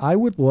old. I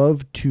would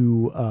love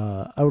to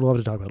talk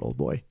about Old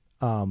Boy.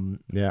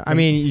 Yeah. I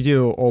mean, you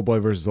do Old Boy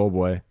versus Old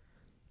Boy.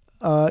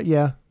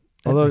 Yeah.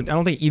 Although I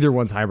don't think either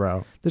one's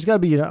highbrow. There's got to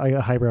be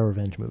a highbrow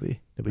revenge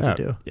movie that we could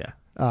do. Yeah.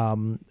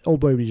 Old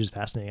Boy would be just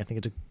fascinating. I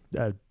think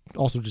it's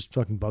also just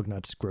fucking bug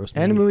nuts, gross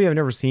movie. And a movie I've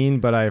never seen,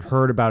 but I've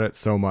heard about it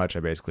so much, I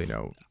basically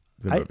know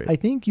the movie. I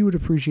think you would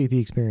appreciate the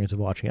experience of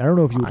watching it. I don't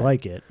know if you would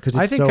like it because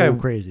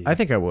it's crazy. I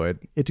think I would.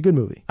 It's a good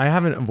movie. I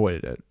haven't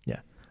avoided it. Yeah.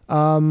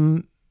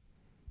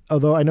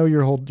 Although I know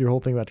your whole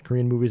thing about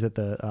Korean movies that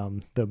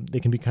they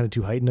can be kind of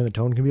too heightened and the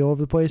tone can be all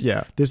over the place.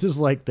 Yeah. This is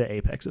like the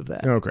apex of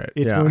that. Oh, great.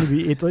 It's going to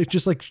be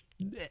just like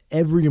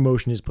every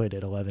emotion is played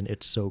at 11.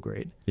 It's so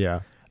great. Yeah.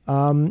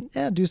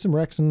 Do some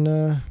Rex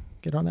and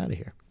get on out of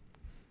here.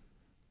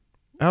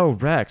 Oh,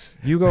 Rex,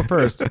 you go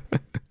first.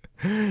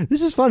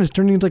 This is fun. It's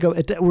turning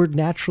into we're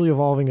naturally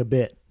evolving a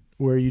bit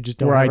where you just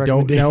don't. Where have I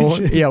don't know.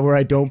 recommendation. Yeah, where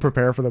I don't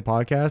prepare for the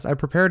podcast. I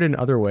prepared in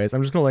other ways.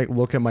 I'm just gonna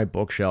look at my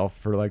bookshelf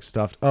for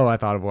stuff. Oh, I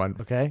thought of one.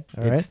 Okay.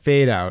 All It's right.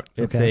 Fade Out.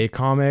 It's Okay. a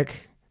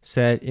comic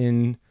set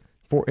in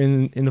the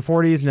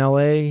 40s in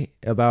LA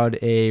about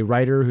a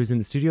writer who's in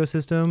the studio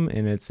system,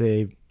 and it's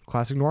a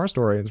classic noir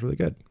story. It's really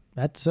good.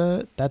 That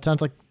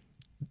sounds like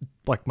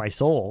my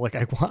soul.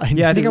 I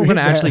Yeah, I think I'm going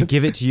gonna actually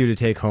give it to you to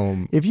take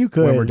home. If you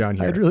could, when we're done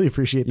here. I'd really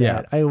appreciate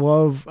that. Yeah. I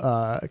love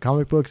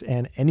comic books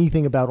and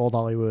anything about old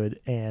Hollywood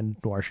and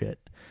noir shit.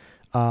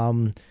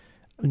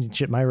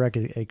 My rec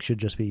should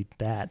just be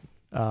that.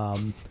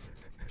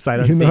 Sight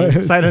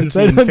unseen. Sight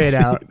unseen. Fade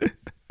Out.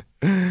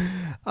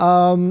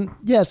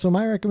 So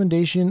my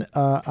recommendation,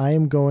 I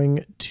am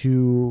going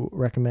to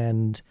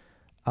recommend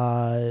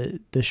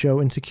the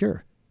show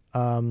Insecure.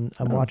 I'm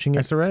watching it.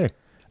 SRA.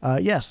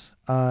 Yes.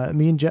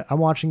 Me and I'm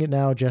watching it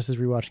now. Jess is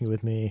rewatching it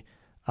with me.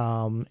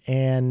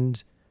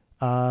 And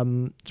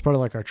it's part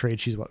of our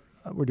trade.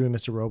 We're doing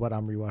Mr. Robot.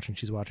 I'm rewatching.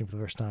 She's watching for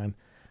the first time.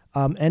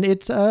 And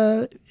it's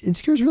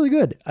Insecure is really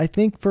good. I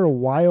think for a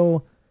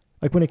while,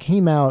 when it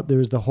came out, there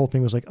was the whole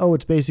thing was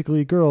it's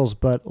basically girls,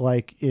 but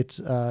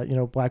it's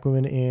black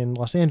women in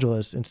Los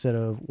Angeles instead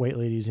of white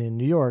ladies in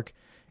New York.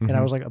 Mm-hmm. And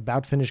I was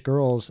about to finish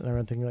Girls, and I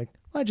was thinking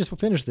I just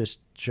finished this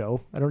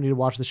show. I don't need to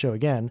watch the show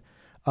again.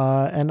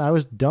 And I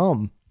was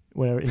dumb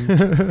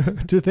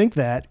to think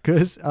that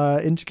because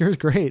Insecure is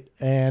great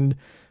and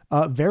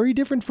very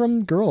different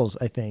from Girls.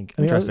 I think.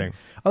 Interesting.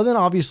 Other than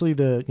obviously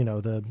the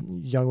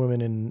young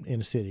women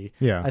in a city.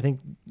 Yeah. I think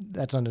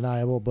that's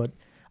undeniable. But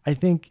I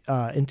think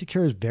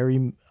Insecure is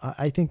very.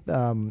 I think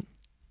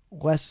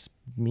less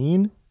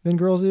mean than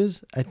Girls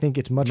is. I think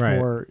it's much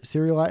more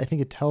serialized. I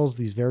think it tells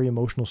these very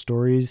emotional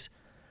stories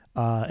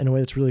in a way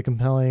that's really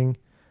compelling.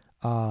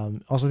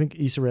 Also, I think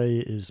Issa Rae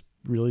is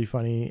really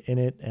funny in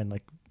it, and I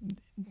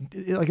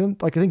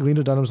think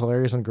Lena Dunham's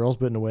hilarious on Girls,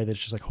 but in a way that's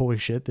just holy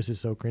shit, this is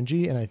so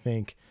cringy. And I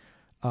think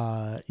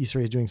Issa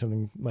Rae is doing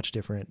something much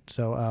different.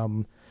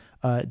 So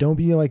don't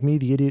be like me,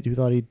 the idiot who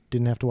thought he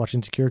didn't have to watch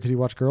Insecure because he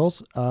watched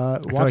Girls. I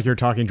feel like you're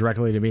talking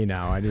directly to me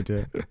now. I need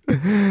to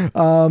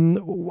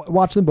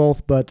watch them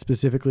both, but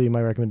specifically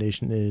my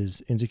recommendation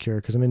is Insecure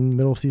because I'm in the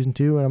middle of season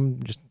 2 and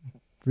I'm just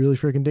really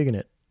freaking digging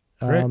it.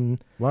 Great.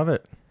 Love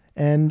it.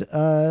 And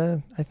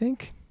I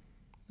think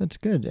that's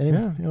good.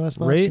 Anyway, last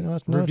thoughts? Rate,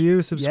 Last notes?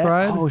 review,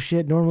 subscribe. Yeah. Oh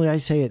shit! Normally I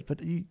say it,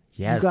 but you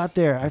got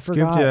there. I Scooped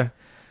forgot.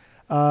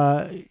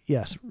 you.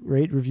 Yes,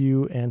 rate,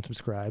 review, and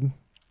subscribe.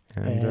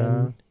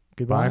 And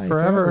goodbye bye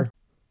forever.